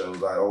Thanksgiving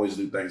shows. I always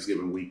do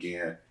Thanksgiving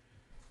weekend.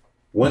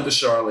 Went to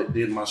Charlotte,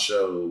 did my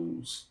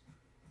shows.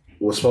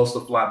 Was supposed to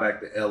fly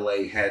back to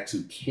LA, had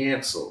to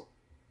cancel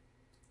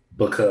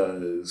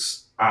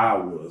because I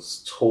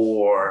was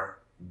tore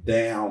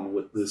down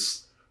with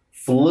this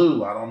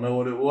flu. I don't know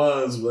what it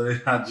was, but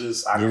it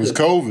was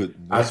COVID.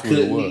 I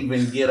couldn't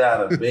even get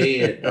out of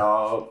bed,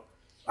 dog.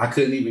 I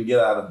couldn't even get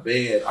out of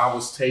bed. I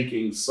was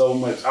taking so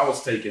much. I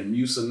was taking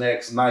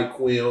Mucinex,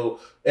 NyQuil,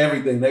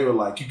 everything. They were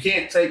like, you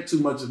can't take too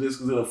much of this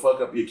because it'll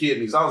fuck up your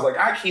kidneys. I was like,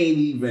 I can't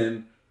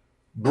even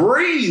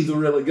breathe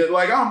really good.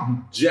 Like I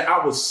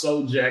was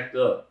so jacked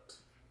up.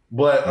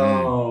 But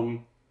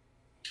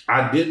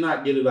I did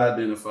not get it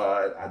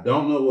identified. I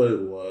don't know what it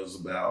was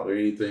about or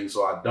anything.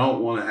 So I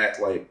don't want to act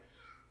like,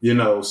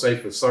 say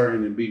for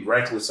certain and be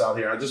reckless out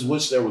here. I just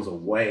wish there was a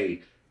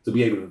way to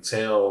be able to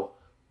tell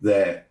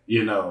that,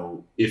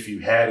 if you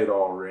had it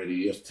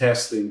already, if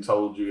testing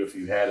told you if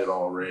you had it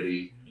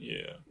already.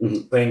 Yeah.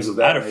 Things of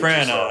that I had a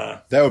friend.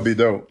 That would be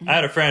dope. I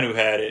had a friend who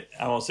had it.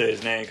 I won't say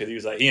his name because he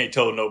was like, he ain't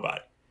told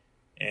nobody.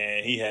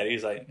 And he had it. He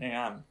was like,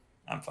 man,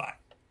 I'm fine.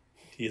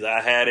 He's like,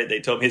 I had it. They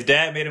told me his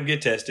dad made him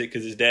get tested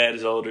because his dad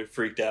is older,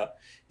 freaked out.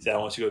 He said, I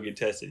want you to go get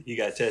tested. He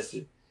got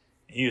tested.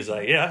 And he was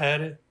like, yeah, I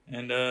had it.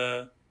 And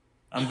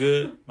I'm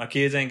good. My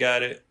kids ain't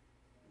got it.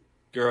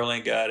 Girl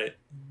ain't got it.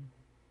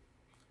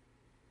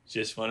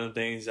 Just one of the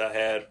things I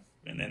had,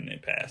 and then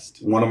it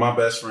passed. One of my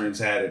best friends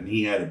had it, and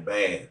he had it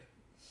bad.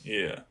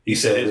 Yeah. He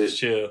said it was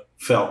chill.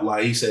 Felt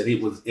like, he said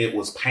it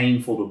was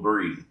painful to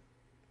breathe.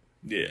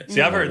 Yeah.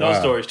 See, I've heard those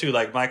wow. stories too.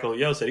 Like Michael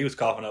Yo said, he was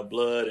coughing up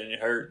blood and it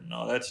hurt and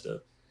all that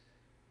stuff.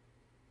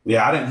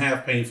 Yeah, I didn't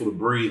have painful to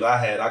breathe.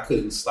 I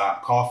couldn't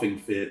stop coughing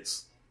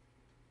fits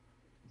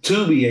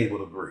to be able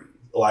to breathe.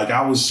 Like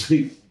I was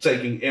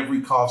taking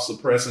every cough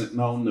suppressant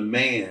known to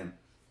man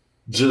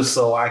just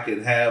so I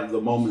could have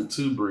the moment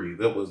to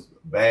breathe. It was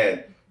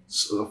bad.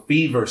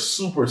 Fever,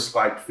 super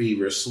spiked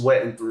fever,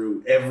 sweating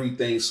through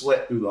everything,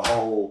 sweat through the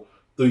hole,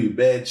 through your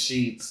bed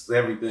sheets,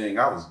 everything.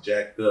 I was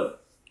jacked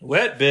up.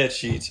 Wet bed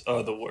sheets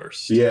are the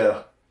worst.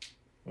 Yeah.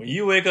 When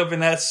you wake up in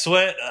that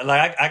sweat,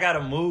 like I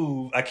gotta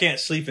move. I can't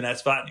sleep in that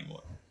spot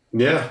anymore.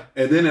 Yeah.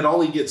 And then it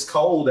only gets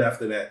cold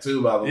after that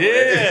too, by the way.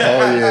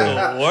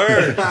 Yeah. The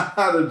worst.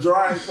 The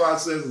drying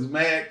process is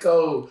mad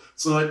cold.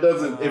 So it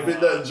doesn't if it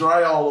doesn't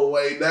dry all the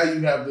way, now you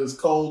have this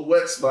cold,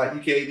 wet spot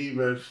you can't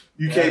even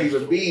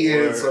be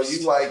in. So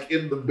you like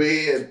in the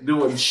bed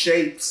doing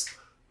shapes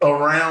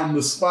around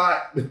the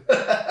spot.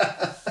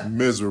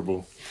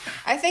 Miserable.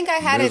 I think I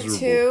had it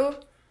too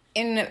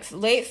in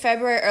late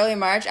February, early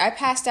March. I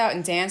passed out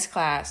in dance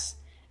class,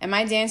 and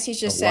my dance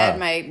teacher said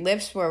my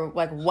lips were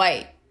like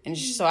white. And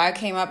so I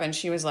came up and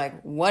she was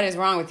like, "What is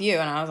wrong with you?"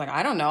 And I was like,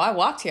 "I don't know. I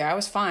walked here. I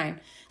was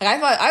fine." Like I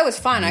thought I was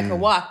fine. I could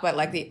walk, but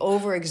like the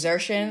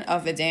overexertion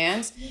of the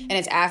dance, and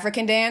it's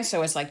African dance,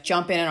 so it's like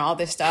jumping and all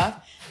this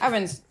stuff. I've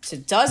been to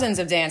dozens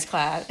of dance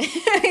class.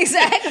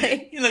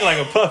 Exactly. You look like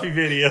a Puffy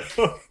video.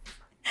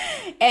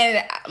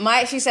 And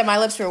she said my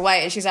lips were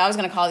white, and she said I was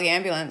going to call the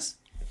ambulance.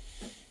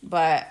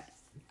 But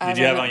did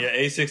you have on your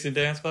Asics in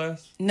dance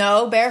class?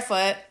 No,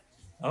 barefoot.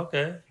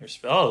 Okay.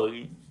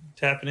 You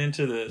tapping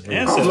into the I was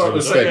ancestors. about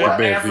to say, Okay.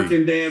 my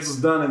African dance is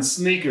done in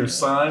sneakers,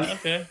 son.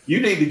 Okay. You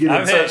need to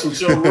get in touch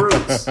with your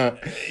roots.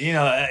 You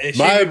know,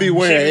 Might be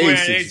wearing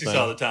Asics Asics, man.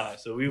 all the time,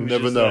 so we were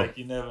never just know. like,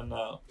 you never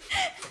know.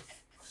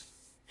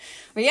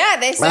 But yeah,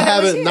 they said I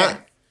it was haven't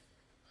here.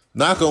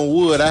 knock on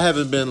wood, I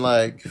haven't been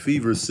like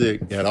fever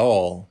sick at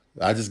all.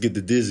 I just get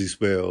the dizzy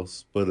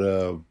spells. But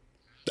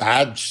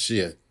I'd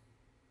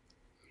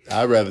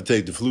rather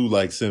take the flu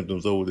like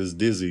symptoms over this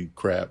dizzy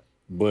crap.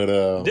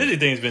 But Dizzy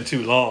thing's been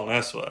too long,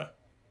 that's why.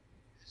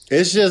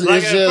 it's just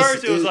Like it's at just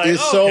first it was like,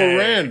 it's okay. so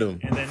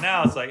random. And then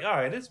now it's like, all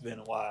right, it's been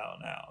a while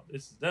now.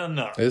 This is done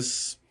enough.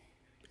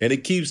 And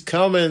it keeps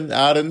coming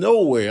out of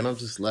nowhere. And I'm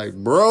just like,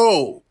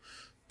 bro.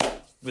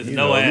 With You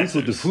no know, answers.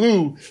 at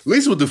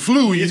least with the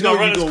flu, you He's know gonna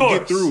run you're his gonna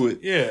get course. through it.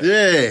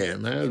 Yeah.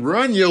 Man.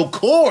 Run your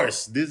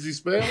course, dizzy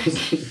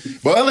spells.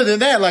 But other than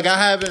that, like I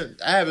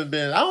haven't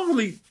been, I don't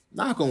really,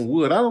 knock on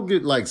wood, I don't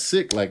get like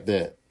sick like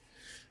that.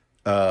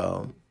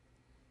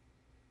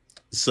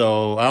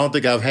 So I don't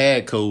think I've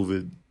had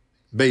COVID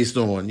based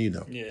on, Yeah, I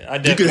you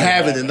definitely could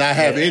have it haven't. and not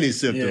have Yeah. any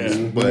symptoms.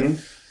 Yeah. But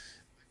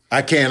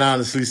I can't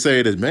honestly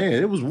say that, man,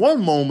 it was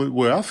one moment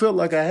where I felt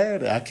like I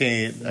had it. I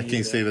can't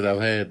say that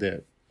I've had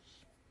that.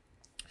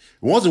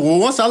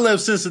 Once I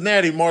left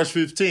Cincinnati March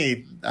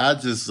 15th, I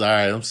just, all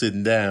right, I'm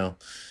sitting down.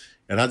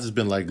 And I just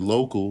been like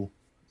local,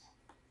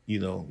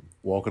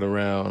 walking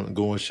around,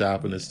 going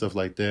shopping and stuff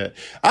like that.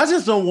 I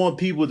just don't want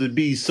people to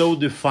be so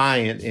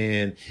defiant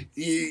and,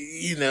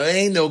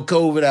 ain't no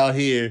COVID out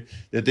here,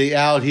 that they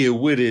out here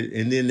with it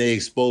and then they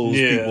expose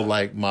people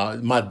like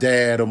my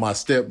dad or my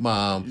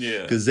stepmom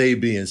because they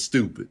being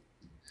stupid.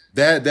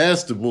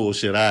 That's the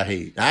bullshit I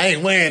hate. I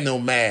ain't wearing no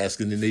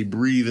mask and then they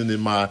breathing in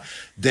my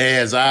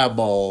dad's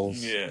eyeballs.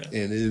 Yeah.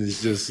 And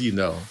it's just,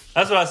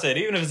 That's what I said.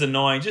 Even if it's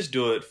annoying, just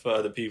do it for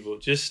other people.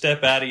 Just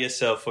step out of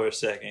yourself for a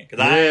second.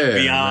 Because I am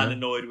beyond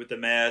annoyed with the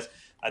mask.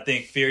 I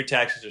think fear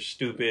taxes are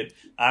stupid.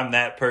 I'm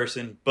that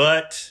person.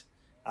 But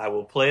I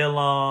will play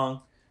along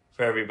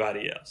for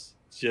everybody else.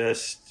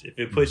 Just, if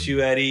it puts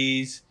you at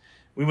ease.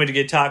 We went to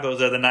get tacos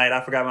the other night.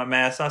 I forgot my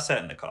mask. So I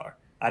sat in the car.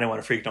 I didn't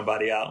want to freak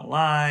nobody out in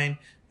line.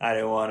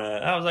 I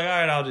was like, all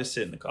right, I'll just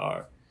sit in the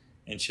car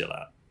and chill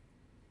out.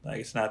 Like,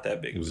 it's not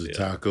that big of a was the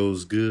deal.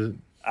 tacos good?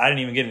 I didn't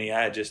even get any.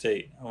 I had just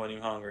ate. I wasn't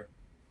even hungry.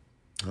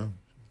 Oh.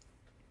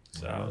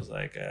 So I was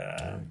like,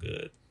 I'm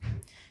good.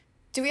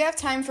 Do we have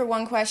time for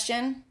one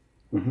question?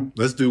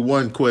 Let's do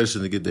one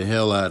question to get the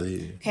hell out of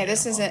here. Okay,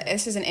 this is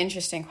an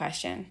interesting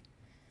question.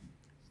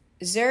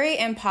 Zuri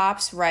and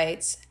Pops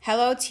writes,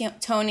 "Hello,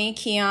 Tony,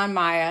 Keon,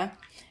 Maya,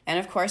 and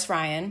of course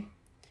Ryan.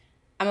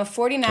 I'm a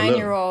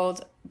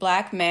 49-year-old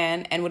Black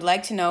man and would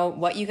like to know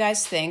what you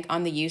guys think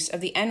on the use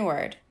of the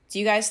N-word. Do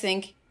you guys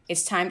think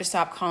it's time to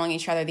stop calling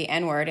each other the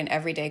N-word in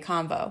everyday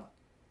convo?"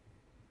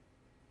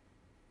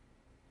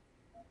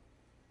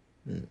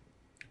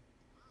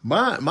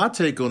 My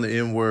take on the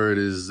N-word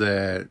is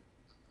that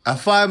I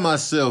find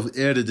myself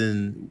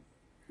editing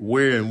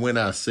where and when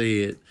I say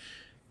it.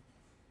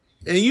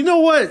 And you know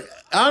what?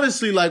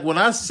 Honestly, like when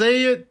I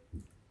say it,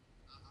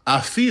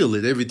 I feel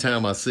it every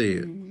time I say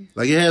it.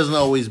 Like it hasn't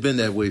always been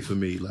that way for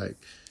me. Like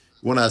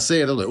when I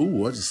say it, I'm like,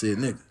 ooh, I just said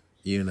nigga.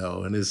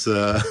 And it's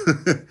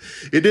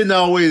it didn't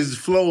always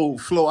flow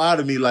out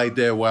of me like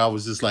that where I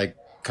was just like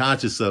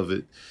conscious of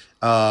it.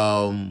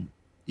 I'm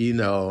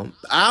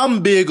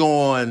big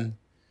on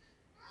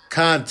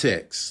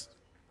context.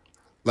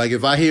 Like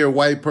if I hear a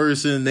white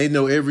person, they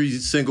know every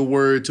single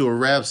word to a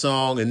rap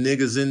song and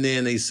niggas in there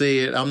and they say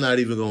it, I'm not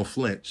even going to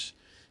flinch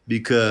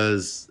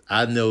because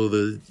I know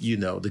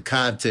the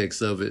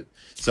context of it.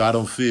 So I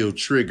don't feel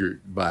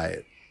triggered by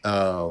it.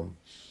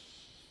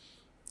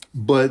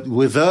 But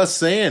with us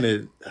saying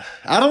it,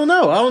 I don't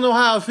know. I don't know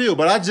how I feel,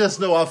 but I just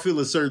know I feel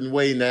a certain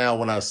way now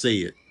when I say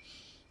it.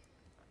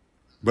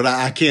 But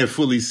I can't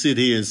fully sit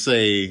here and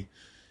say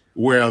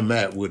where I'm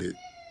at with it,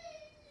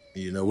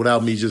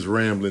 without me just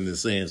rambling and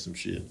saying some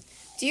shit.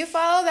 Do you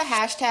follow the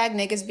hashtag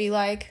niggas be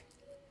like?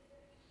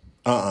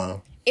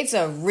 It's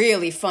a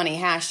really funny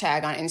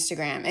hashtag on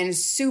Instagram and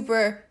it's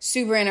super,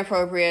 super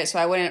inappropriate. So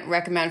I wouldn't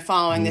recommend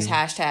following this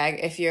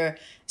hashtag if you're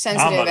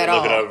sensitive at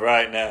all. I'm about to look it up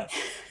right now.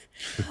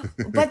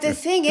 But the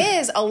thing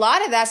is, a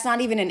lot of that's not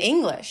even in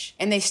English,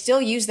 and they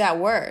still use that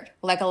word.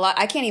 Like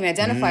I can't even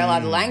identify a lot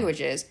of the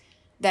languages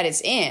that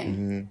it's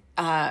in.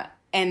 But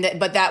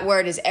that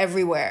word is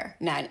everywhere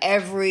now in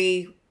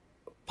every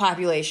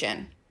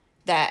population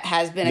that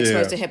has been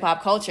exposed to hip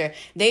hop culture.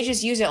 They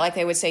just use it like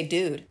they would say,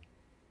 "Dude."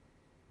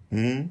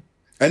 Mm-hmm.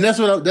 And that's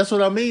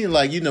what I mean.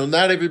 Like,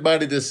 not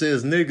everybody that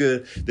says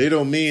nigga, they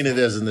don't mean it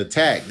as an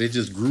attack. They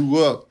just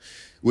grew up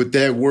with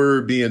that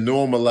word being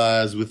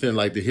normalized within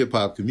like the hip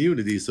hop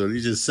community. So they're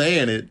just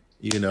saying it,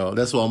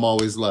 that's why I'm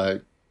always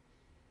like,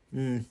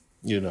 I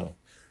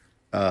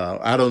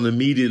don't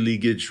immediately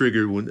get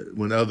triggered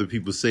when other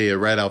people say it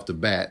right off the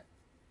bat.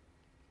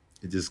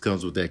 It just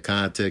comes with that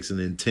context and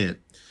intent.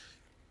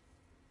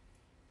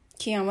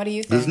 Keon, what do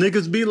you think? Does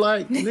niggas be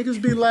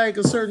like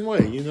a certain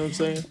way? You know what I'm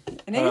saying?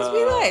 Niggas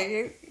be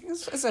like,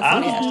 it's a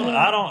funny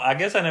hashtag. I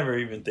guess I never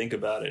even think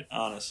about it,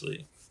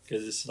 honestly.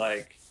 Because it's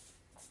like,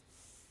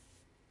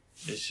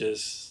 it's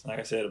just, like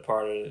I said, a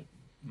part of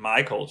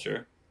my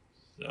culture.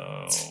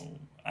 So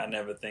I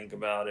never think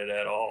about it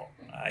at all.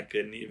 I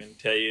couldn't even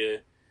tell you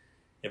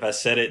if I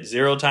said it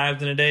 0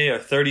 times in a day or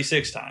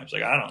 36 times.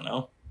 Like, I don't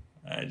know.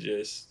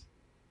 It's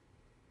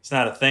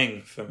not a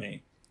thing for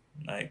me.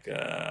 Like,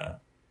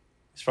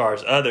 as far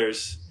as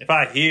others, if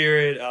I hear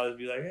it, I'll just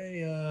be like, hey,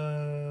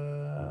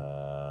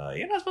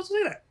 you're not supposed to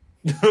say that.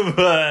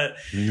 But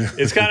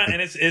it's kind of,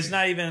 and it's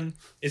not even,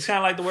 it's kind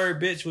of like the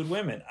word bitch with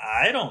women.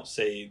 I don't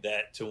say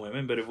that to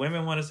women, but if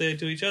women want to say it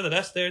to each other,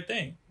 that's their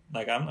thing.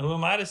 Like, who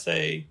am I to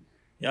say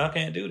y'all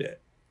can't do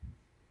that?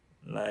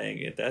 Like,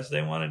 if that's what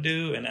they want to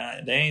do, and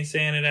they ain't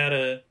saying it out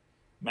of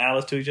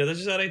malice to each other, it's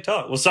just how they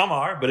talk. Well, some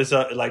are, but it's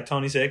like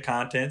Tony said,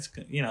 contents,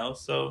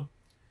 so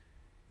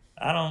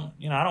I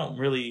don't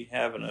really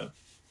have an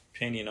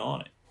opinion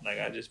on it. Like,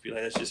 I just be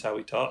like, that's just how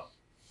we talk.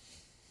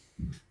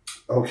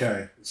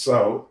 Okay,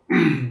 so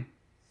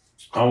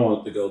I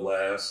wanted to go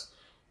last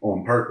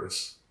on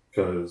purpose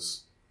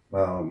because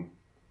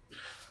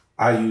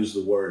I use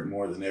the word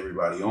more than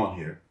everybody on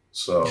here.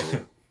 So,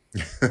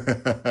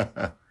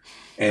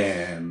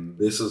 and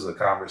this is a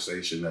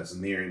conversation that's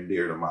near and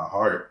dear to my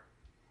heart.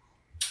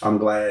 I'm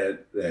glad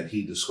that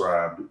he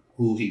described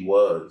who he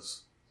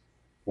was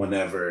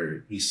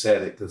whenever he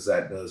said it, because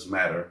that does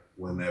matter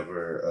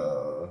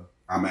whenever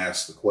I'm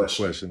asked the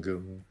question.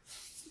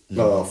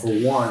 For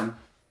one,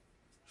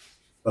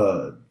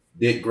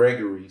 Dick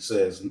Gregory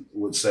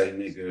would say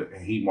nigga,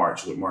 and he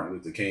marched with Martin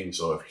Luther King.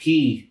 So if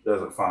he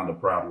doesn't find a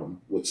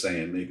problem with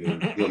saying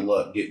nigga, good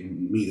luck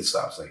getting me to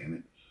stop saying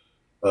it.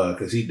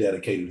 Because he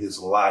dedicated his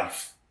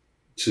life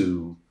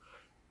to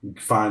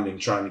trying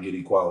to get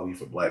equality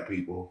for black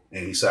people,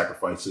 and he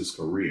sacrificed his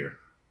career.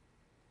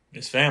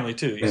 His family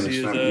too. You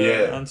see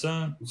his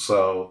son?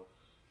 So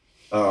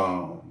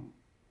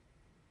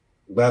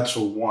that's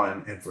for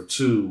one. And for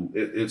two,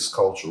 it's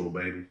cultural,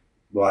 baby.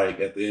 Like,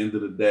 at the end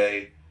of the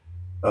day,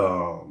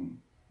 the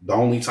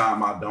only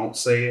time I don't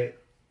say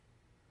it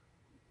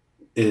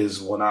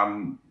is when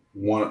I'm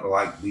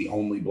the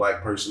only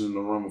black person in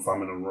the room. If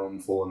I'm in a room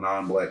full of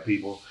non-black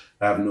people,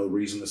 I have no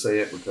reason to say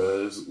it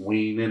because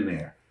we ain't in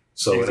there.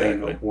 So Exactly. It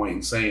ain't no point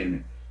in saying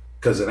it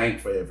because it ain't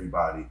for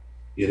everybody.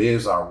 It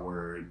is our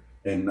word.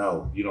 And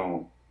no, you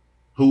don't.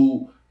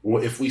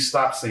 If we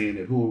stop saying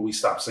it, who will we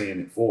stop saying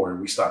it for? And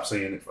we stop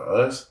saying it for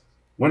us?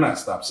 We're not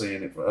stop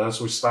saying it for us.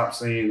 We're stop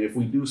saying, if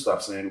we do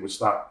stop saying it, we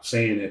stop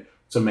saying it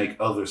to make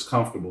others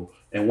comfortable.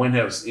 And when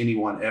has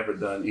anyone ever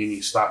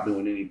stop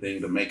doing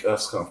anything to make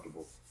us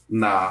comfortable?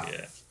 Nah,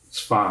 It's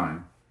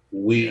fine.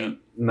 We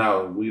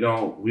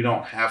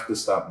don't have to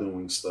stop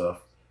doing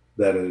stuff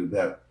that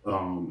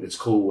it's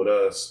cool with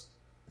us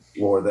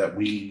or that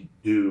we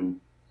do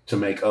to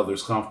make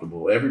others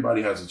comfortable.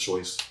 Everybody has a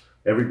choice.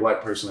 Every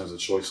black person has a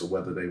choice of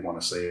whether they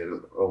want to say it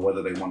or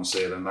whether they want to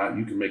say it or not.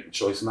 You can make the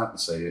choice not to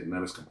say it, and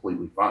that is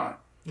completely fine.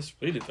 It's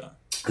completely fine.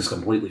 It's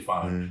completely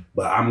fine. Mm-hmm.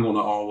 But I'm going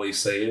to always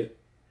say it,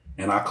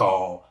 and I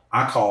call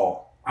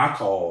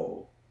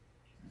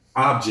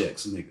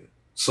objects nigga.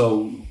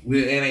 So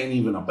it ain't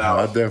even about.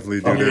 I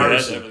definitely do that. I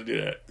definitely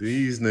do that.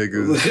 These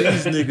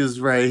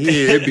niggas right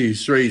here, it be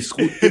straight.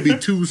 It be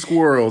 2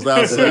 squirrels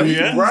outside.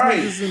 Yeah.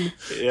 Right.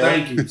 Yeah.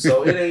 Thank you.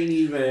 So it ain't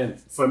even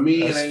for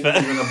me. It ain't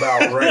even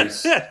about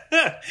race.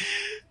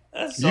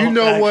 That's so you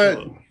know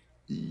factual. what?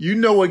 You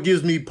know what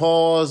gives me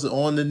pause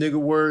on the nigga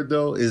word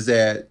though is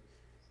that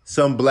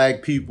some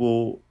black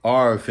people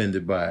are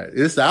offended by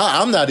it.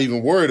 I'm not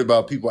even worried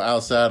about people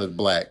outside of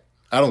black.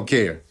 I don't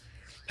care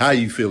how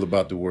you feel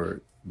about the word.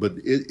 But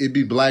it'd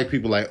be black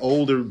people, like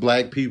older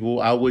black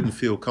people, I wouldn't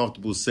feel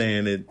comfortable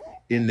saying it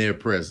in their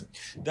presence.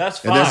 That's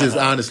fine. And that's just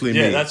honestly me.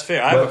 Yeah, that's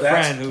fair. I have a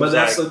friend who's But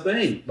that's like, the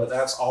thing. But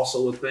that's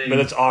also a thing. But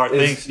it's our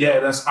thing. Yeah,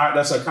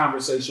 that's a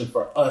conversation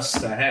for us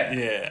to have.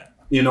 Yeah.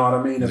 You know what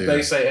I mean? If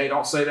they say, hey,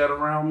 don't say that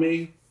around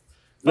me.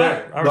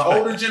 The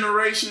older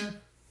generation,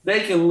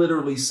 they can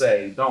literally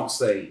say, don't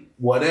say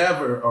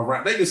whatever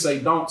around. They can say,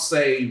 don't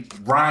say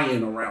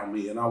Ryan around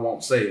me, and I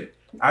won't say it.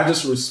 I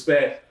just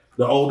respect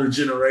the older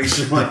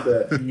generation like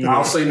that. Yeah.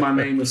 I'll say my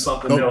name is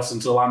something else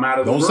until I'm out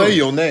of the room. Don't say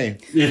your name.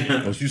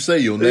 Yeah. Don't you say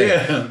your name.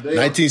 Yeah.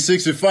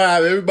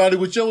 1965, everybody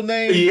with your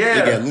name, they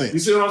got lynched. You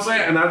see what I'm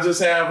saying? And I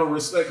just have a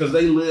respect because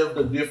they lived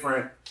a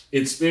different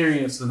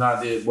experience than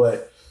I did.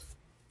 But,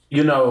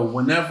 you know,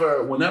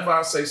 whenever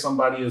I say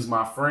somebody is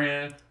my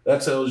friend,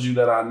 that tells you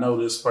that I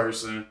know this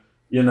person,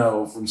 you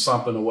know, from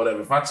something or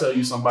whatever. If I tell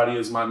you somebody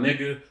is my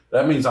nigga,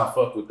 that means I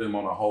fuck with them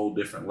on a whole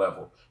different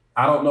level.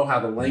 I don't know how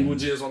the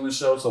language is on this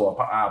show, so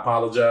I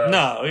apologize.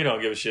 No, we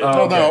don't give a shit.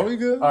 Okay. No, we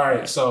good. All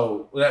right,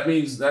 so that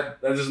means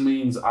that just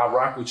means I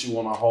rock with you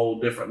on a whole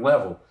different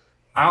level.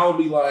 I'll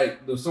be like,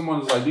 if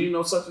someone's like, do you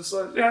know such and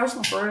such? Yeah, that's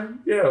my friend.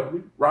 Yeah,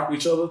 we rock with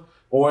each other.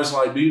 Or it's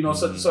like, do you know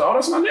such and such? Oh,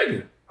 that's my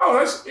nigga. Oh,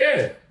 that's,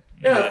 yeah,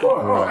 of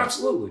course. Oh,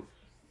 absolutely.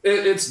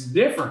 It's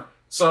different.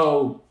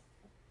 So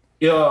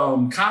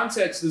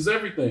context is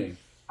everything.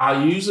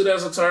 I use it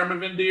as a term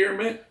of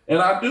endearment, and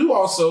I do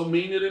also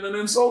mean it in an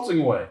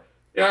insulting way.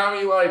 You know what I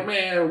mean? Like,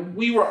 man,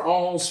 we were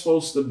all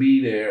supposed to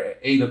be there at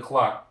 8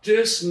 o'clock.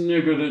 This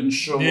nigga didn't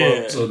show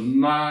up till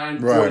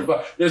 9:45.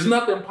 Right. There's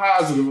nothing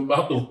positive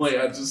about the way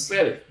I just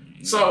said it.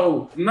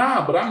 So,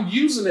 but I'm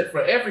using it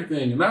for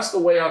everything, and that's the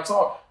way I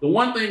talk. The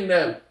one thing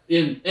that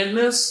in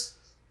this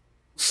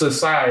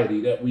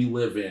society that we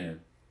live in,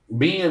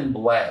 being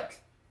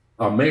black,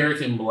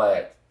 American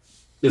black,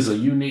 is a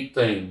unique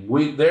thing.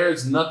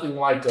 There's nothing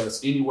like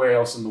us anywhere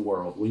else in the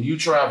world. When you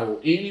travel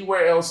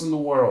anywhere else in the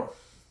world,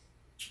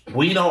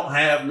 we don't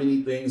have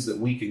many things that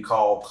we can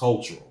call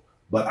cultural,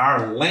 but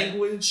our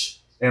language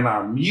and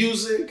our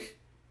music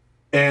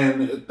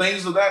and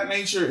things of that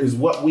nature is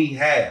what we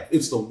have.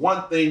 It's the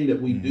one thing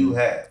that we do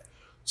have.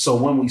 So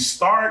when we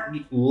start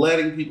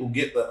letting people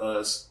get to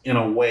us in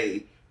a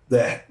way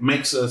that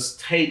makes us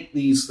take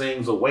these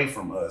things away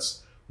from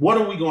us, what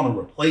are we going to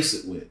replace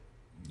it with?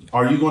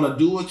 Are you going to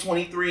do a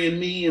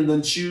 23andMe and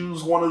then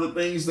choose one of the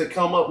things that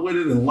come up with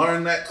it and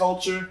learn that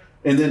culture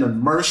and then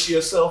immerse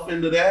yourself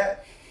into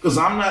that? Because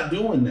I'm not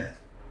doing that.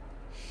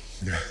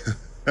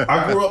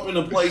 I grew up in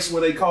a place where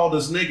they called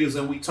us niggas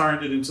and we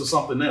turned it into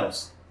something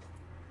else.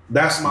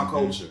 That's my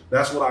culture.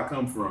 That's what I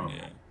come from.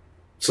 Yeah.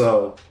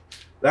 So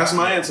that's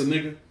my answer,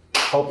 nigga.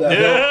 Hope that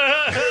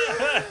helps.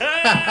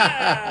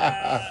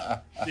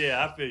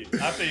 Yeah, I feel you.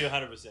 I feel you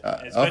 100%.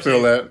 I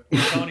feel that.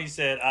 Tony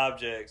said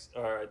objects,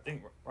 or I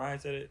think Ryan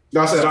said it.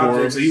 No, I said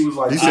objects. He was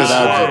like, he said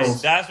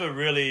objects. That's what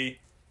really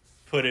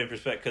put it in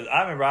perspective. Because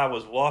I remember I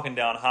was walking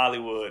down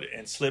Hollywood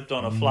and slipped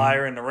on a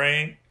flyer in the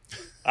rain.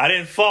 I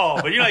didn't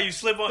fall, but you know how you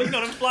slip on,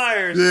 them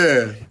flyers.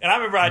 Yeah. And I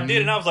remember I did,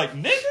 and I was like,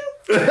 nigga?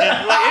 And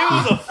it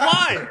was a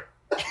flyer.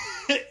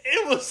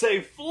 It was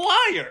a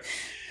flyer.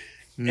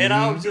 And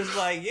I was just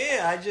like, we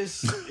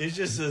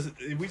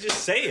just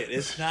say it.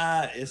 It's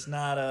not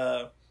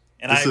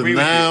and it's I agree a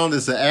noun,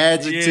 it's an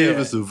adjective,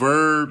 it's a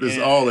verb, it's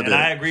all of that.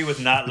 And I agree with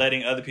not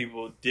letting other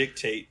people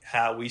dictate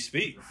how we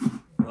speak.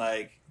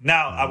 Like,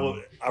 now I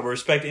will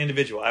respect the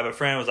individual. I have a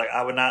friend who was like,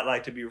 I would not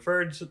like to be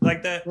referred to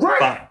like that. Right.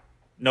 Fine.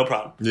 No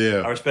problem.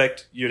 Yeah. I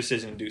respect your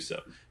decision to do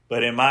so.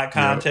 But in my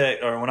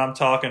context or when I'm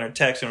talking or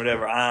texting or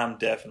whatever,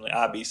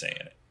 I'll be saying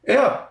it.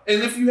 Yeah.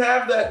 And if you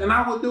have that, then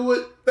I would do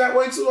it that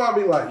way too. I'll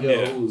be like,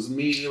 it was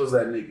me. It was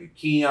that nigga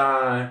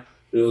Keon.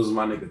 It was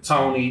my nigga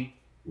Tony.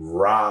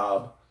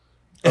 Rob.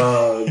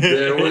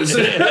 There was...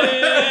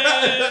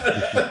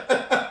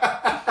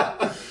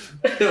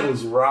 It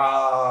was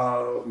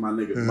Rob, my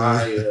nigga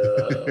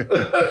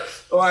Maya.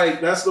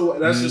 Like, that's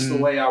just the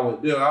way I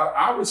would do it.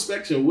 I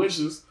respect your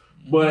wishes,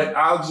 but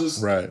I'll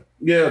just... Right.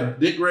 Yeah,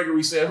 Dick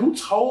Gregory said, who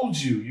told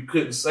you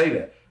couldn't say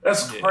that?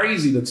 That's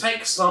crazy to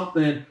take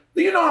something...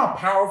 Do you know how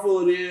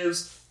powerful it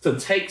is to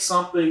take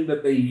something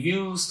that they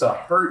use to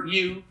hurt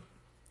you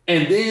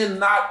and then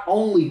not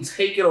only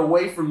take it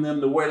away from them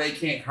to where they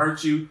can't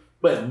hurt you,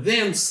 but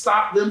then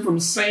stop them from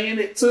saying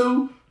it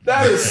too?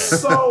 That is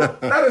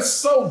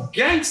so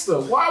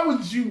gangster. Why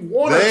would you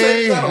want to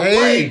take that away?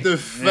 They hate the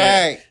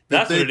fact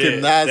that they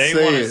cannot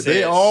say it.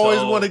 They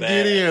always want to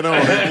get in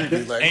on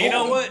it. Like, and you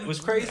know what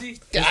was crazy?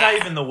 It's not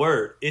even the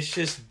word. It's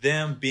just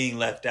them being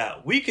left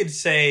out. We could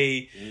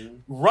say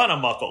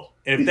run-a-muckle.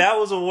 And if that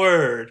was a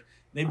word,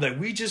 they'd be like,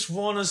 we just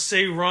want to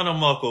say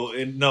run-a-muckle.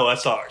 And no,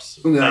 that's ours.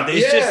 Like,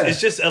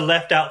 it's just a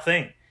left out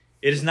thing.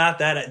 It is not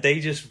that. They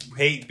just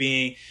hate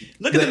being...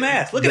 Look at the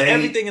math. Look at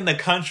everything in the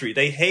country.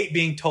 They hate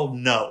being told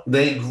no.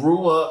 They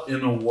grew up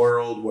in a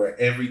world where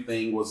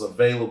everything was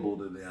available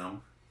to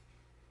them.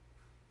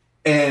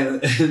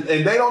 And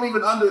they don't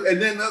even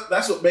and then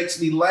that's what makes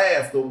me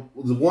laugh. The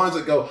ones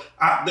that go,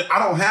 I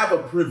don't have a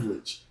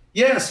privilege.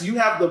 Yes, you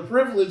have the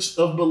privilege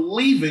of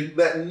believing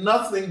that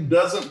nothing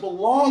doesn't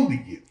belong to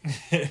you.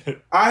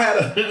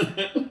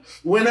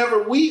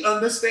 Whenever we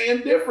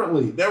understand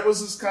differently, there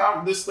was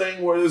this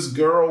thing where this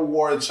girl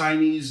wore a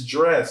Chinese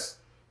dress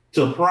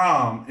to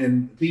prom,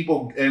 and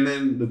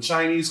then the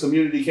Chinese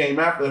community came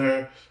after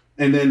her,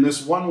 and then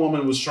this one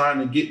woman was trying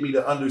to get me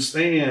to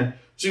understand.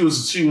 She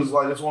was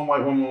like, this one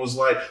white woman was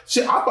like,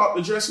 shit, I thought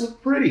the dress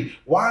looked pretty.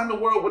 Why in the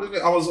world would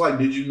it? I was like,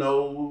 did you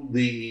know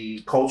the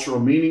cultural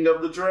meaning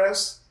of the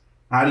dress?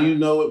 How do you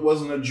know it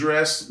wasn't a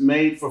dress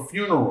made for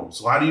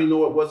funerals? How do you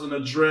know it wasn't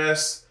a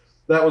dress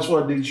that was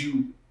for? Did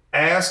you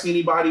ask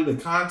anybody the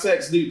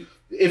context?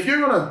 If you're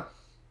gonna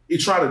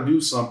try to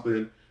do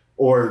something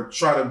or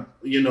try to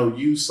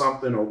use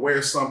something or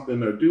wear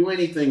something or do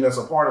anything that's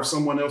a part of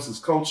someone else's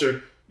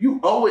culture, you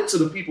owe it to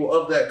the people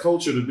of that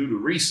culture to do the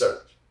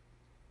research.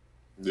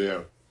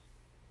 Yeah.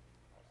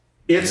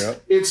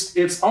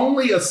 It's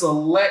only a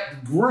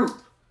select group,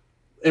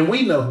 and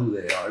we know who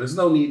they are. There's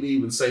no need to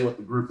even say what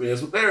the group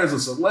is, but there is a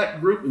select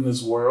group in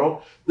this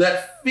world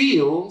that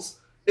feels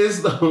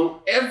as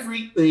though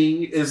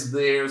everything is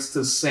theirs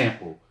to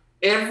sample.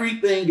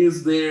 Everything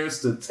is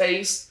theirs to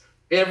taste.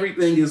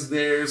 Everything is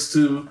theirs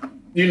to,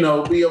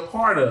 be a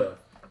part of.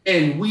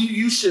 And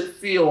you should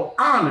feel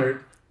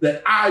honored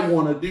that I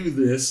want to do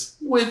this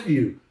with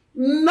you.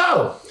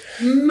 No,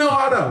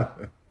 I don't.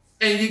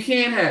 And you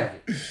can't have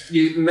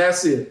it. And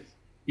that's it.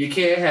 You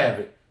can't have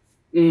it.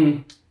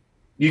 You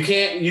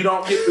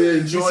don't get to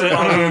enjoy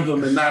my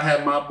rhythm and not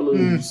have my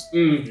blues.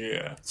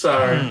 Yeah.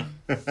 Sorry.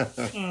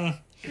 That's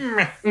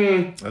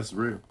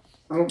real.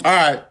 All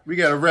right, we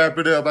got to wrap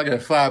it up. I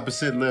got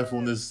 5% left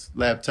on this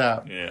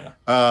laptop. Yeah.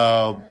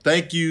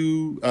 Thank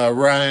you,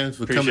 Ryan,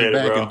 for coming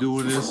back and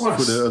doing this for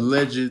the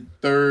alleged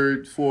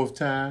third, fourth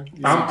time.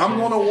 I'm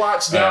going to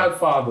watch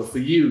Godfather for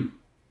you.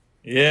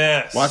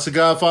 Yes. Watch The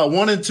Godfather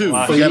 1 and 2. You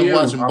got to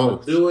watch them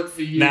both. Do it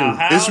for you.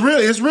 Now,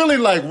 it's really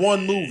like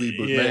one movie,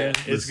 but man,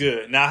 it's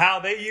good. Now,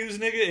 how they use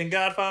nigga in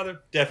Godfather,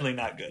 definitely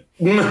not good.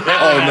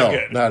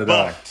 Not at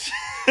all.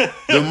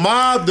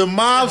 The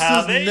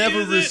mobsters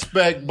never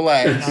respect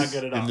blacks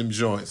in them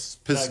joints.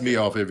 Pisses me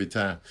off every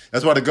time.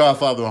 That's why The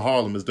Godfather in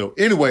Harlem is dope.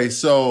 Anyway,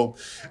 so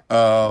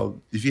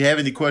if you have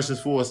any questions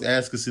for us,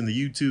 ask us in the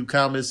YouTube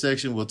comment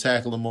section. We'll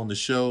tackle them on the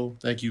show.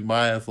 Thank you,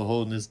 Maya, for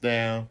holding us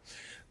down.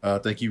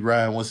 Thank you,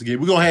 Ryan, once again.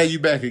 We're going to have you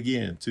back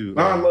again, too.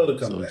 I'd love to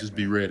come back. Just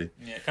be ready.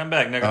 Yeah, come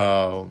back,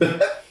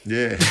 nigga.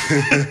 Yeah.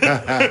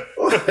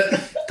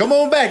 Come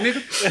on back,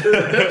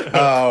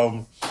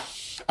 nigga.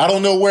 I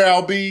don't know where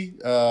I'll be,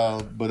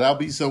 but I'll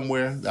be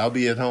somewhere. I'll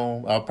be at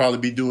home. I'll probably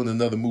be doing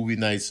another movie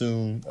night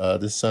soon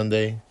this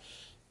Sunday.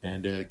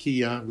 And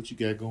Keon, what you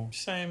got going?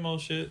 Same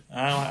old shit.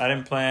 I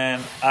didn't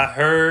plan. I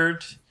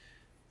heard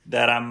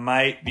that I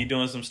might be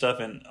doing some stuff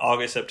in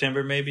August,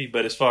 September maybe.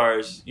 But as far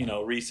as,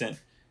 recent,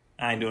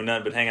 I ain't doing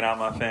nothing but hanging out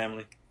with my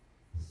family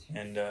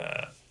and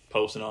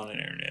posting on the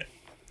internet.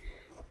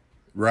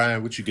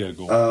 Ryan, what you got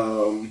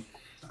going?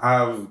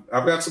 I've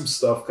got some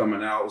stuff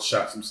coming out.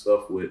 Shot some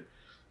stuff with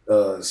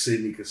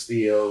Sidney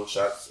Castillo.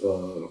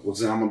 I'm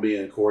gonna be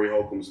in Corey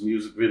Holcomb's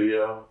music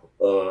video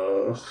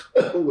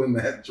when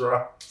that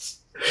drops.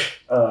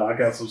 I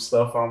got some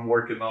stuff I'm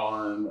working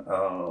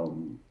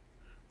on.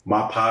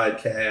 My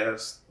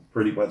podcast,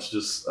 pretty much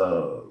just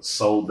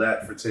sold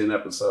that for 10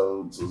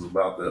 episodes. Was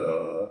about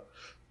to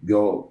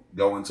go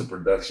into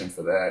production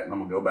for that, and I'm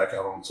gonna go back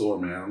out on tour,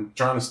 man. I'm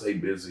trying to stay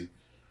busy,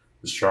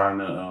 just trying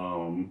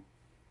to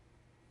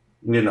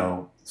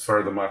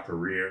further my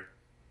career.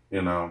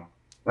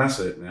 That's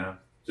it, man.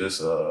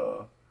 Just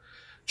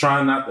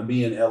trying not to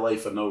be in LA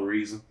for no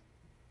reason.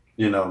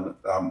 Being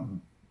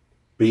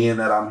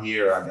that I'm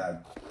here, I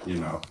got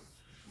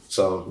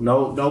so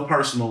no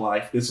personal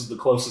life. This is the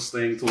closest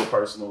thing to a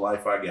personal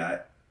life I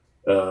got.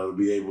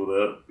 Be able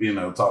to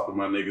talk to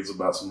my niggas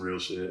about some real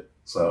shit.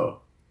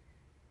 So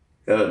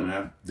good,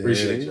 man.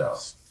 Appreciate y'all.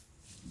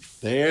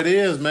 There it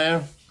is,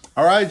 man.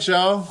 All right,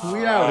 y'all.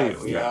 We out here.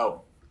 We out.